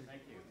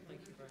 Thank you.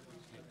 Thank you very much.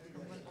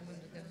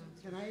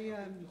 Can I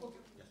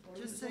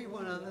just say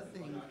one other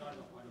thing?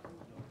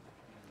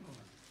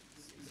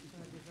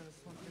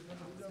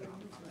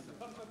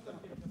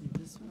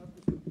 This one?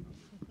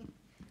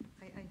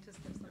 I just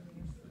have something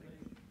else.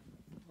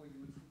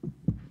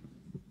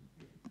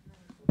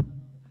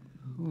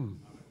 Ooh.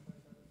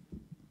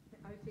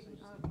 Are you taking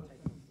our photo?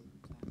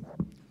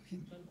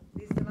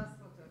 This is the last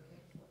photo,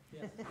 okay?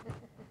 Yes.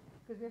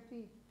 Because we have to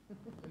eat.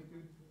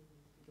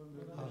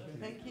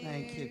 Thank you.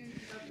 Thank you.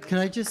 Can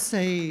I just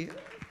say,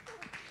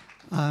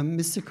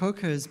 Mr.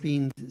 Coker has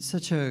been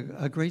such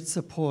a great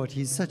support.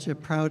 He's such a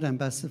proud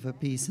ambassador for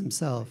peace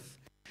himself.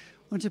 I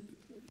want to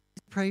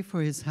pray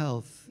for his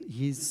health.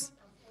 He's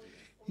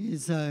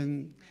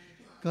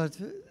got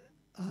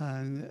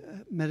a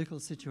medical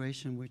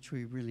situation which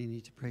we really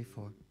need to pray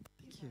for.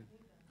 Thank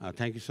you.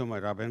 Thank you so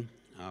much, Robin,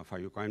 for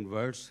your kind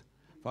words.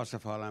 First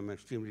of all, I'm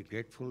extremely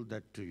grateful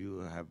that you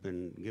have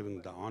been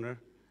giving the honor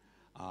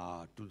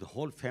to the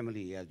whole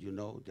family. As you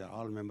know, they're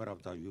all members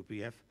of the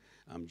UPF.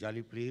 I'm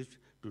jolly pleased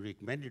to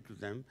recommend it to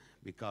them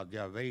because they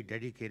are very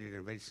dedicated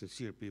and very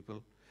sincere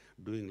people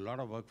doing a lot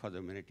of work for the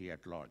humanity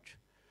at large.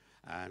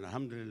 And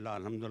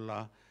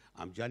alhamdulillah,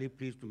 I'm jolly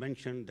pleased to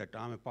mention that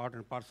I'm a part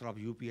and parcel of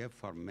UPF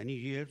for many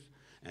years,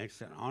 and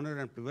it's an honor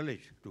and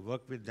privilege to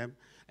work with them.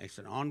 It's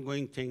an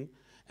ongoing thing,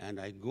 and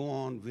I go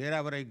on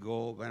wherever I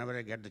go, whenever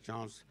I get the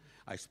chance,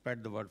 I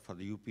spread the word for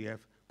the UPF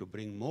to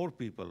bring more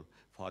people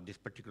for this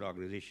particular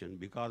organization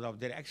because of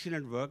their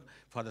excellent work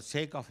for the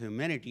sake of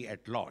humanity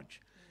at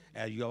large.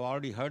 As you have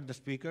already heard the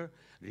speaker,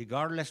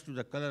 regardless to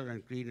the color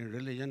and creed and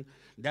religion,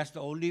 that's the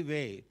only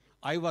way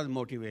I was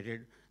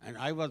motivated and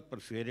I was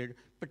persuaded,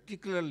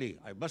 particularly,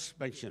 I must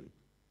mention,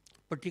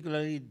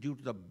 particularly due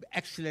to the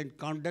excellent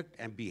conduct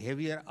and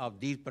behavior of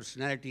these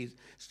personalities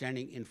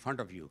standing in front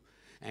of you.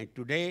 And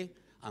today,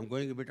 I'm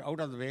going a bit out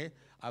of the way.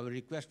 I will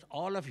request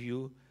all of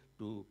you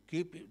to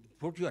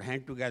put your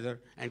hand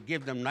together and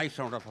give them a nice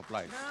round of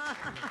applause.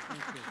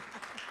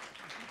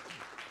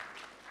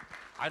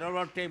 I don't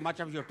want to take much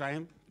of your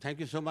time. Thank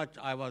you so much.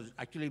 I was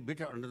actually a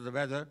bit under the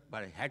weather,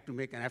 but I had to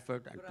make an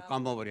effort and to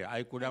come over here.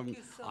 I could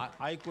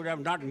have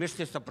not missed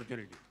this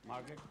opportunity.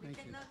 Margaret? Thank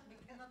you.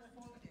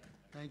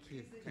 Thank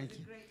you. Thank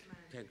you.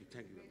 Thank you,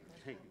 thank you,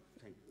 thank you,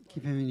 thank you.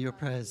 Keep him in your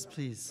prayers,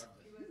 please.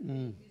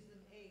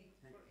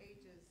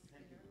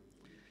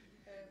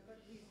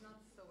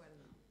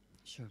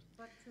 Sure.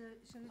 But,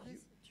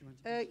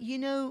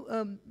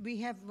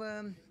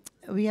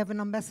 we have an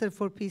ambassador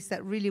for peace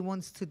that really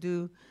wants to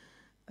do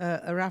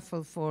a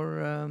raffle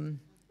for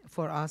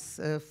us,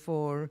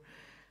 for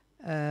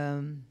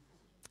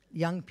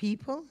young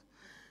people,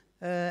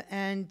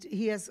 and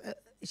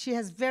she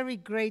has very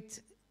good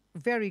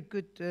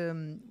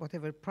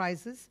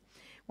prizes.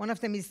 One of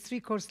them is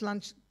 3-course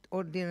lunch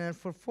or dinner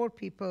for 4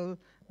 people,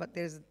 but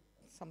there's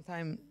some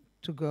time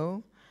to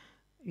go.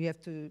 You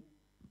have to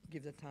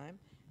give the time.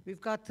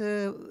 We've got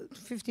a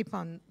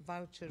 £50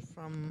 voucher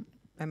from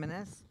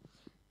M&S,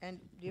 and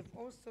we've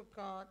also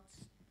got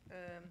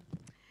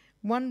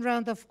 1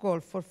 round of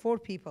golf for 4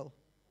 people,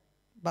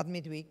 but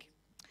midweek.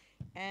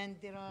 And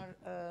there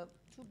are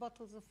 2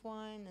 bottles of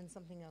wine and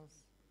something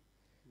else.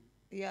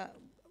 Yeah,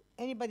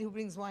 anybody who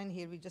brings wine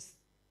here, we just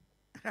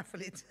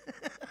raffle it.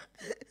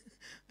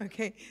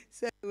 Okay,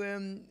 so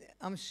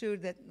I'm sure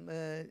that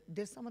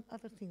there's some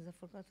other things I've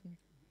forgotten.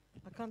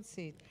 I can't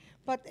see it.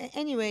 But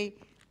anyway,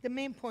 the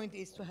main point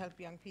is to help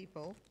young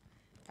people.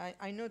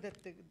 I know that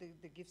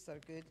the gifts are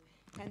good.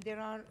 And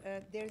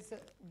there's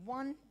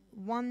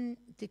one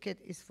ticket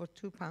is for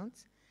 £2,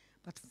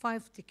 but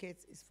 5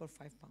 tickets is for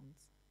 £5.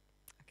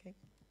 Okay?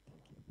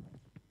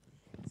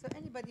 So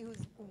anybody who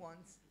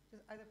wants,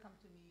 just either come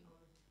to me or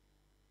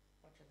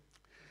whatever.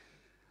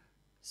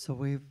 So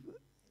we're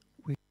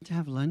going to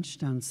have lunch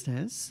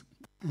downstairs,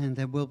 and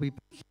then we'll be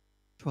back at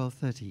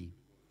 12:30.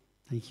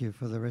 Thank you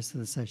for the rest of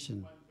the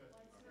session.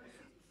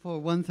 For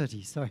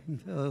 1:30, sorry.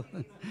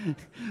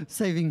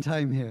 Saving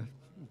time here.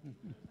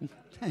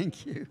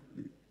 Thank you.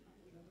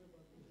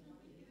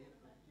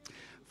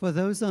 For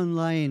those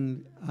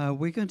online,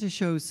 we're going to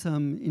show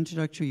some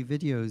introductory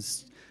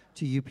videos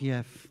to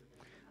UPF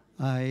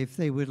if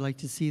they would like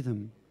to see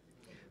them.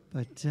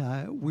 But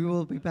we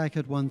will be back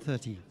at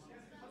 1:30.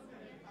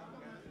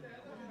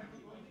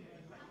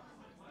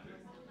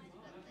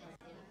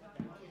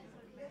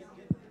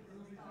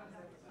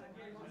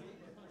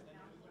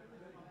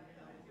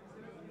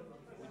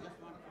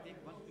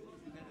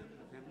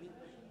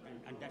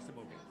 And that's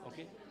about it,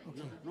 okay?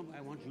 No,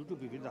 I want you to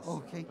be with us.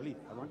 Okay. Please,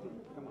 I want you to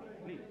come on,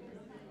 please.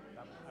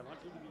 I want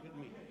you to be with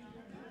me.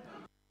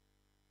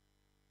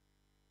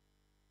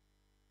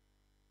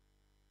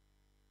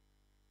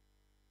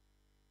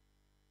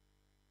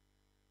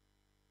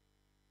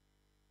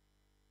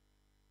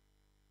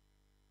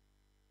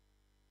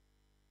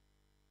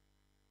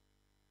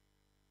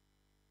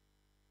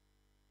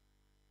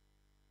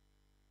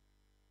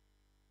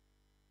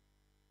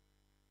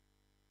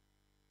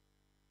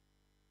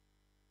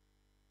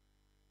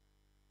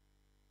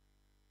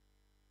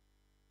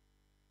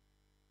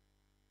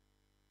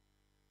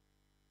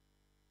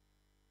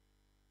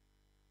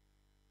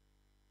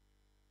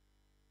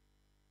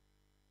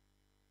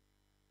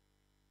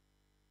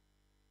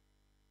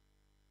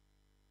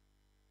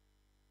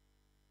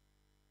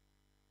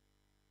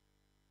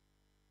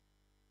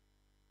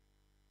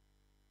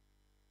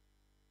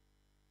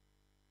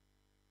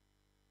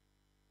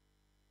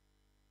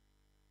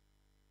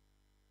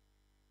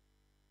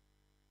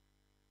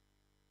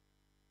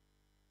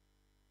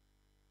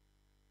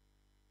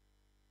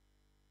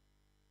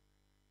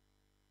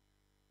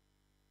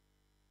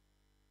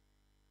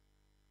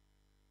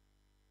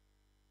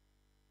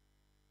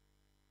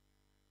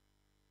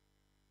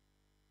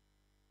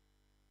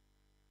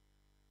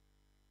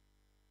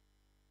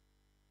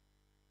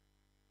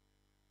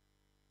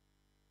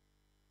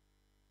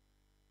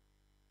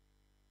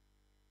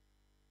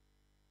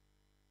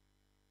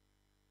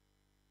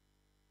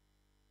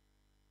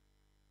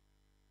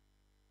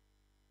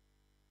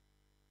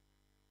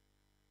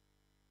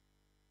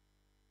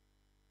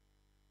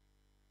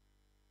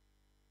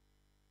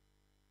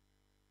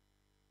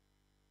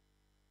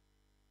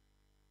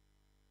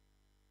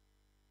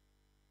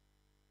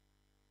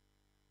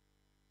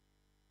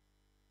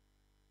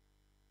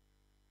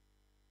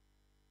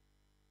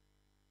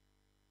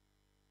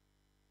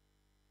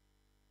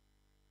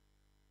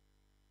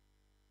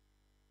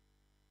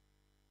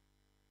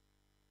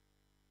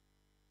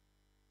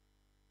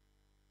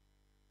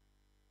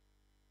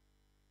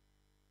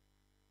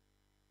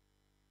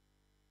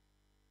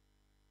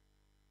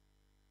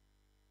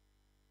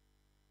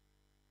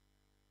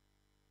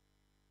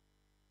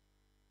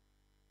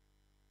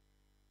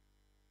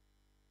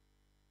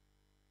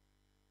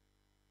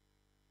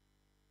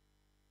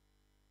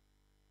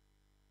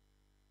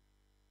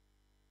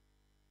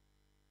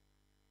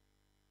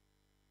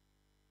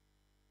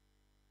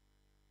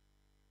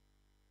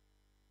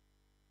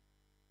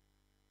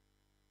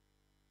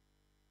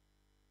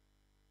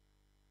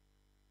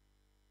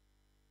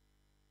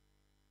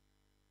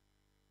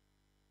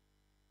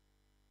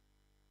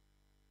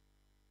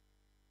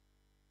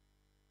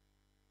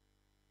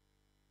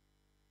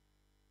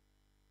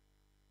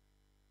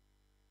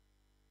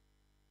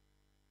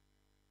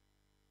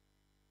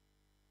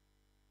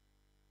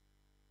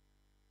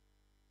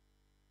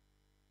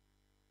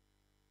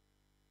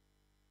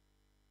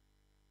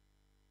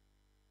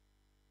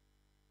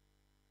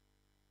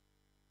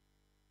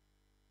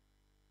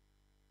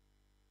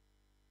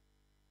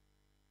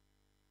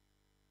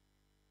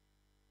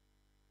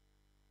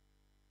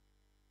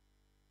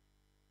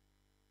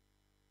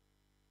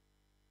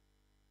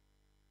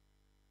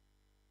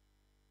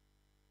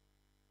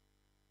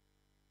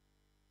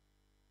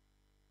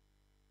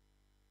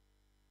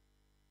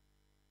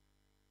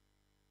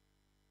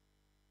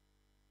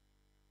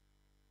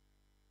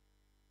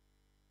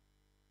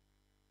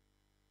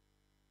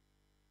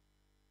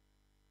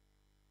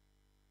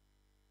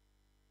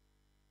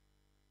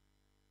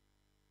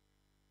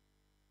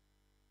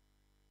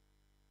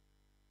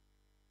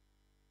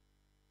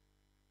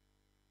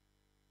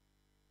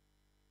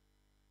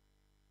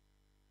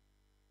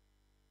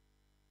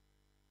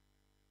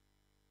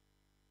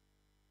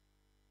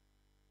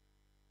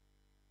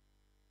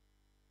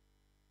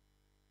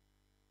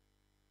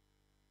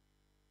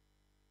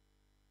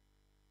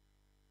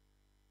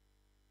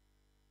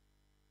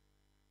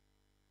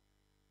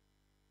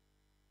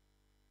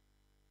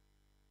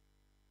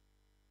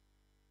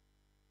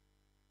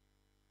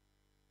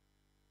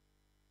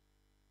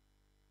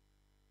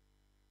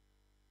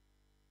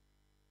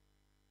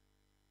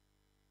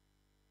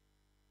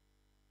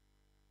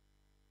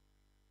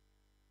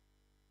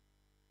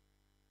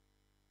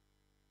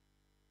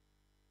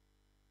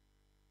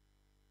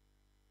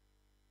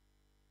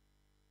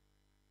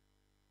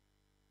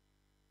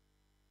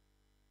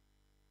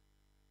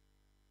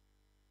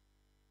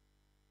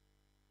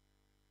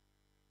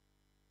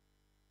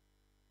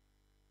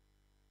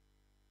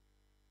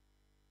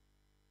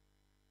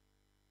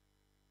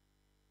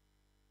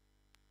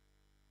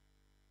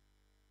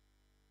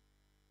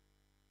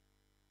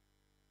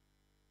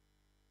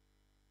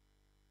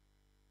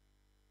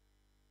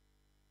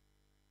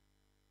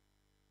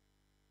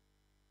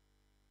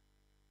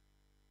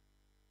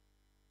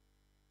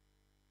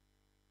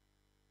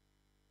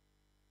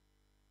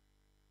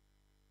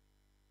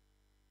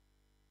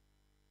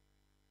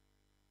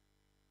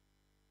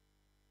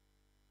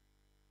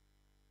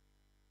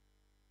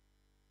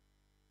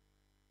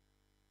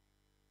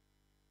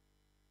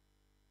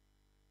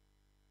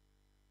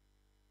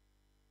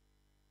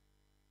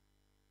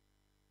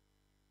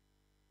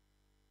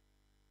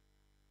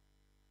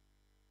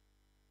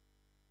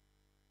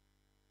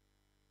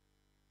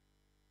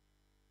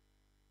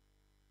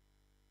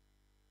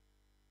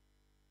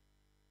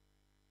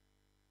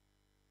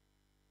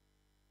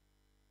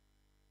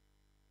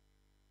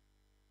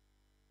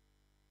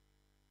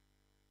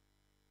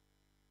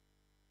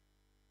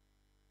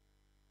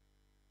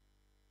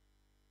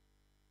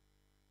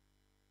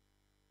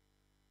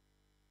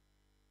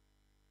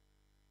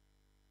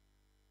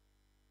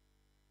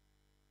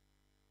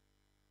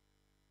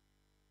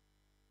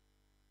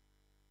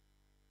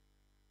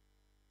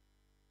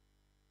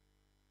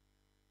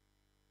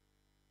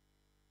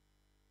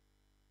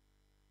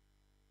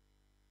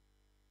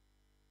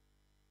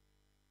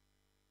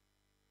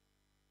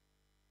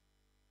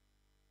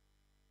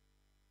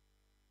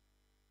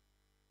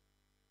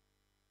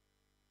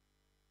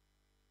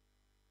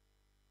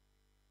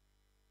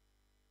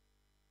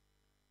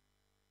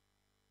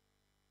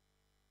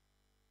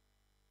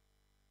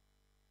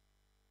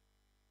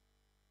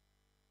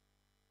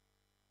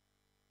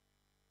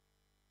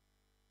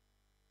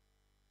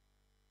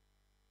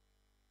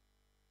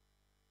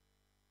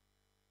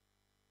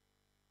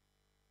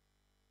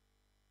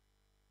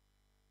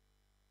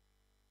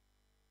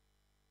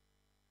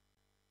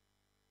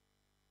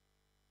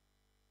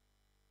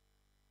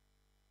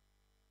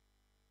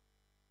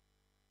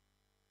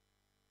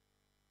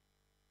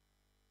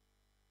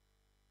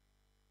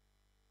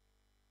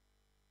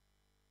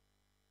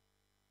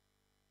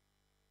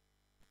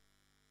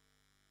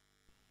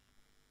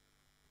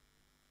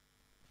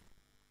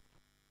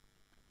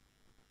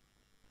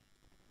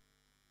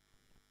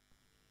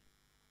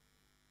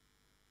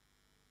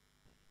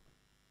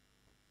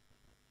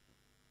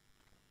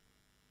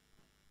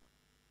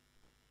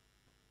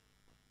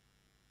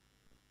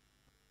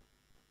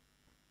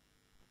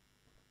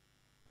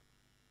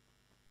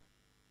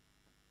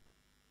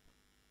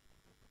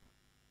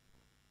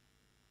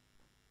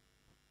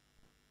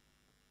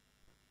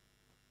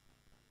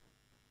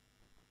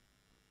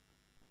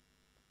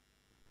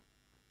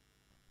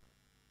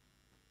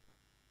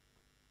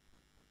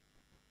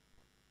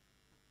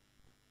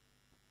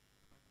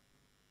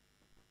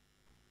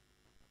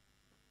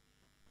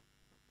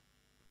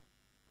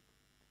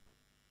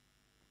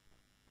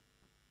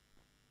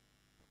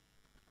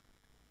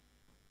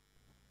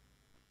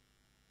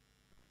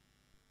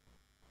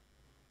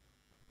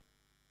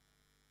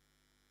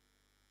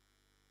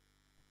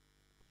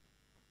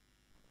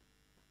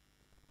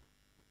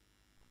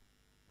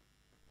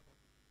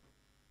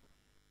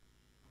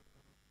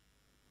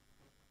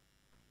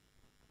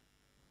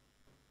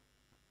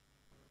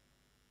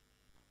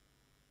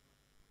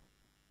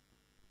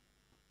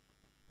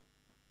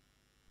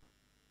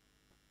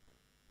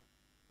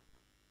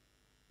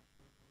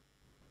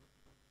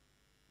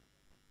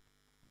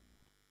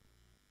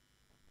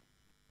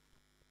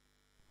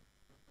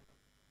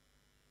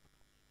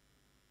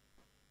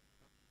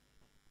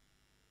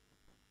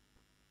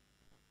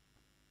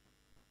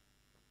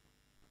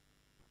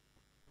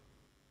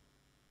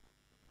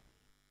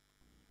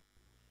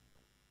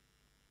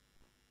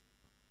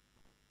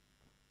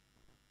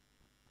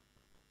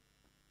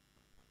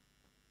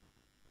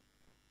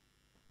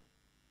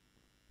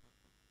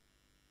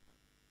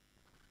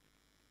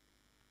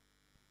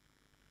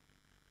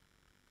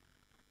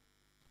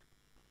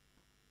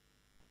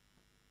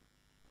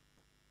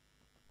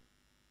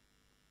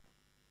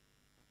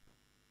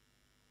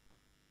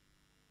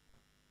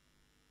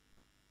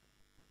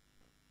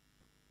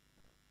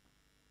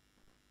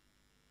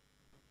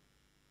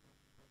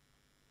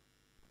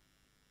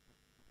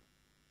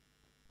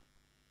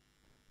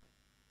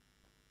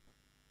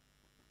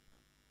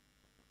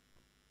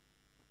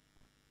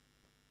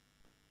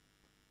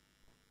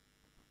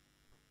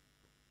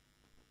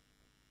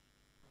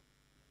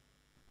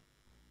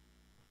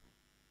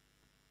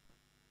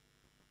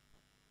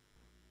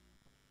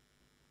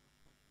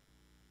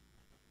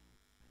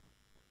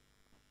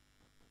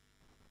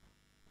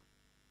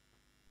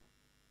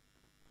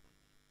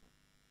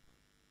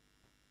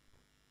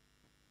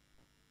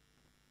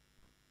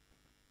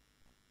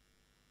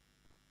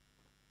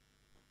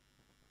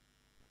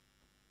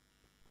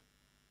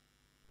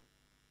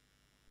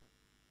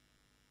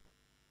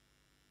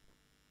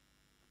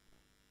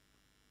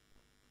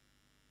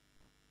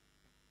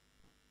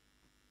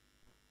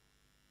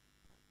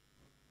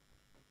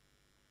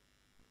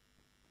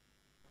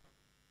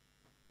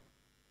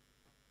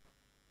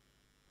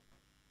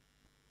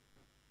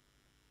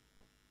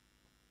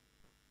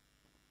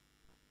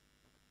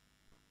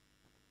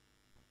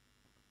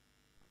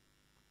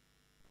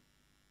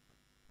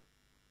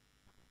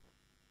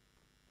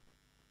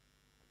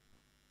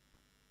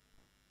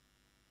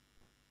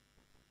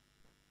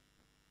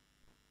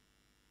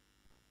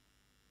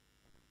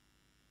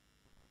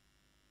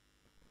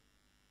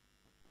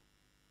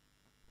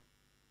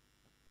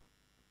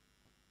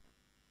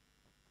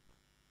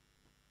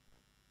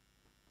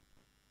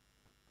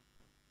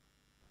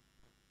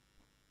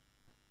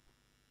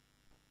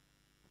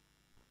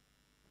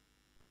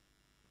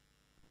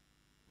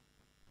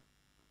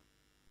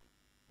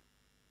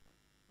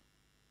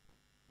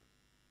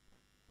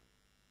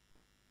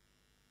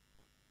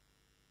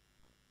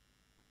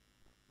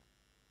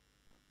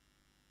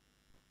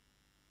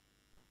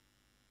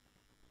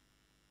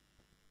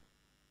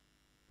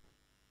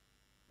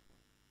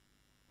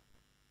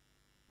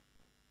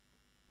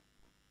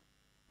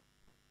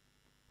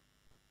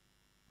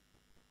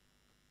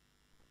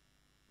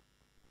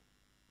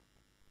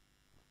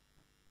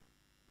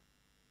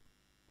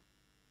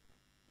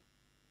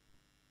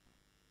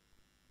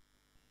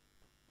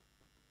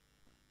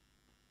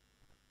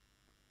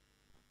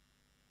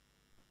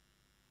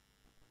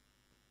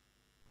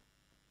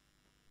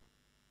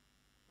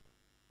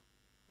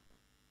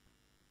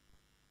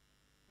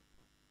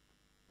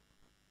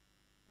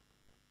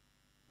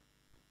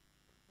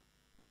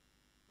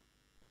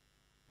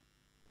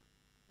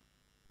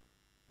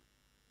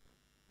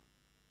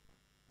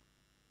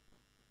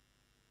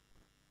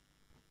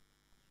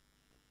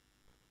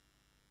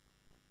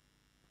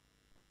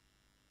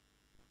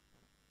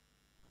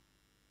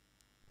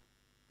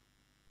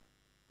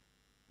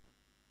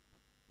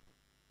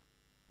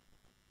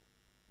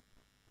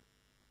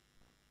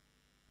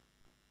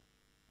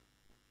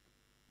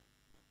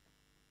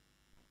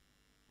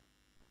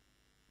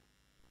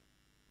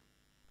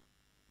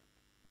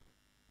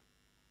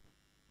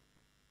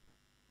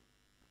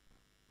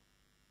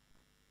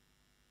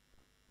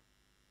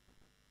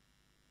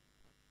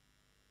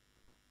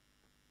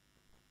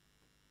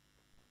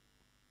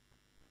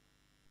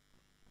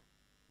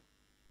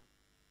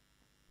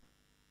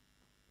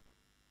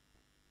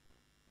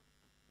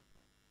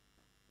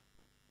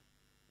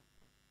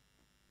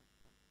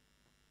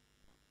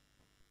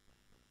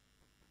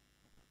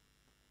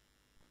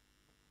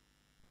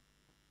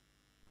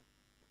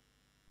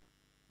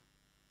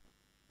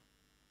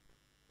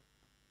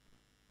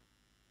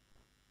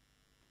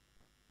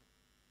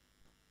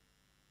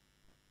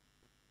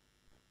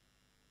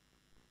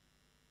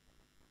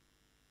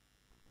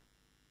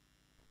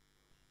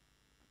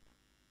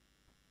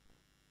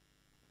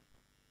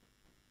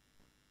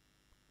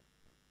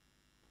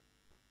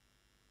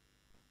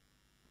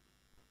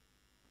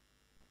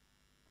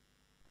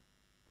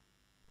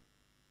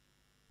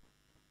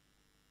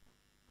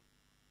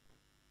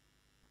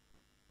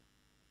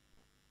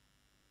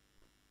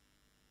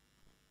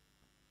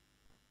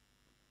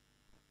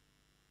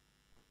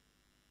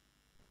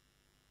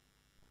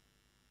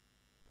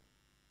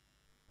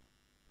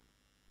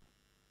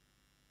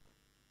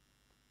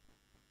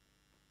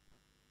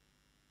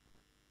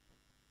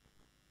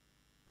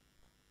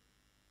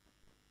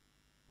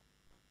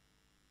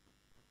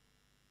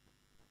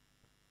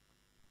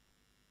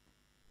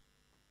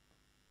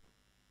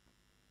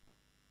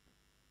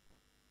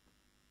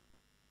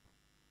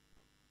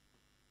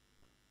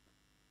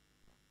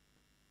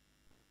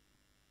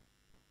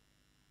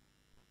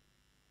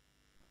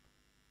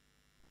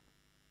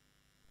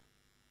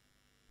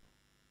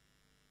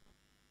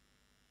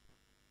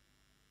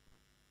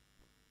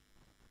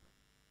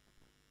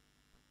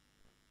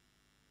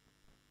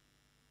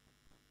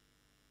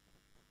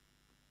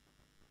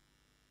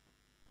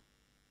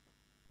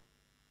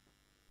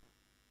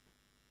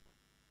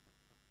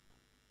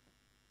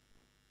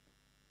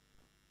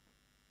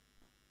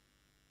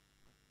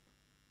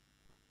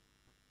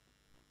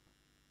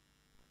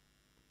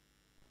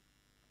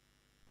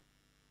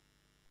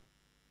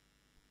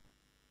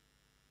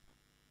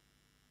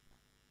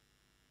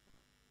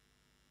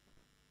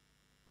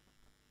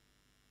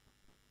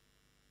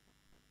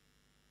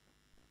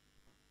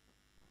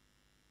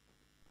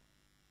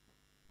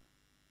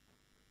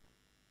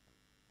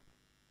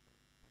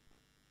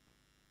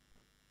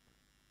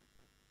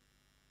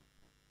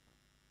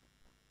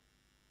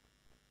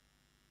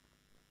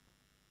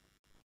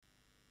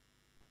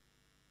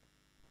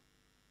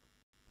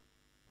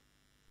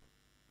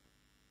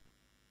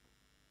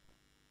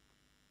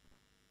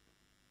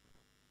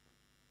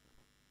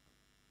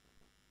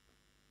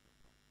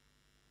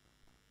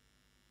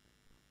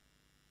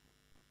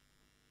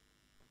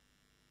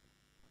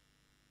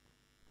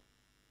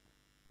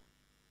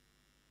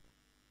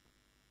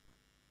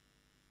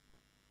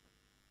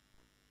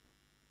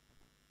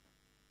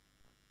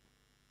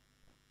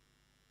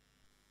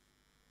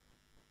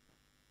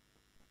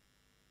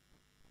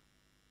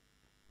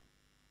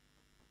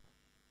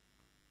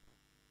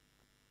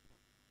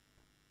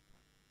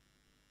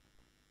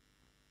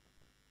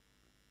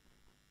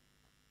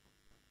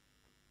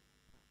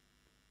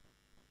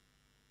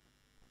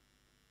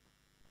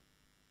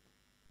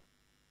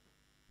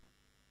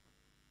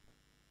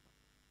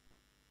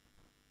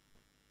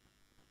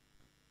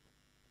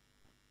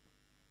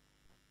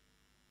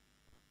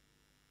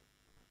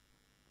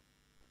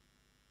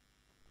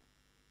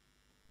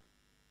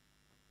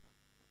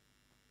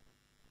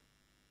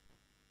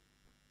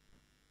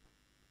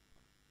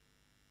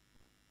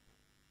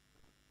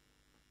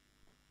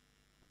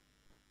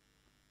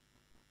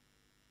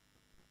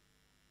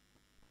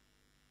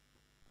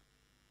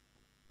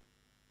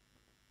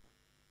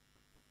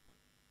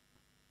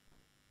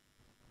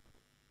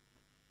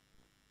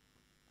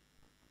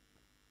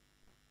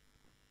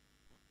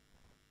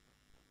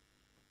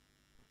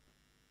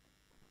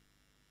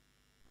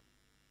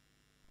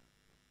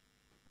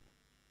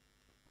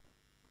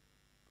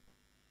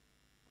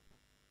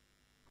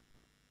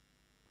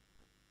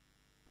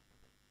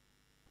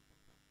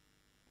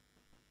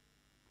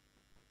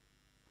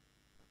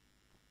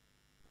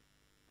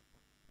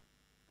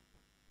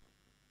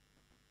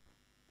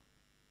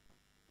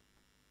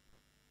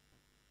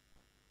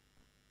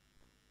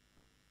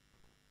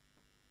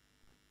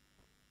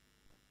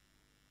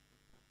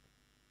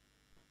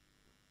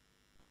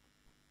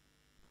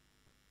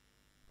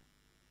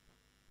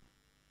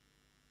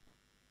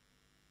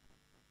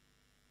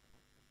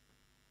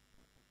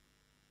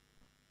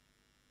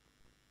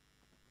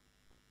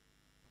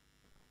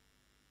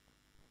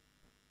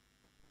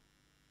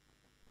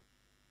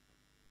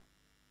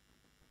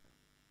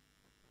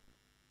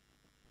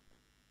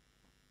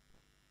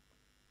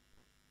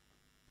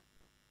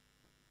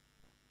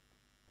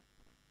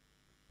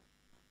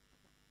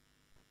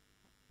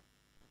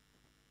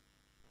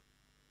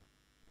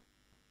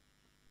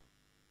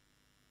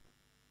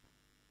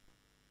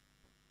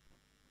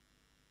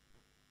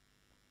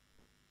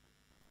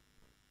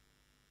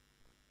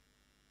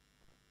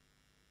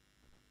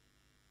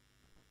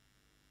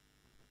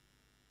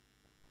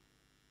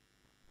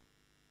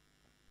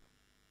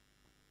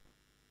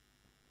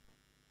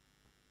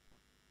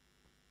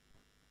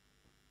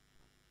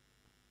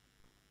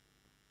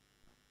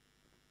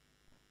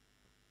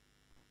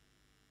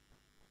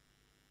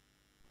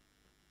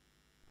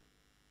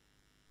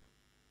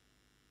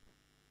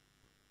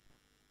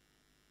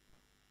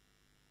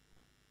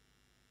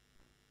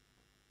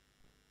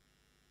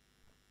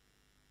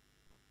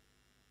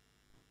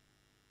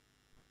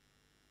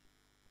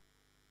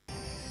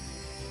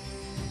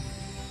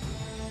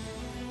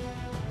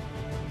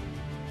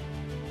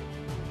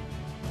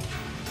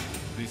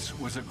 This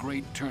was a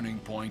great turning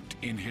point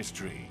in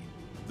history,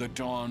 the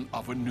dawn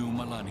of a new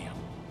millennium.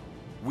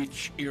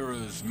 Which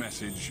era's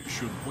message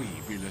should we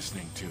be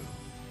listening to?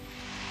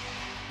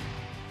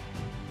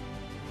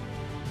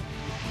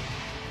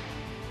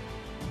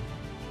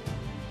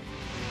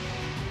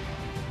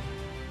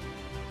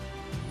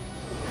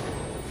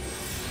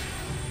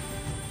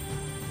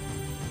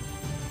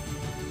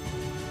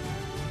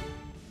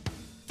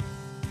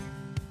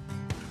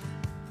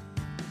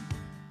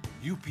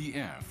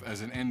 UPF,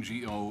 as an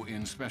NGO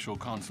in special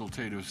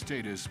consultative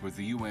status with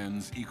the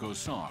UN's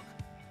ECOSOC,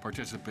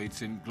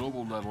 participates in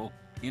global-level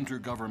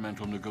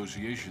intergovernmental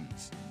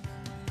negotiations.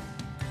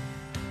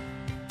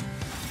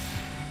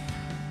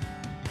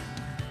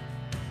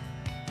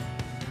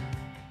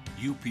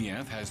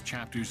 UPF has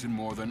chapters in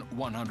more than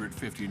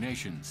 150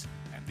 nations,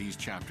 and these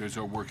chapters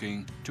are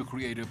working to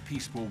create a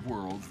peaceful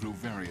world through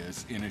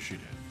various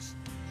initiatives.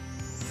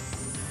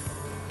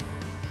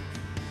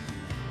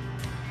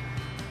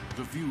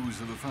 The views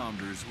of the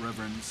founders,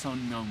 Reverend Sun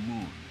Myung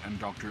Moon and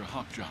Dr.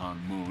 Hak Jahan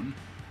Moon,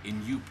 in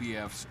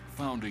UPF's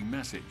founding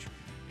message,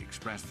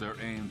 express their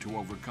aim to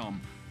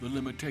overcome the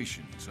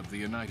limitations of the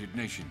United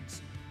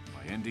Nations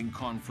by ending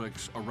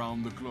conflicts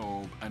around the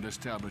globe and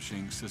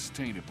establishing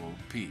sustainable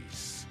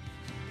peace.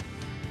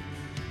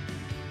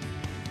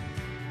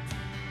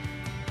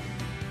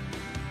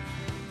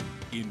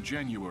 In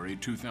January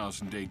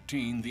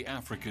 2018, the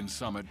African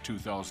Summit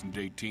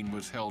 2018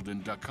 was held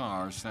in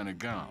Dakar,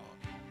 Senegal.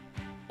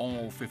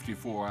 All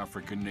 54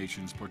 African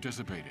nations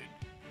participated.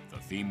 The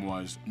theme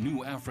was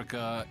New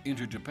Africa,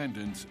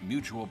 Interdependence,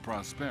 Mutual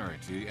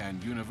Prosperity,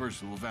 and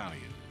Universal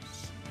Values.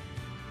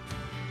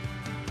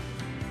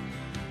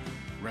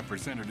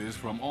 Representatives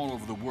from all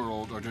over the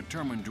world are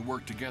determined to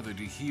work together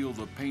to heal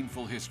the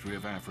painful history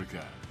of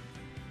Africa.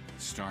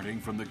 Starting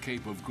from the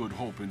Cape of Good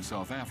Hope in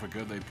South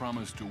Africa, they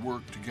promise to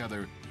work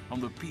together on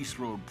the Peace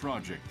Road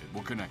project that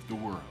will connect the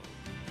world.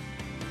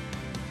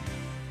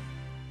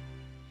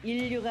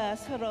 인류가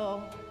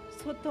서로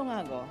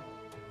소통하고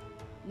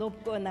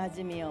높고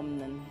낮음이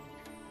없는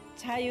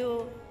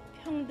자유,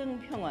 평등,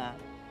 평화,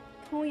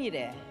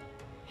 통일의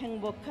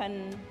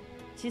행복한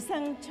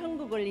지상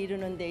천국을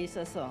이루는 데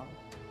있어서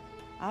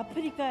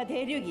아프리카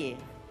대륙이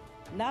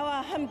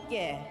나와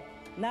함께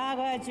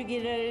나아가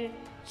주기를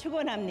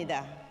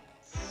축원합니다.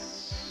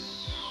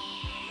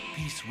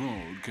 Peace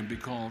Road can be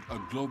called a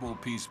global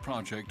peace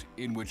project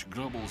in which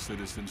global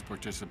citizens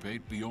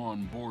participate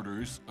beyond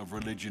borders of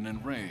religion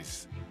and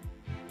race.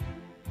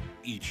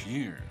 Each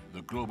year,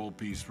 the Global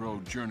Peace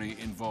Road journey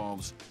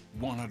involves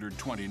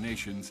 120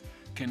 nations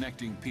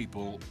connecting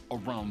people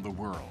around the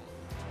world.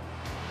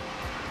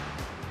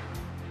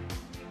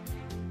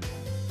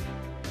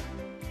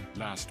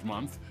 Last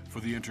month, for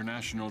the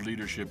International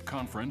Leadership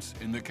Conference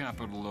in the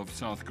capital of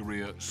South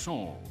Korea,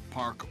 Seoul,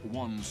 Park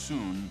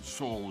Won-soon,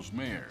 Seoul's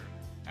mayor,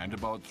 and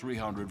about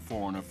 300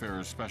 foreign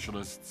affairs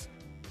specialists,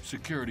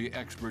 security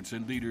experts,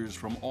 and leaders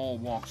from all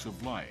walks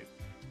of life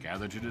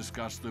gathered to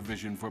discuss the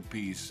vision for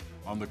peace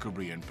on the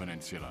Korean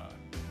Peninsula.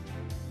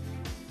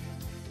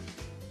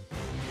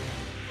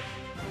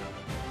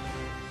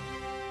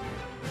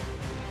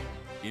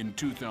 In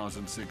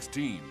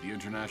 2016, the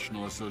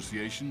International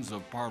Associations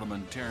of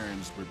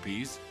Parliamentarians for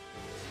Peace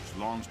was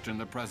launched in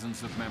the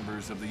presence of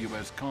members of the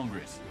U.S.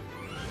 Congress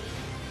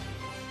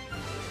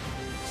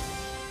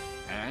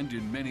and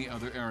in many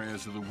other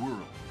areas of the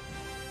world.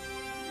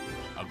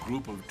 A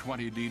group of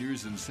 20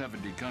 leaders in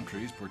 70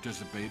 countries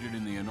participated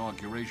in the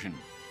inauguration,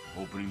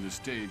 opening the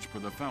stage for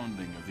the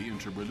founding of the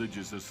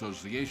Interreligious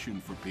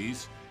Association for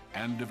Peace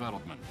and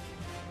Development.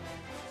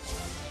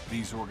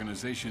 These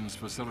organizations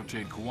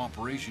facilitate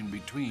cooperation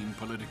between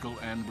political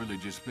and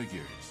religious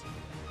figures.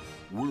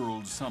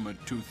 World Summit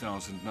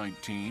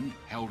 2019,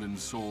 held in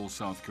Seoul,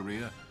 South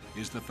Korea,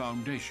 is the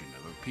foundation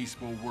of a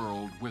peaceful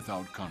world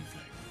without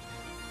conflict.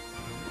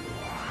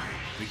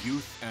 The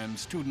Youth and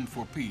Student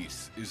for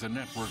Peace is a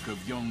network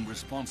of young,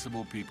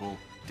 responsible people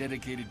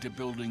dedicated to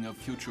building a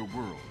future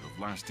world of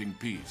lasting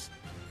peace.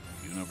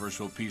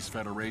 Universal Peace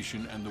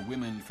Federation and the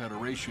Women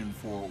Federation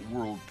for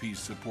World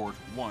Peace Support,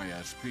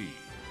 YSP.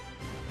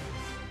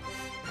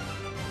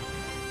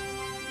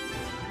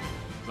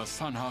 The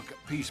Sanhok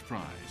Peace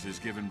Prize is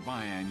given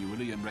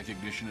biannually in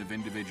recognition of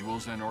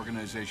individuals and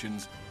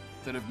organizations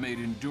that have made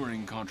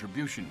enduring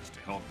contributions to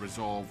help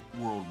resolve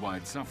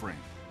worldwide suffering,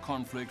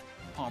 conflict,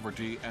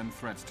 poverty, and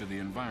threats to the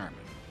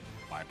environment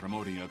by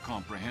promoting a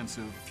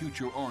comprehensive,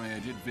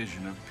 future-oriented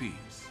vision of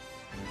peace.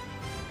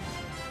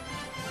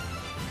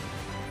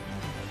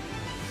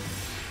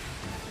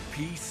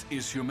 Peace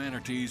is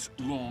humanity's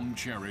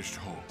long-cherished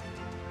hope.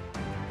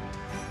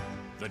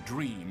 The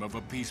dream of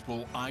a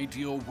peaceful,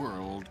 ideal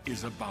world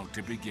is about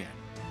to begin.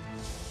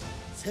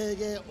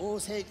 세계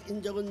 5색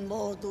인종은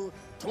모두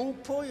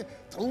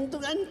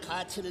동등한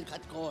가치를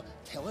갖고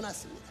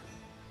태어났습니다.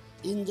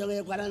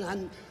 인종에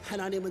관한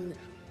하나님은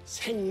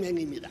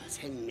생명입니다.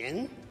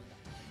 생명.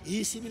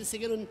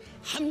 21세기는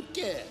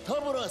함께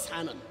더불어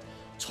사는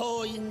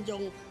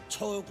초인종,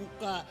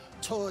 초국가,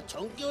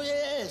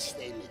 초종교의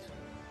시대입니다.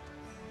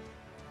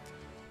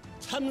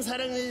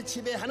 참사랑을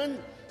지배하는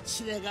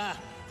시대가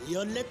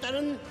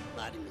열렸다는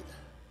말입니다.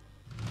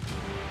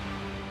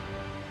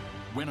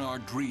 When our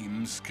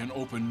dreams can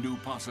open new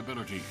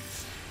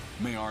possibilities,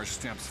 may our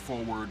steps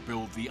forward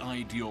build the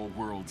ideal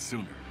world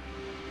sooner.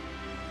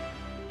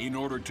 In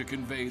order to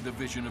convey the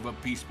vision of a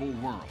peaceful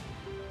world,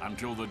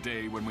 until the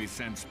day when we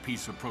sense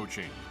peace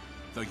approaching,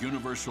 the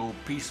Universal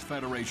Peace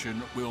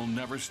Federation will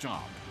never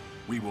stop.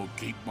 We will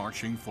keep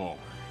marching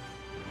forward.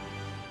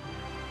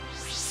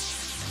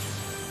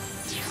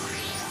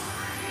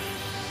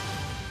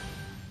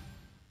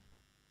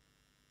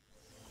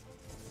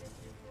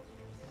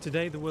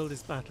 Today, the world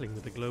is battling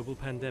with a global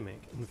pandemic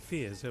and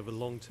fears over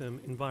long-term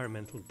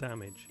environmental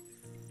damage.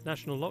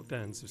 National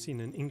lockdowns have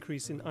seen an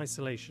increase in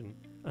isolation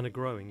and a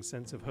growing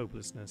sense of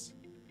hopelessness.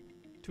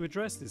 To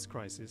address this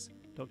crisis,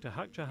 Dr.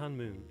 Hak Jahan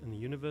Moon and the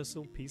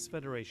Universal Peace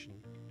Federation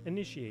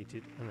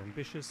initiated an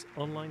ambitious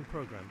online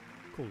program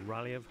called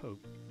Rally of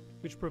Hope,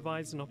 which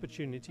provides an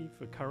opportunity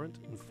for current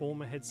and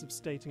former heads of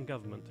state and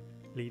government,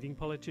 leading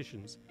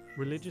politicians,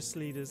 religious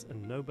leaders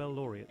and Nobel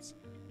laureates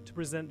to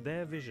present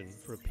their vision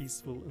for a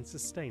peaceful and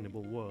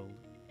sustainable world.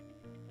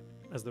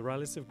 As the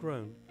rallies have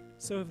grown,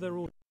 so have their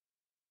audiences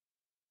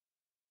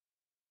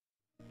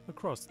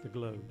across the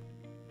globe.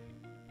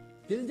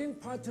 Building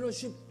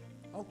partnership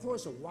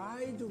across a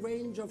wide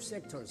range of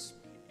sectors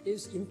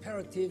is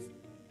imperative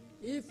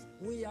if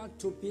we are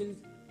to build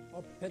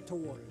a better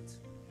world.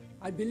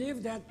 I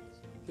believe that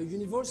the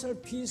Universal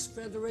Peace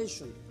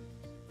Federation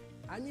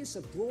and its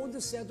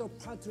broad set of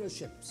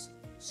partnerships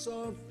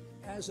serve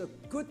as a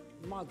good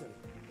model.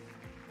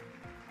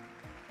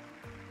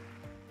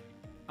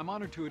 I'm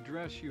honored to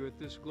address you at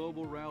this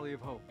global rally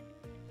of hope,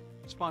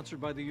 sponsored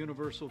by the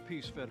Universal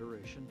Peace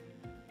Federation,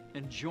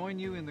 and join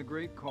you in the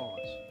great cause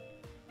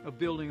of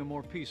building a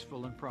more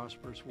peaceful and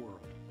prosperous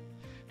world.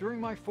 During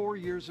my 4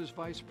 years as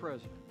Vice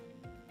President,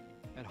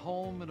 at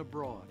home and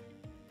abroad,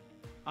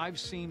 I've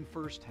seen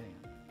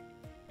firsthand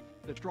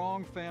that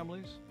strong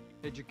families,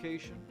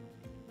 education,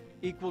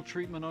 equal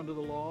treatment under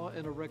the law,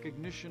 and a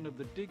recognition of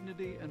the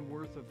dignity and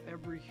worth of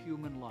every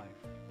human life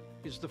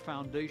is the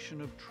foundation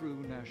of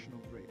true national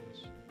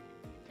greatness.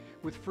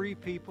 With free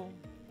people,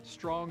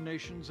 strong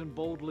nations, and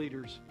bold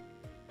leaders,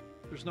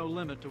 there's no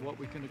limit to what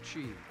we can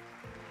achieve.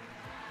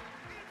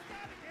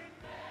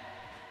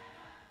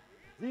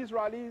 These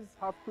rallies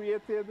have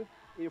created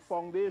a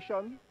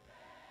foundation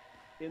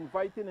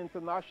inviting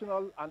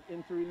international and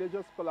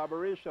interreligious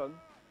collaboration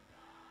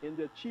in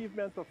the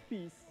achievement of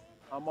peace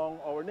among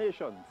our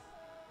nations.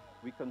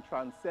 We can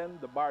transcend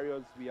the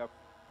barriers we have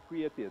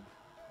created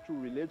through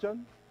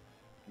religion,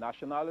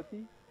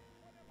 nationality,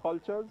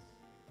 cultures,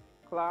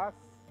 class,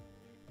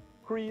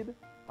 creed,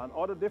 and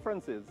other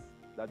differences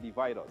that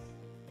divide us.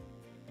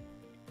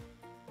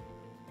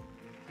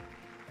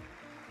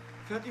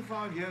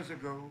 35 years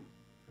ago,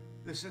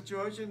 the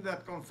situation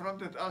that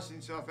confronted us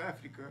in South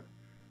Africa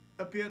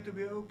appeared to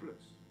be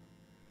hopeless.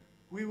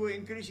 We were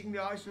increasingly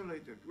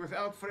isolated,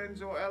 without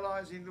friends or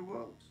allies in the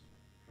world.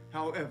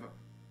 However,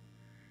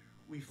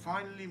 we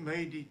finally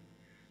made it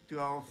to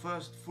our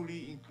first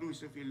fully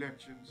inclusive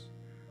elections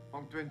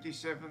on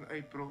 27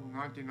 April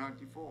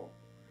 1994,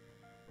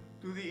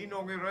 to the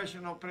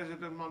inauguration of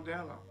President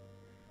Mandela,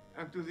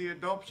 and to the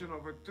adoption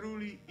of a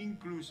truly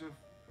inclusive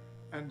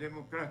and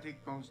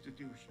democratic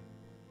constitution.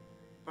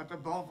 But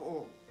above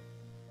all,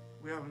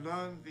 we have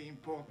learned the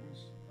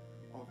importance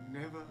of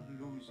never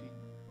losing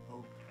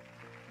hope.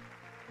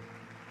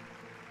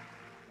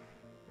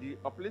 The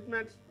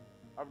upliftment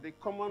of the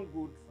common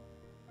good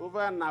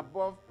over and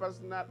above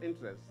personal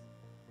interests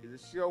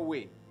is a sure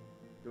way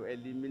to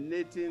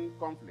eliminating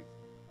conflict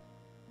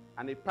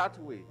and a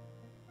pathway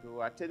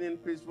to attaining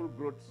peaceful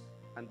growth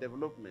and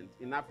development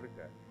in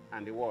Africa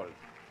and the world.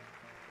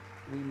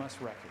 We must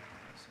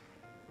recognize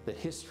that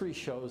history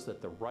shows that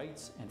the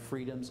rights and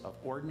freedoms of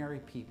ordinary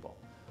people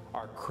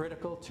are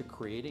critical to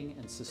creating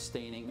and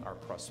sustaining our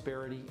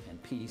prosperity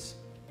and peace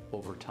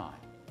over time.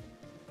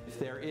 If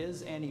there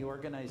is any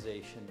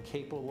organization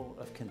capable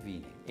of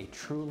convening a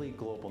truly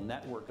global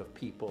network of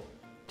people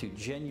to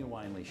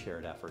genuinely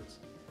shared efforts,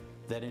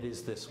 then it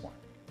is this one,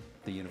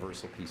 the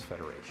Universal Peace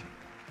Federation.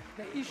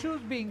 The issues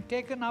being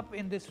taken up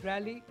in this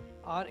rally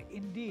are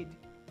indeed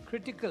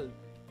critical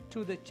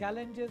to the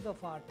challenges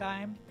of our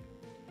time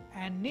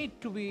and need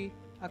to be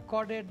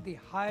accorded the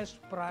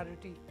highest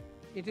priority.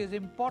 It is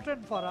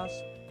important for us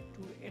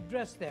to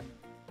address them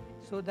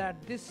so that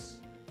this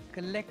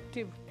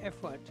collective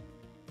effort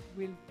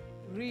will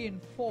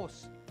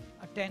reinforce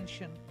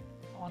attention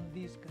on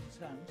these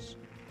concerns.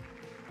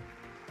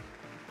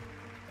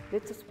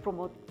 Let us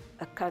promote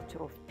a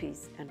culture of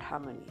peace and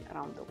harmony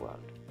around the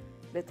world.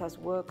 Let us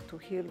work to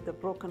heal the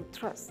broken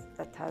trust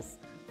that has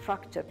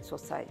fractured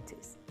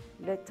societies.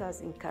 Let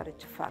us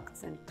encourage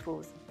facts and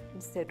truth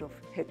instead of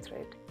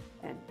hatred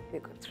and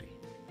bigotry.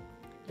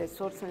 Let's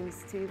also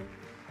instill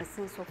a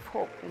sense of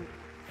hope and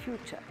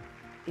future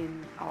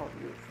in our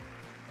youth.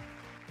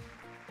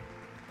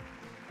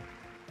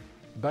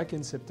 Back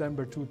in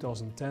September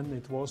 2010,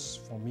 it was,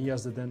 for me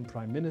as the then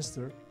Prime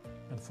Minister,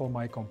 and for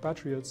my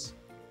compatriots,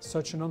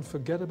 such an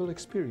unforgettable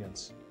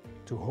experience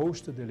to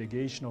host a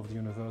delegation of the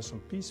Universal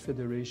Peace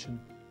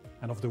Federation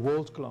and of the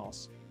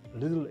world-class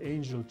Little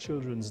Angel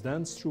Children's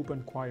Dance Troupe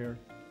and Choir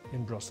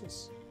in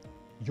Brussels.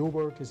 Your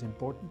work is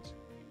important,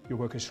 your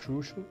work is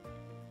crucial,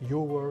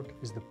 your work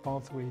is the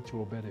pathway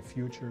to a better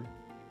future,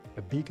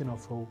 a beacon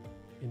of hope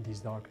in these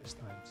darkest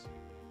times.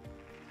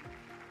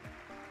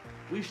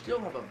 We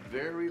still have a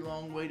very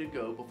long way to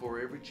go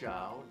before every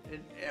child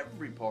in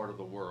every part of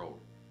the world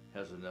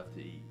has enough to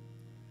eat.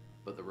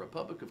 But the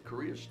Republic of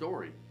Korea's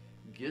story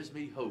gives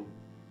me hope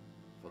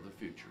for the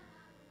future.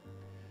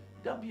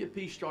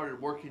 WP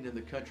started working in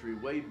the country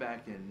way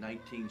back in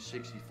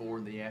 1964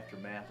 in the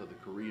aftermath of the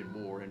Korean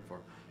War, and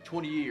for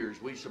 20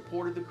 years we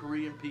supported the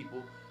Korean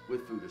people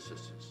with food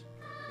assistance.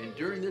 And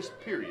during this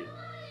period,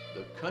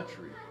 the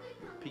country,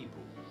 the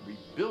people,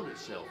 rebuilt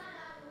itself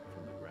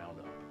from the ground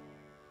up.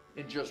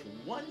 In just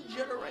one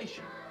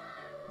generation,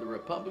 the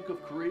Republic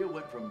of Korea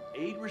went from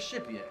aid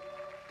recipient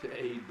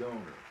to aid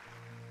donor.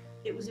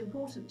 It was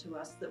important to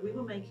us that we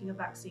were making a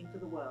vaccine for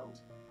the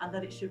world and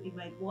that it should be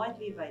made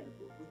widely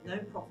available with no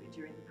profit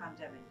during the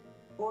pandemic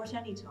or at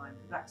any time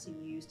for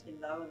vaccine used in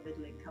low and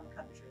middle income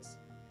countries.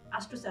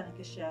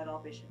 AstraZeneca shared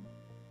our vision.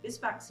 This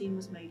vaccine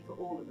was made for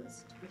all of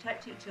us to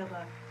protect each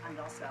other and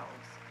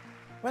ourselves.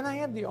 When I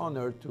had the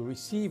honor to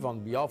receive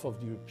on behalf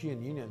of the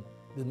European Union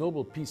the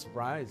Nobel Peace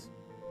Prize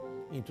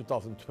in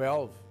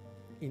 2012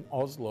 in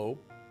Oslo,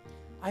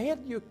 I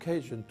had the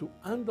occasion to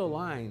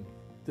underline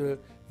the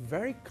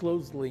very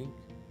close link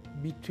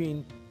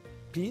between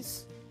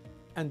peace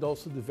and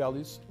also the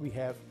values we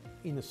have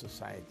in a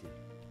society.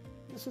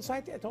 In a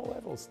society at all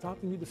levels,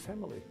 starting with the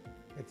family.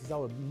 That is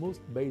our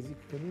most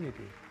basic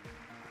community.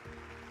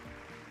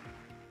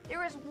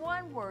 There is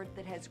one word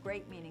that has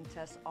great meaning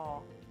to us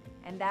all,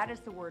 and that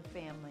is the word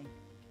family.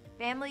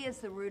 Family is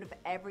the root of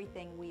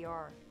everything we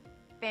are.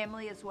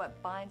 Family is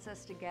what binds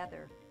us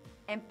together,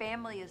 and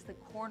family is the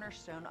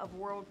cornerstone of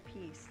world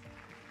peace.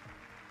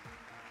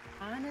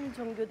 많은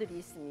종교들이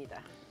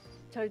있습니다.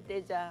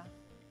 절대자,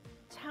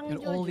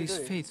 And all these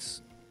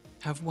faiths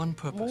have one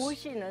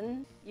purpose.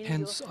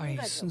 Hence, I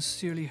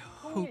sincerely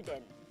hope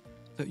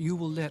that you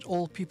will let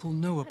all people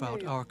know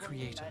about our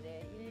Creator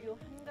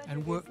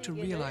and work to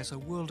realize a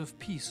world of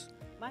peace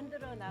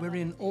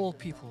wherein all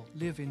people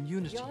live in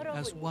unity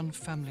as one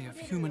family of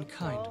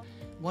humankind,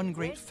 one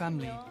great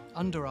family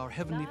under our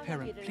Heavenly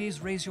Parent.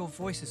 Please raise your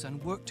voices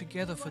and work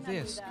together for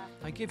this.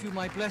 I give you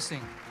my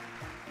blessing.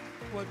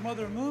 What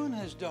Mother Moon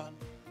has done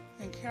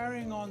in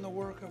carrying on the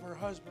work of her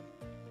husband,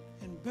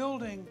 in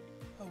building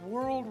a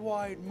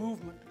worldwide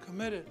movement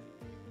committed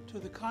to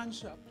the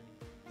concept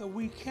that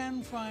we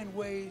can find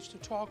ways to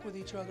talk with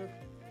each other,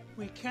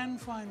 we can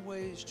find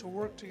ways to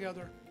work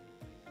together,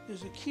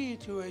 is a key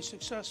to a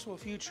successful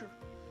future.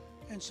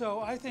 And so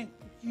I think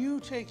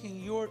you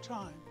taking your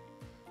time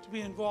to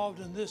be involved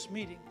in this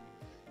meeting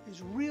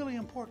is really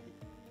important.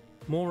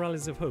 More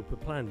rallies of hope are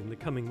planned in the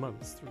coming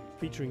months,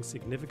 featuring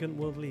significant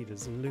world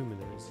leaders and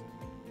luminaries.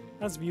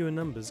 As viewer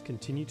numbers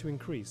continue to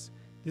increase,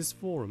 this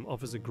forum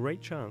offers a great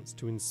chance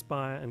to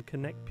inspire and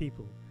connect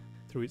people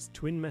through its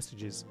twin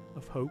messages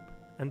of hope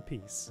and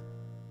peace.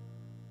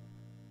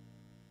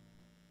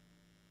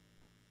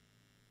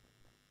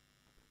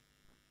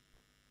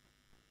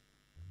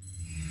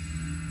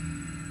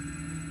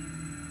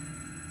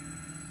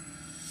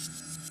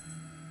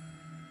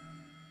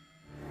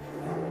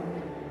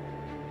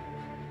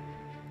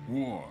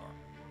 War,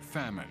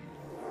 famine,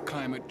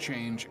 climate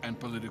change, and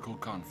political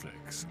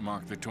conflicts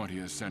mark the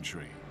 20th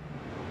century.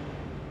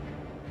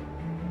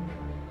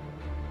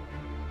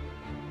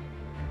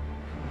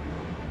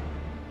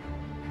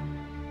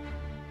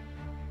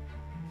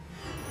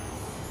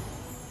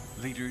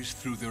 Leaders,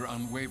 through their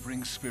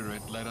unwavering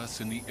spirit, led us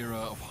in the era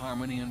of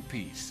harmony and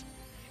peace,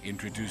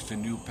 introduced a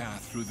new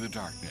path through the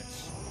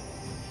darkness.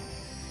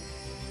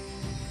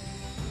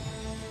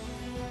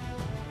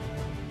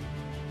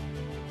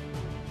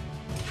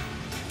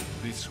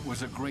 This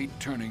was a great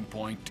turning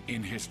point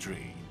in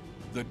history,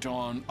 the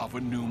dawn of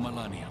a new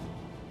millennium.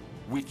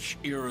 Which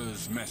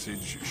era's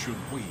message should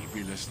we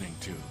be listening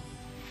to?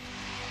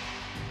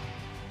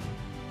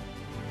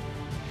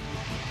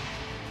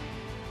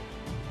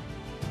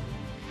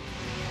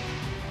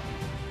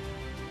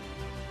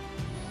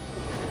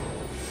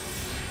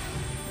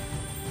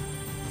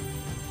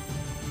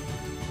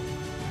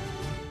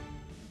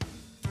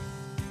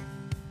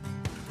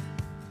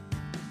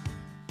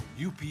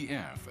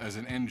 UPF, as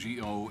an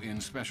NGO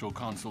in special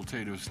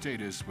consultative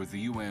status with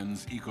the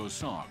UN's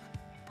ECOSOC,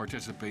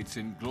 participates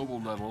in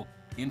global-level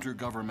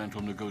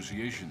intergovernmental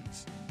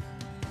negotiations.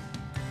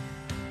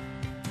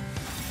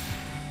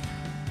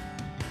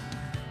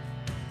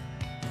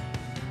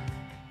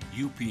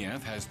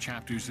 UPF has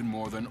chapters in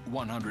more than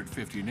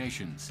 150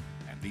 nations,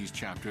 and these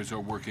chapters are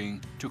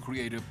working to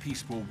create a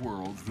peaceful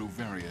world through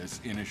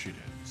various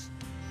initiatives.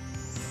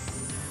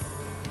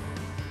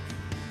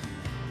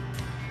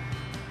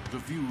 The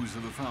views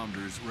of the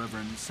founders,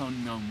 Reverend Sun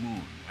Myung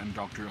Moon and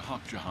Dr.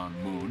 Hak Jahan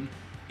Moon,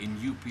 in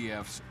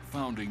UPF's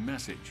founding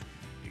message,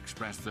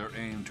 express their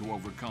aim to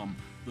overcome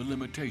the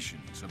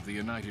limitations of the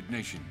United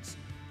Nations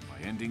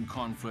by ending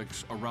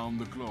conflicts around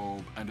the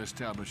globe and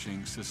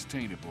establishing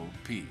sustainable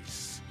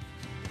peace.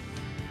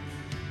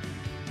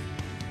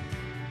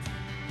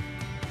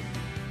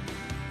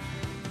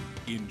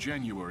 In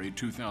January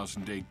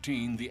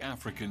 2018, the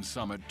African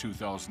Summit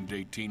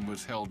 2018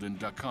 was held in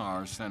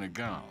Dakar,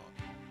 Senegal.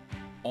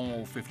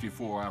 All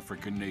 54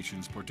 African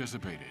nations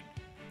participated.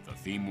 The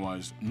theme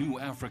was New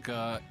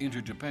Africa,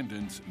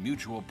 Interdependence,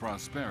 Mutual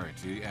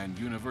Prosperity, and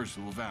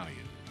Universal Values.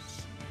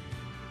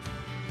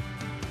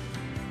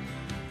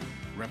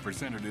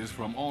 Representatives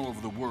from all over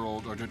the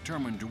world are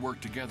determined to work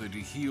together to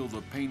heal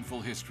the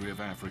painful history of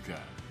Africa.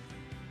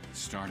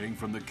 Starting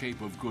from the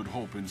Cape of Good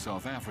Hope in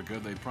South Africa,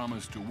 they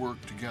promise to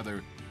work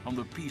together on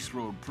the Peace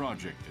Road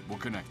project that will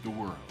connect the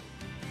world.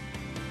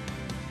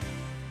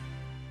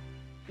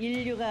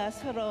 인류가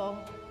서로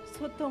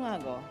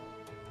소통하고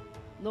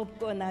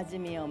높고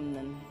낮음이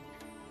없는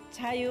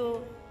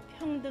자유,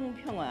 평등,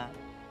 평화,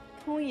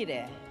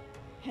 통일의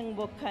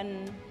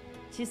행복한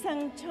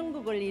지상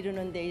천국을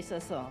이루는 데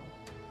있어서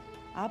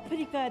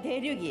아프리카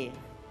대륙이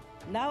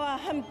나와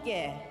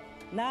함께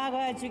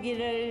나아가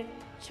주기를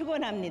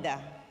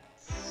축원합니다.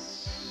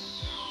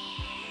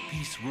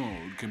 Peace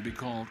Road can be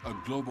called a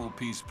global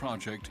peace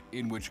project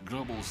in which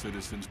global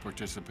citizens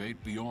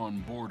participate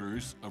beyond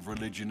borders of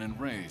religion and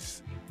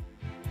race.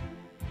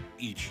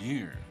 Each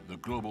year, the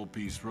Global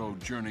Peace Road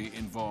journey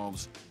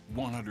involves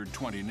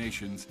 120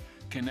 nations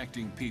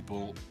connecting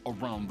people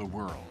around the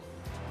world.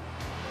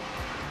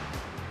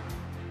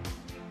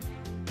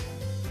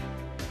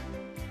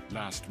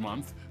 Last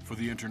month, for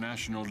the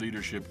International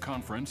Leadership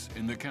Conference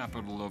in the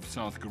capital of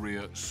South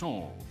Korea,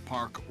 Seoul,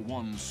 Park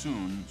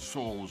Won-soon,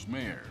 Seoul's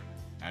mayor,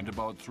 and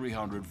about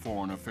 300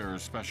 foreign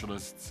affairs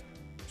specialists,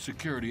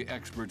 security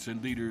experts,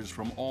 and leaders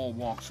from all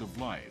walks of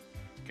life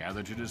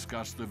gathered to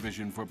discuss the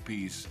vision for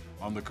peace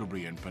on the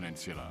Korean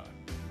Peninsula.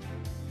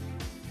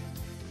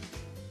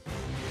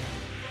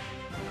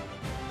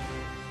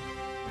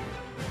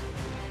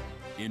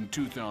 In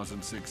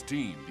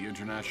 2016, the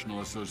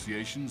International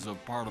Associations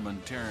of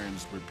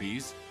Parliamentarians for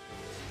Peace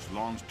was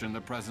launched in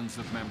the presence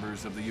of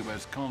members of the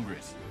U.S.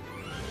 Congress.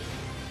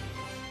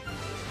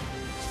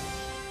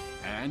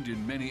 And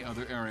in many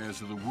other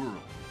areas of the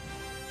world.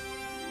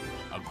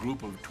 A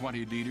group of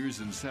 20 leaders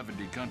in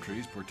 70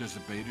 countries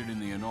participated in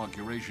the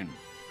inauguration,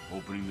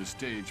 opening the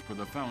stage for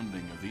the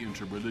founding of the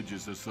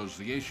Interreligious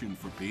Association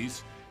for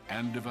Peace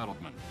and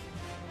Development.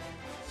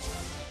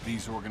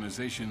 These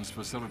organizations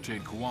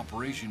facilitate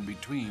cooperation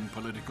between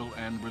political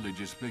and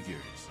religious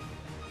figures.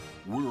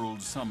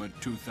 World Summit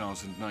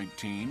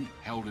 2019,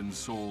 held in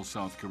Seoul,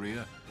 South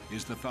Korea,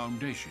 is the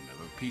foundation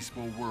of a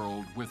peaceful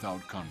world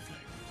without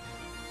conflict.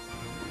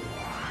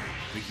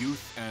 The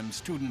Youth and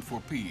Student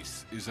for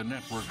Peace is a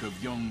network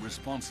of young,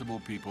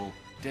 responsible people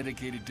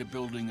dedicated to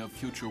building a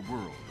future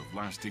world of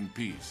lasting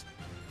peace.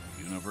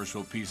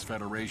 Universal Peace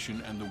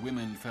Federation and the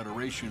Women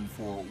Federation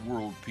for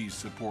World Peace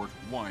Support,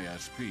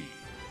 YSP.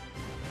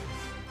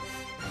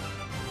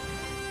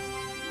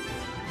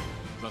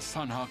 The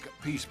Sunhak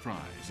Peace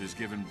Prize is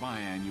given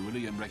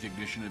biannually in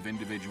recognition of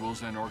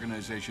individuals and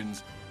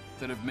organizations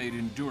that have made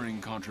enduring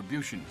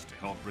contributions to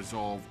help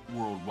resolve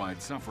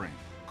worldwide suffering,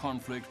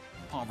 conflict,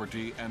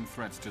 poverty, and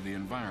threats to the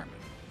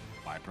environment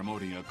by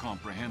promoting a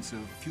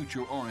comprehensive,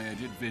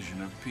 future-oriented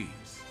vision of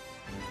peace.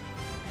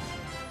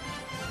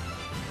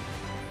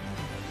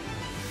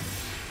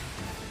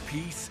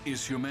 Peace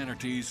is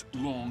humanity's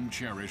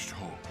long-cherished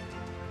hope.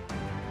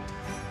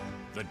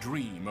 The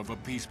dream of a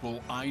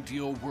peaceful,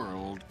 ideal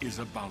world is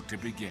about to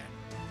begin.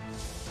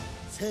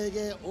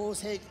 세계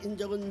 5색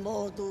인종은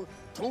모두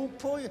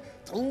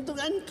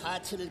동등한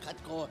가치를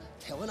갖고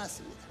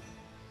태어났습니다.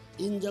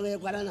 인종에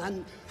관한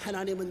한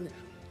하나님은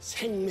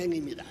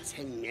생명입니다.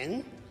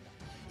 생명.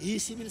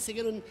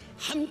 21세기는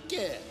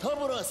함께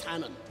더불어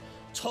사는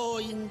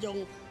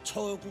초인종,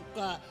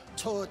 초국가,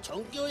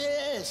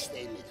 초종교의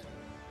시대입니다.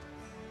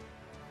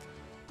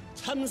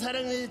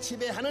 참사랑을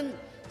지배하는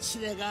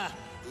시대가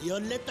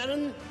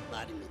열렸다는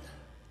말입니다.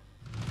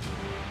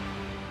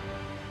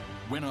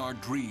 When our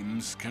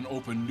dreams can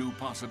open new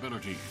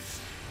possibilities,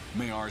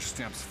 may our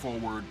steps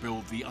forward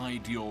build the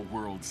ideal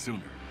world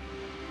sooner.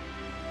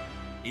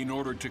 In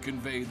order to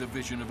convey the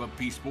vision of a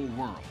peaceful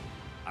world,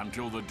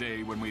 until the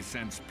day when we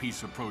sense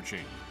peace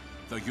approaching,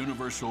 the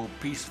Universal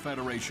Peace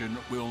Federation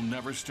will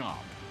never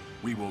stop.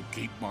 We will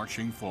keep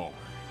marching forward.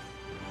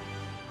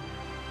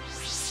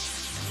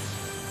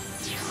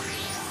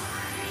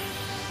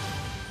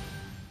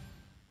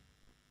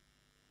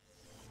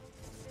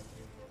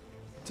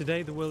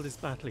 Today, the world is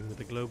battling with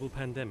a global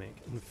pandemic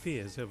and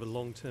fears over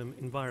long-term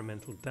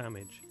environmental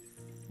damage.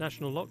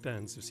 National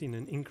lockdowns have seen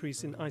an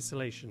increase in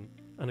isolation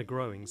and a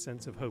growing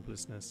sense of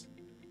hopelessness.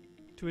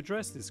 To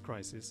address this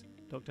crisis,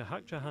 Dr.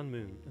 Hak Jahan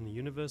Moon and the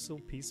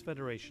Universal Peace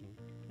Federation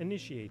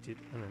initiated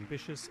an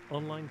ambitious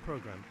online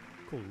program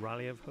called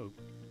Rally of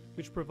Hope,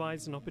 which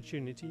provides an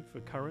opportunity for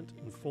current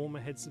and former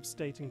heads of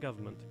state and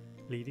government,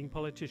 leading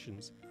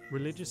politicians,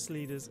 religious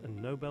leaders and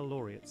Nobel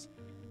laureates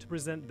to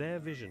present their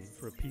vision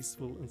for a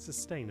peaceful and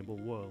sustainable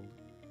world.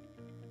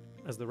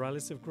 As the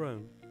rallies have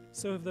grown,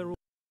 so have their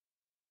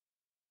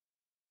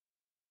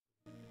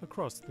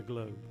across the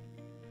globe.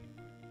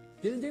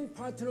 Building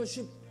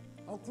partnership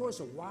across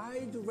a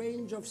wide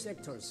range of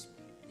sectors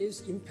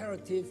is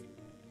imperative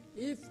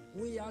if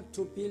we are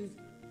to build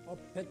a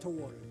better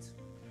world.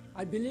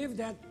 I believe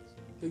that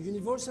the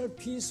Universal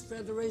Peace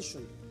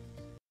Federation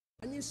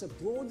and its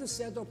broad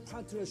set of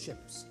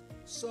partnerships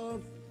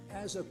serve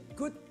as a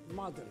good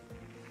model.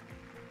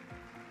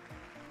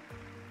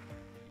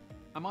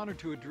 I'm honored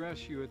to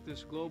address you at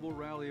this global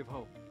rally of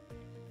hope,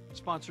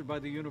 sponsored by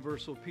the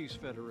Universal Peace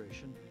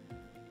Federation,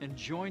 and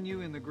join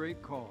you in the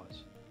great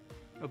cause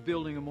of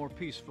building a more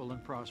peaceful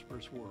and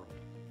prosperous world.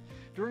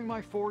 During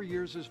my 4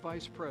 years as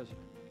Vice President,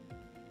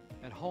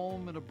 at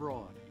home and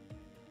abroad,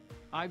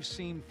 I've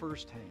seen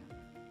firsthand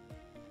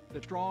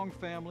that strong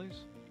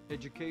families,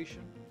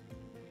 education,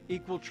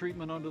 equal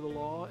treatment under the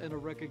law, and a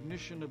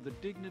recognition of the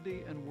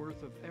dignity and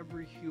worth of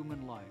every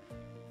human life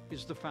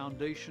is the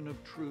foundation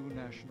of true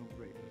national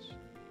greatness.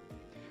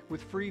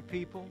 With free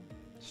people,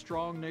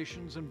 strong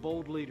nations, and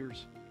bold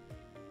leaders,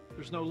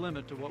 there's no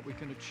limit to what we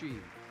can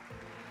achieve.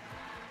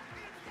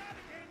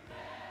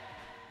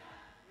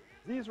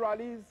 These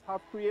rallies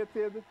have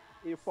created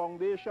a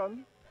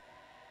foundation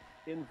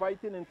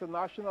inviting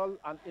international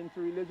and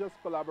interreligious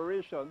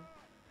collaboration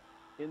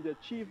in the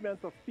achievement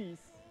of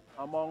peace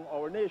among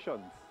our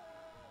nations.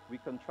 We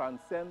can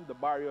transcend the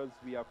barriers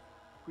we have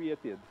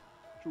created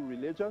through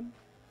religion,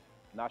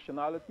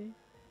 nationality,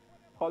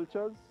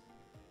 cultures,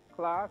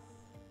 class,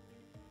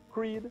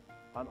 creed,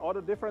 and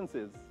other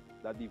differences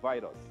that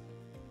divide us.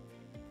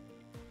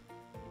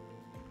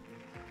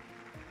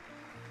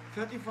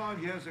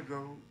 35 years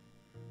ago,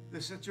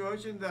 the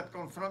situation that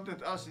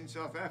confronted us in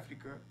South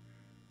Africa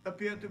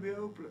appeared to be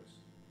hopeless.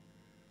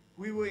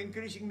 We were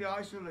increasingly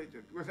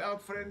isolated,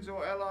 without friends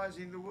or allies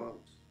in the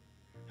world.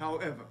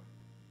 However,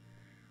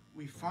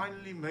 we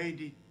finally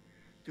made it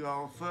to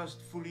our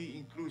first fully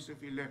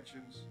inclusive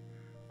elections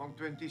on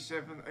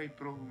 27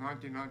 April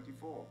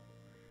 1994,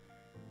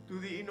 to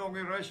the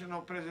inauguration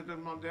of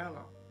President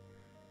Mandela,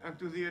 and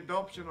to the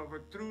adoption of a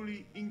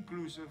truly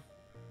inclusive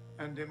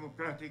and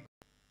democratic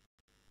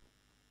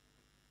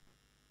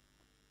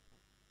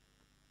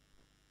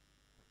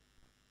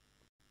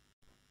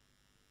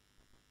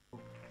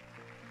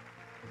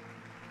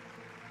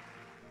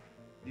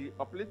The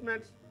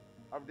upliftment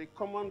of the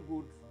common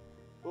good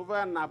over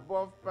and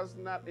above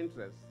personal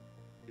interests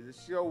is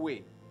a sure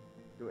way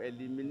to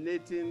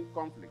eliminating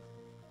conflict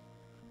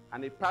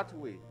and a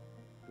pathway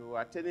to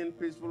attaining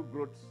peaceful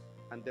growth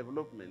and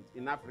development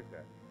in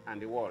Africa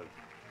and the world.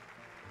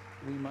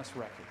 We must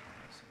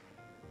recognize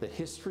that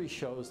history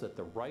shows that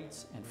the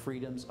rights and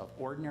freedoms of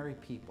ordinary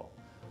people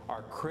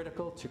are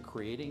critical to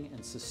creating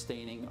and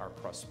sustaining our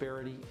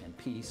prosperity and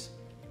peace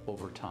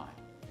over time.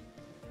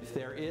 If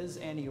there is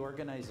any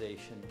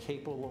organization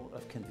capable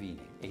of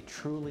convening a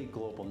truly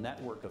global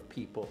network of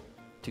people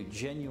to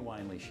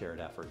genuinely shared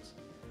efforts,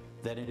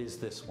 then it is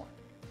this one,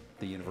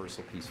 the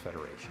Universal Peace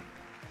Federation.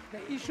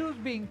 The issues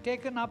being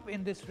taken up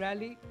in this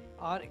rally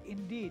are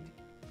indeed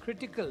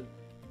critical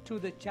to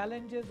the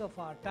challenges of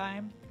our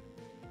time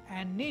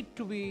and need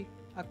to be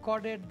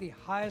accorded the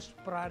highest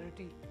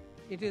priority.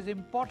 It is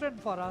important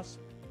for us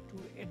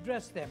to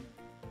address them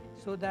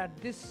so that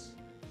this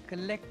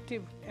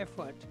collective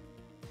effort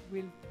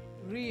will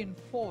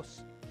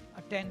reinforce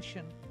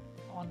attention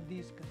on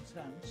these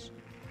concerns.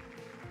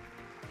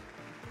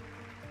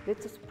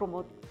 Let us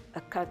promote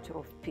a culture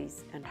of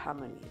peace and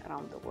harmony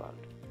around the world.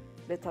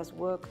 Let us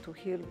work to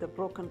heal the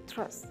broken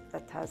trust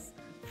that has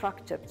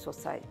fractured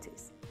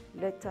societies.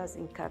 Let us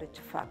encourage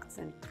facts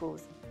and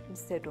truth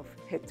instead of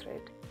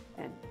hatred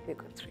and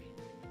bigotry.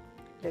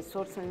 Let's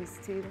also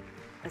instill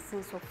a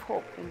sense of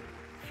hope and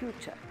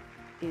future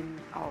in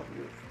our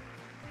youth.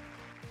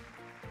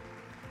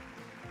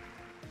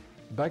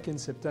 Back in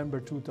September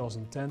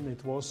 2010,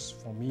 it was,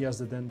 for me as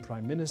the then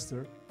Prime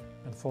Minister,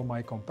 and for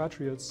my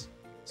compatriots,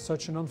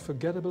 such an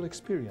unforgettable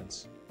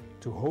experience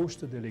to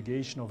host a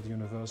delegation of the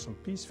Universal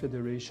Peace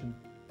Federation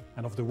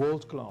and of the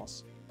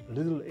world-class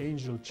Little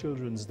Angel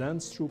Children's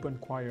Dance Troupe and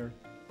Choir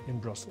in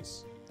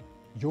Brussels.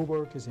 Your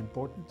work is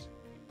important,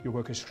 your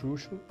work is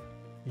crucial,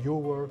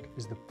 your work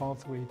is the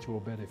pathway to a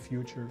better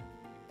future,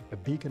 a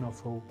beacon of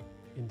hope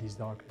in these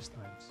darkest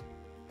times.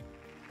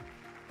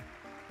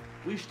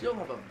 We still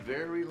have a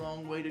very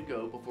long way to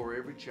go before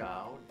every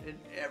child in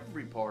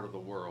every part of the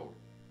world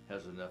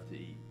has enough to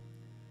eat.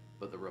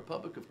 But the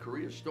Republic of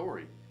Korea's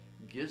story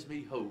gives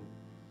me hope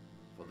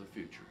for the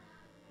future.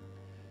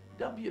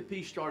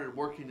 WP started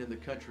working in the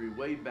country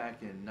way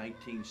back in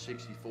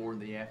 1964 in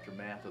the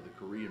aftermath of the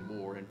Korean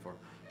War, and for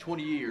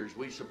 20 years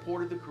we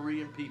supported the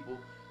Korean people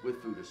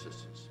with food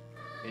assistance.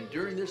 And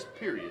during this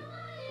period,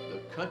 the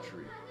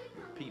country,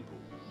 the people,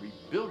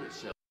 rebuilt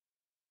itself.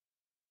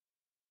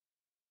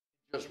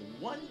 In just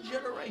one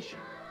generation,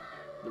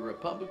 the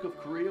Republic of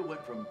Korea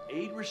went from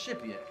aid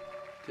recipient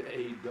to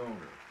aid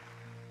donor.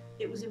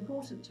 It was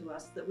important to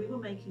us that we were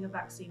making a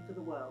vaccine for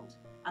the world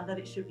and that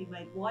it should be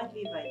made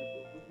widely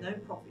available with no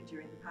profit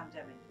during the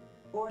pandemic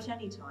or at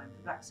any time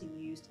for vaccine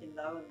used in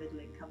low and middle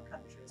income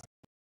countries.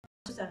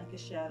 AstraZeneca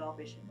shared our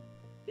vision.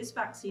 This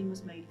vaccine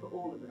was made for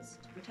all of us,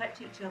 to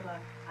protect each other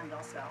and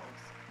ourselves.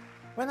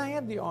 When I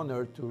had the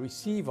honor to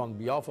receive on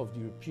behalf of the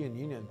European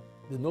Union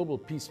the Nobel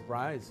Peace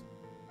Prize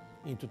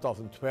in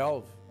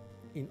 2012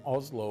 in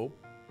Oslo,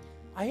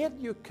 I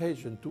had the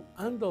occasion to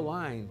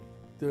underline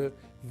the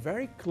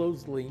very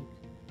close link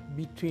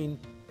between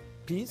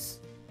peace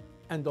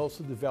and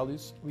also the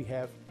values we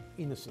have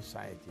in a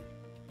society.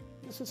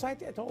 In a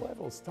society at all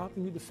levels,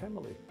 starting with the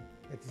family.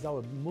 That is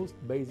our most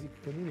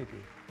basic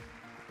community.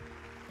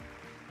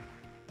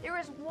 There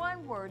is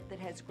one word that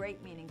has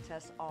great meaning to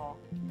us all,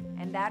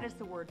 and that is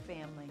the word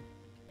family.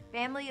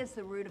 Family is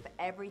the root of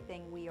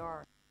everything we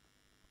are.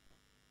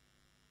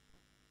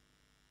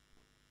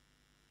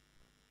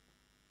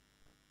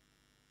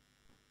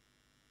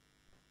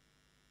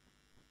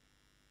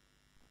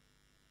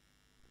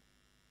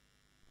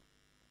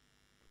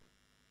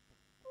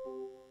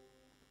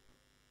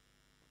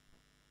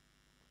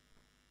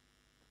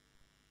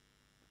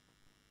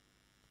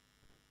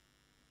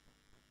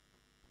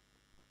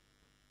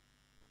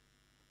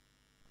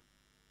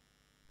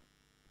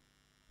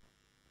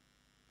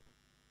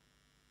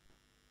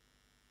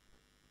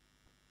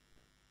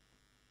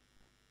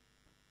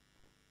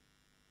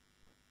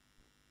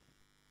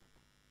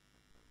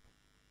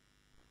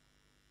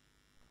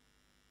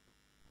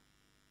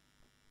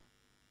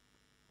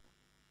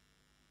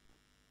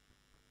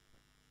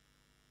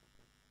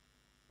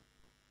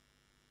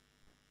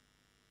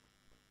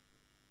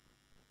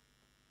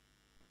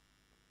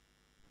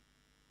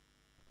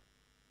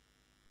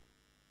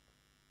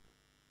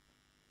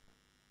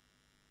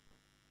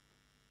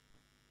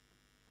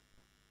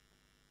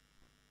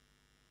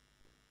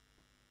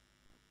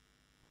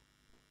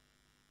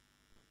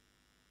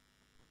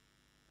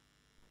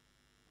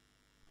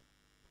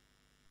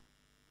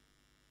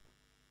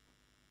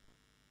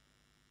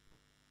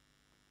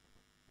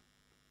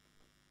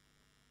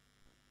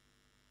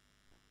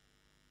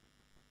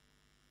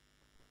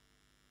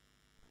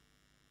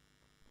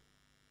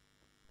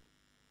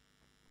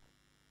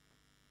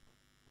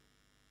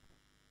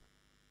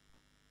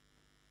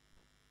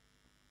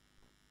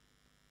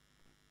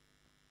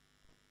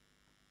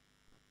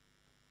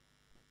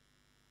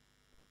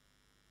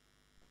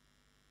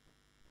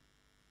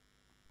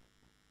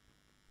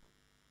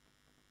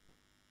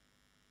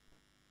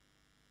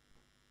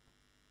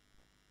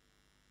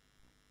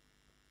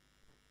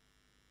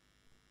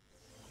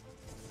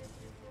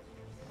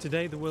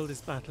 Today, the world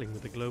is battling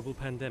with a global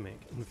pandemic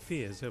and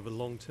fears over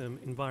long-term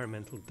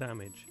environmental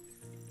damage.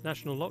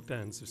 National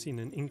lockdowns have seen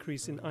an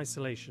increase in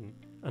isolation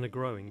and a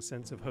growing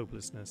sense of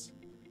hopelessness.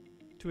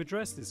 To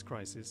address this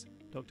crisis,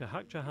 Dr.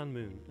 Hak Jahan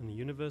Moon and the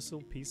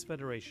Universal Peace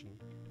Federation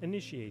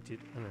initiated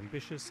an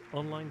ambitious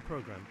online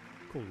program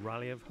called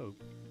Rally of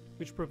Hope,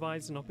 which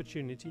provides an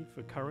opportunity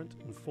for current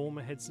and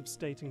former heads of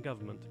state and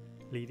government,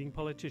 leading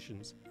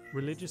politicians,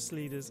 religious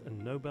leaders and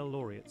Nobel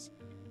laureates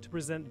to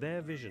present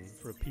their vision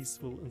for a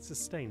peaceful and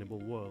sustainable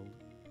world.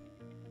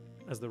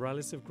 As the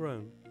rallies have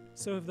grown,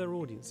 so have their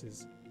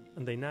audiences,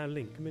 and they now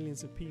link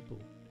millions of people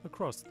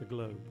across the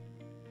globe.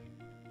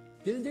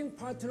 Building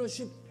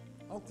partnership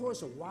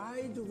across a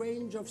wide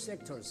range of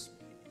sectors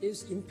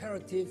is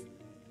imperative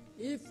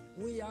if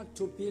we are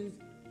to build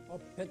a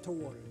better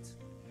world.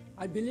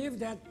 I believe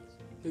that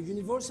the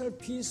Universal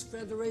Peace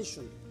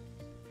Federation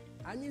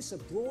and its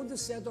broad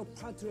set of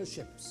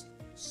partnerships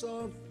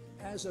serve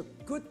as a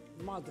good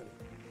model.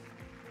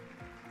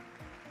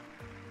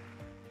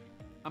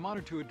 I'm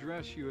honored to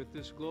address you at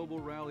this global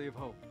rally of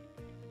hope,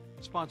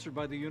 sponsored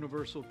by the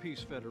Universal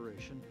Peace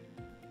Federation,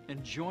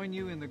 and join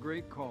you in the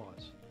great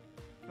cause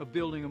of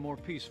building a more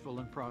peaceful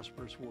and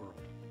prosperous world.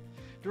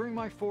 During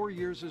my 4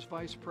 years as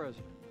Vice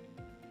President,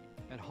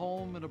 at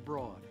home and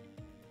abroad,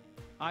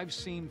 I've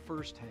seen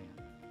firsthand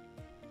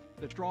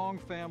that strong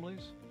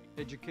families,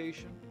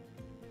 education,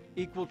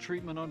 equal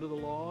treatment under the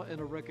law, and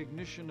a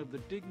recognition of the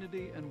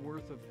dignity and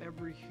worth of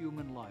every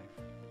human life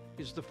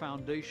is the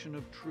foundation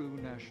of true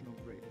national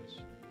greatness.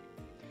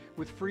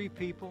 With free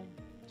people,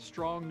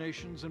 strong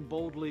nations, and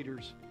bold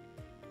leaders,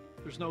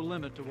 there's no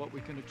limit to what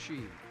we can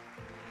achieve.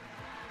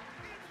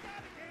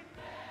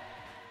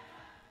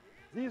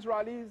 These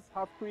rallies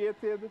have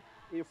created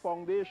a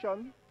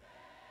foundation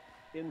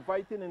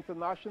inviting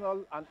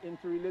international and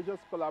interreligious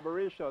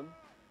collaboration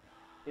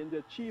in the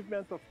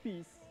achievement of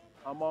peace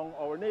among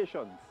our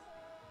nations.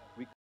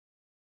 We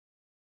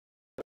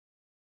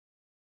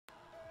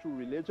through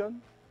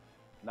religion,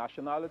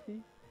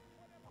 nationality,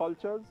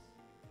 cultures,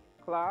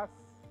 class,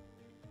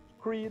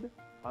 creed,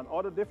 and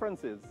other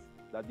differences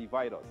that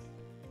divide us.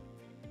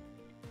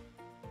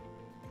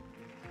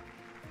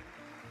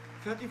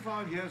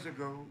 35 years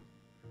ago,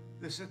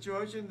 the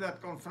situation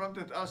that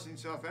confronted us in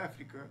South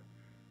Africa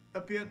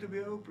appeared to be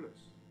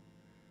hopeless.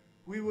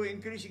 We were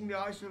increasingly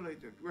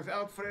isolated,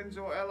 without friends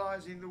or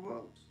allies in the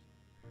world.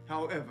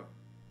 However,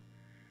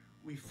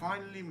 we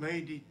finally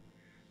made it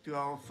to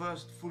our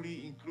first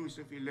fully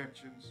inclusive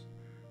elections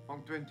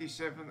on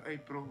 27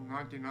 April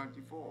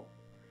 1994,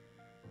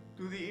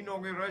 to the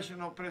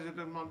inauguration of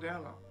President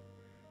Mandela,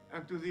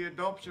 and to the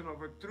adoption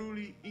of a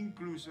truly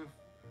inclusive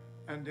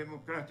and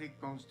democratic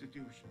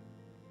constitution.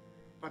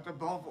 But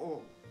above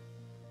all,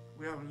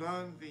 we have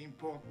learned the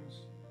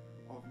importance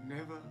of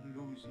never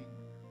losing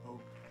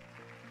hope.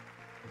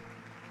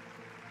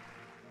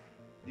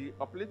 The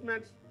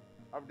upliftment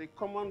of the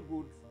common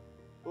good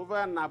over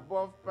and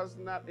above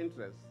personal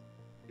interests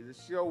is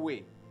a sure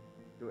way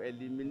to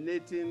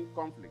eliminating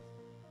conflict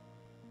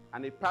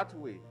and a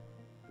pathway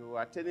to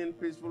attaining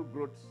peaceful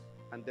growth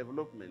and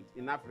development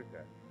in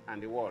Africa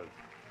and the world.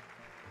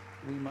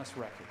 We must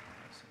recognize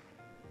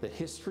that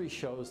history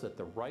shows that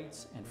the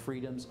rights and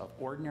freedoms of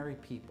ordinary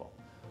people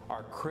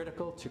are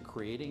critical to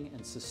creating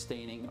and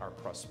sustaining our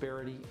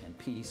prosperity and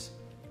peace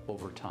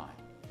over time.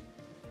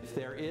 If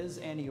there is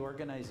any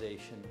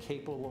organization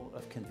capable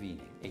of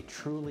convening a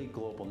truly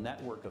global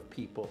network of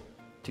people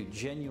to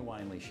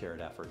genuinely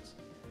shared efforts,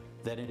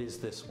 then it is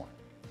this one,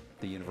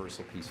 the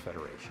Universal Peace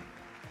Federation.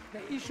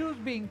 The issues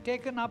being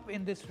taken up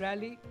in this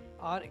rally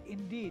are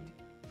indeed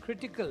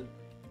critical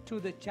to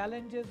the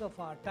challenges of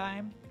our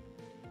time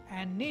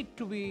and need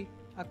to be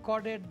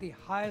accorded the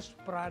highest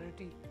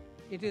priority.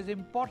 It is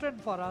important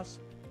for us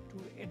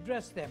to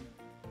address them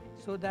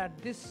so that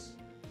this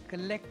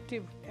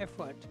collective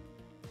effort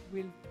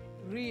will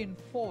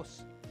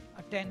reinforce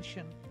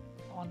attention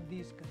on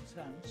these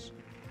concerns.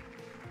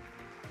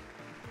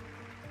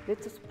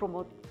 Let us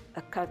promote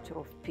a culture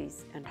of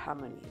peace and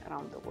harmony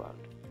around the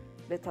world.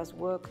 Let us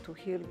work to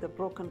heal the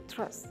broken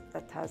trust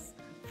that has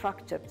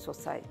fractured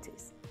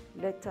societies.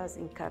 Let us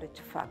encourage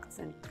facts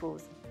and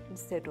truth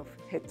instead of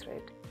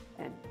hatred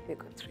and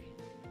bigotry.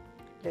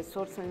 Let's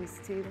also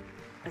instill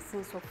a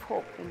sense of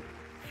hope and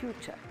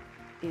future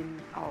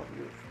in our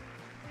youth.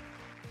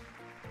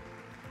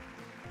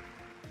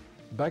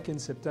 Back in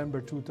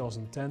September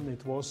 2010,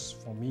 it was,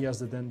 for me as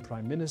the then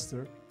Prime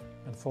Minister,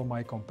 and for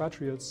my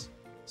compatriots,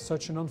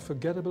 such an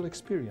unforgettable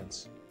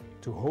experience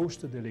to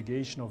host a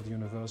delegation of the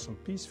Universal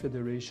Peace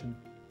Federation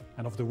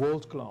and of the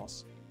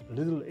world-class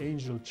Little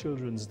Angel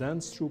Children's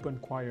Dance Troupe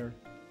and Choir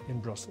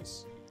in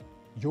Brussels.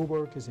 Your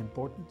work is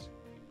important,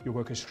 your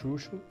work is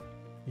crucial,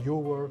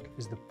 your work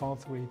is the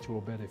pathway to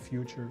a better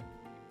future,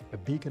 a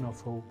beacon of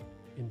hope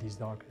in these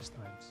darkest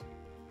times.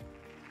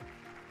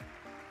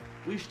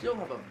 We still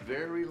have a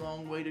very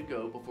long way to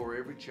go before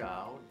every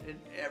child in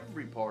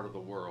every part of the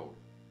world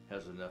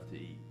has enough to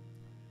eat.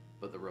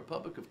 But the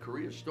Republic of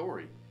Korea's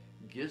story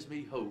gives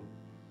me hope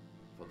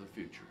for the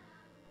future.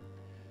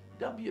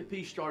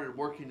 WP started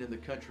working in the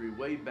country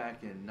way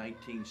back in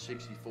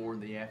 1964 in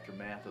the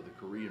aftermath of the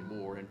Korean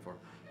War, and for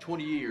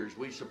 20 years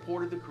we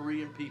supported the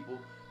Korean people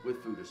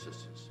with food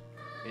assistance.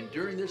 And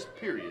during this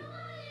period,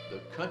 the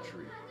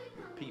country,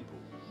 the people,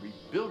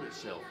 rebuilt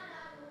itself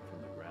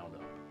from the ground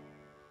up.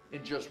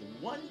 In just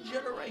one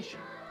generation,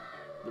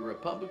 the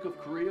Republic of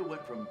Korea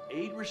went from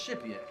aid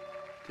recipient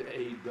to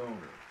aid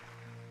donor.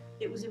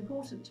 It was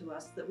important to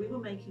us that we were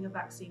making a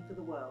vaccine for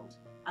the world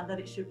and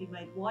that it should be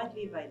made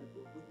widely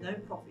available with no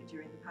profit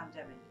during the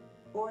pandemic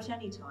or at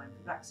any time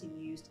for vaccine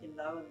used in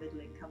low and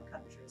middle income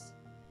countries.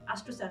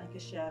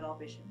 AstraZeneca shared our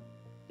vision.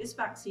 This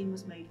vaccine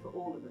was made for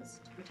all of us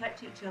to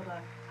protect each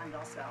other and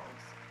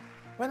ourselves.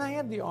 When I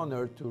had the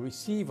honor to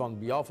receive on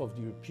behalf of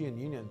the European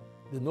Union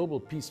the Nobel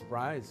Peace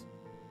Prize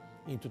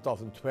in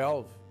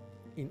 2012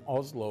 in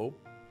Oslo,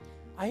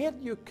 I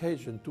had the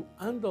occasion to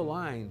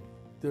underline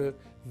the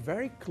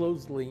very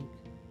close link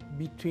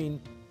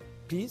between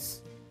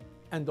peace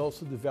and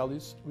also the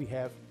values we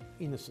have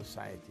in a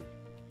society.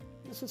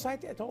 In a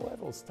society at all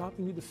levels,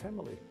 starting with the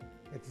family.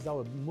 That is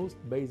our most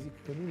basic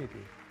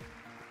community.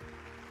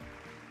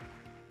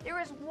 There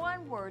is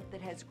one word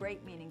that has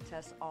great meaning to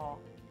us all,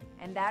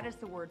 and that is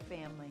the word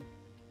family.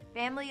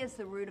 Family is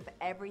the root of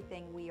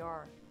everything we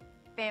are.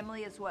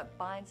 Family is what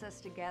binds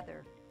us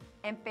together,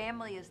 and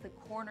family is the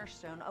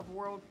cornerstone of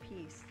world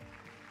peace.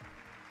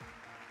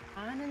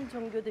 많은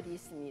종교들이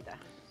있습니다.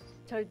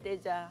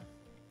 절대자,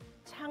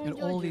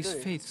 And all these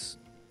창조주를 faiths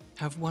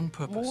have one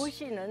purpose.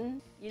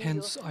 모시는 인류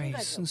Hence, I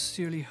한가족,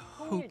 sincerely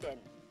hope 통일된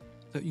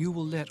that you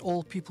will let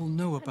all people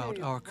know about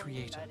하늘 our 구원의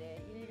Creator 말에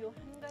인류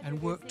and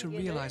한가족의 work to 세계를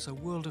realize a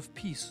world of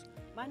peace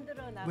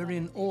만들어 나가는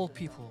wherein 데 all 있어서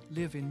people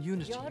live in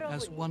unity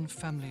as 여러분이 one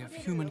family of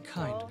하늘로부터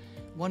humankind,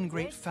 one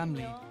great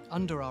family 외치며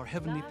under our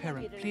Heavenly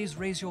Parent. 나아가기를 Please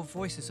raise your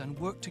voices and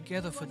work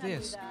together for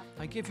this.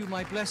 I give you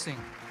my blessing.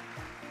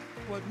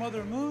 What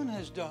Mother Moon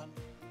has done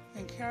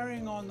in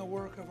carrying on the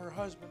work of her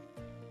husband,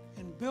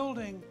 in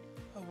building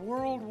a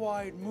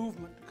worldwide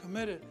movement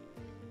committed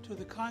to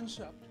the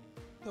concept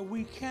that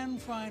we can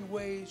find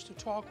ways to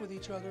talk with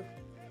each other,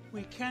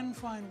 we can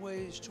find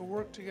ways to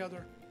work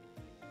together,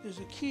 is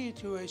a key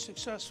to a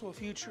successful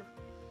future.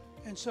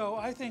 And so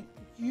I think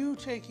you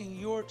taking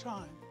your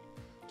time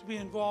to be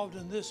involved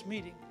in this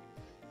meeting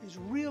is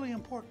really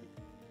important.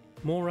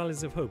 More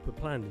rallies of hope are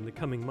planned in the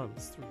coming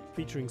months,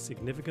 featuring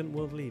significant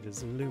world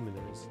leaders and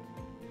luminaries.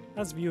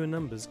 As viewer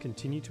numbers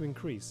continue to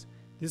increase,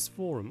 this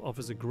forum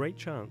offers a great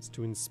chance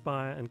to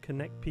inspire and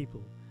connect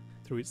people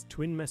through its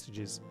twin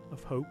messages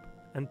of hope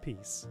and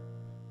peace.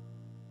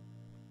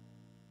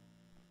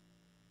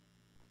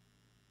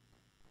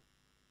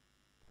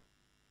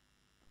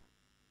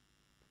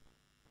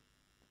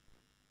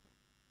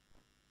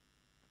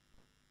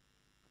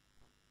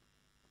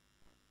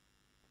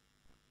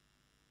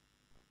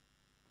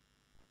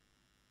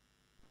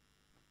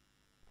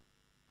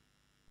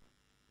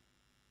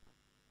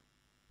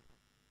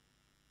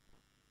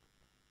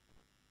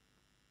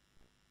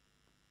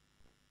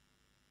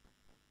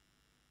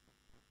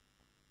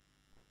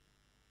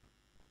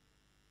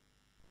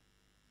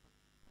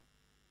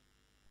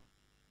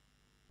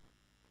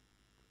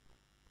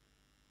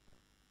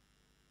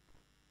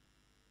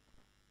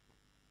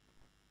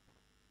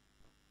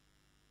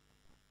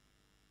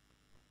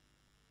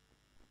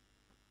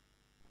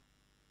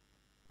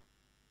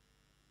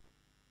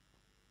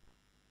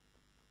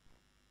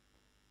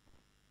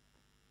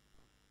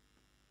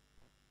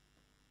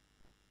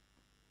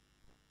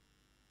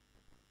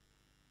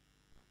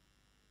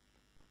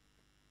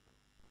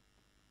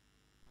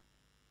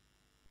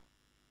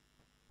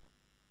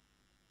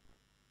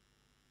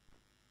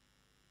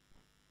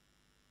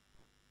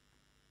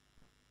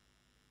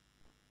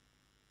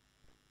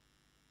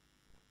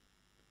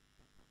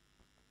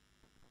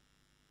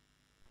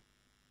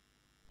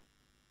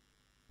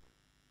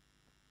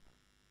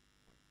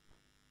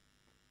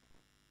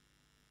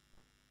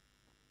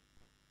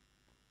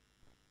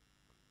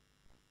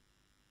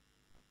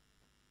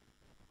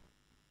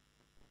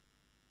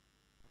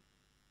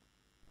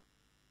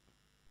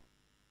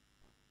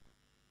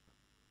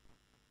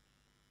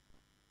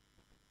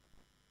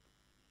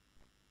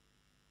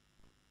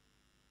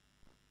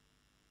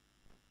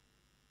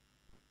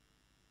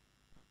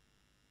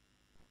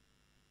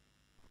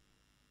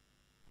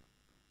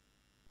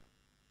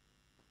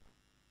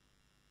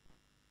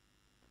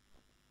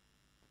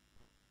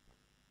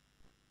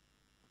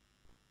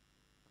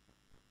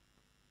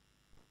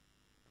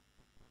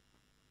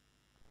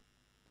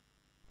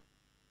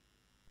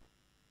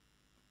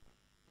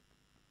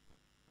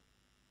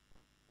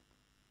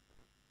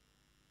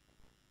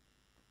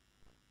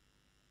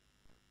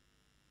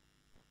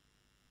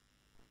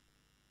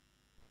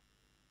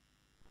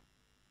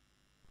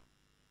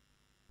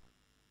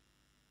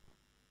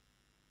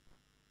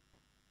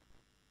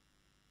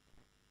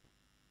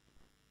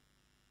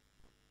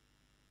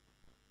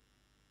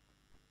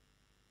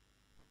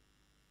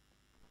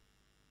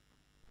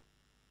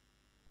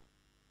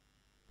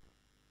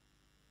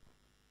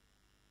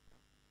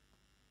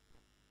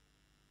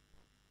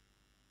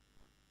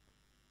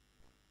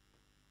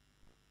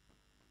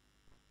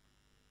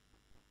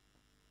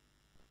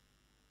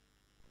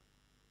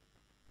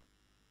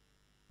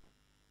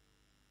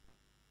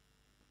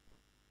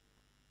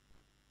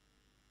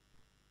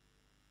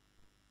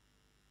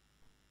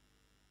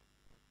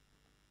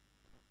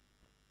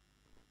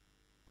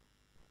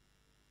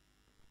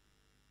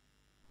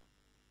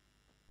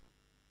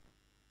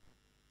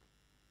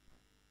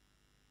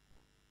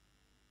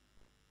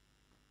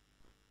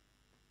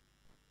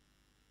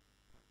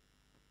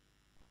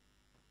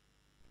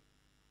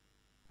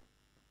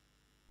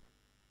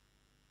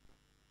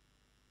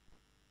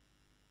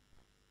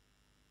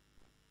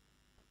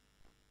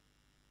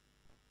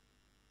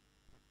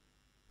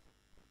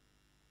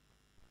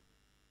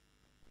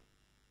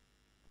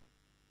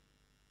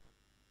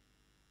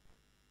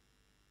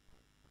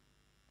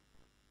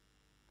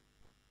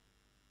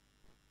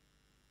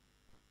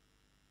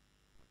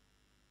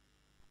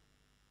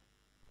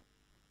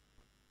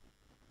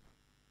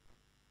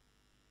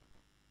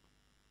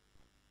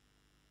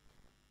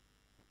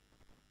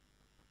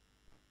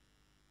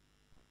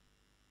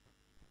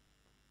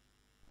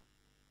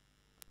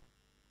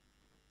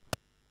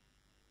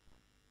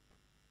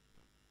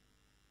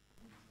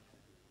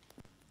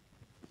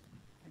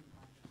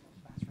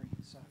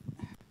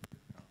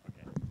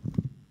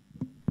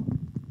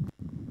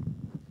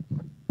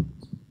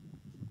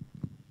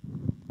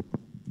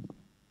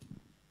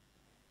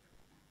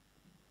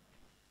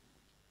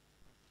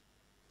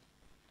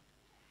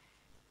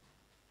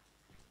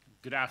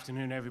 Good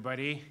afternoon,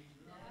 everybody.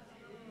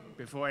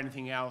 Before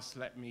anything else,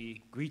 let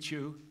me greet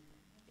you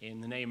in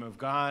the name of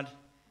God.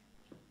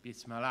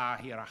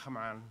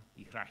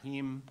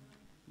 Bismillahirrahmanirrahim.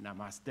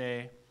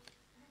 Namaste.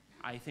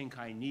 I think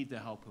I need the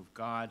help of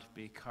God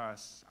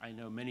because I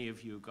know many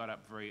of you got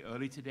up very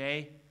early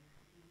today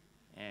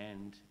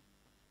and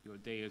your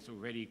day is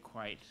already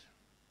quite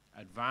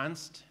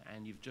advanced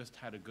and you've just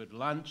had a good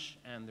lunch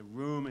and the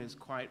room is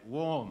quite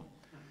warm.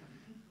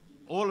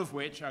 All of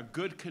which are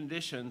good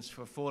conditions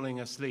for falling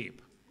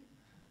asleep.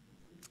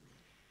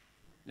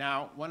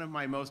 Now, one of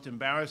my most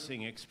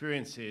embarrassing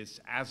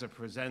experiences as a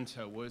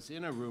presenter was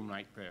in a room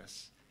like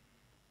this.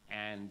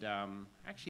 And actually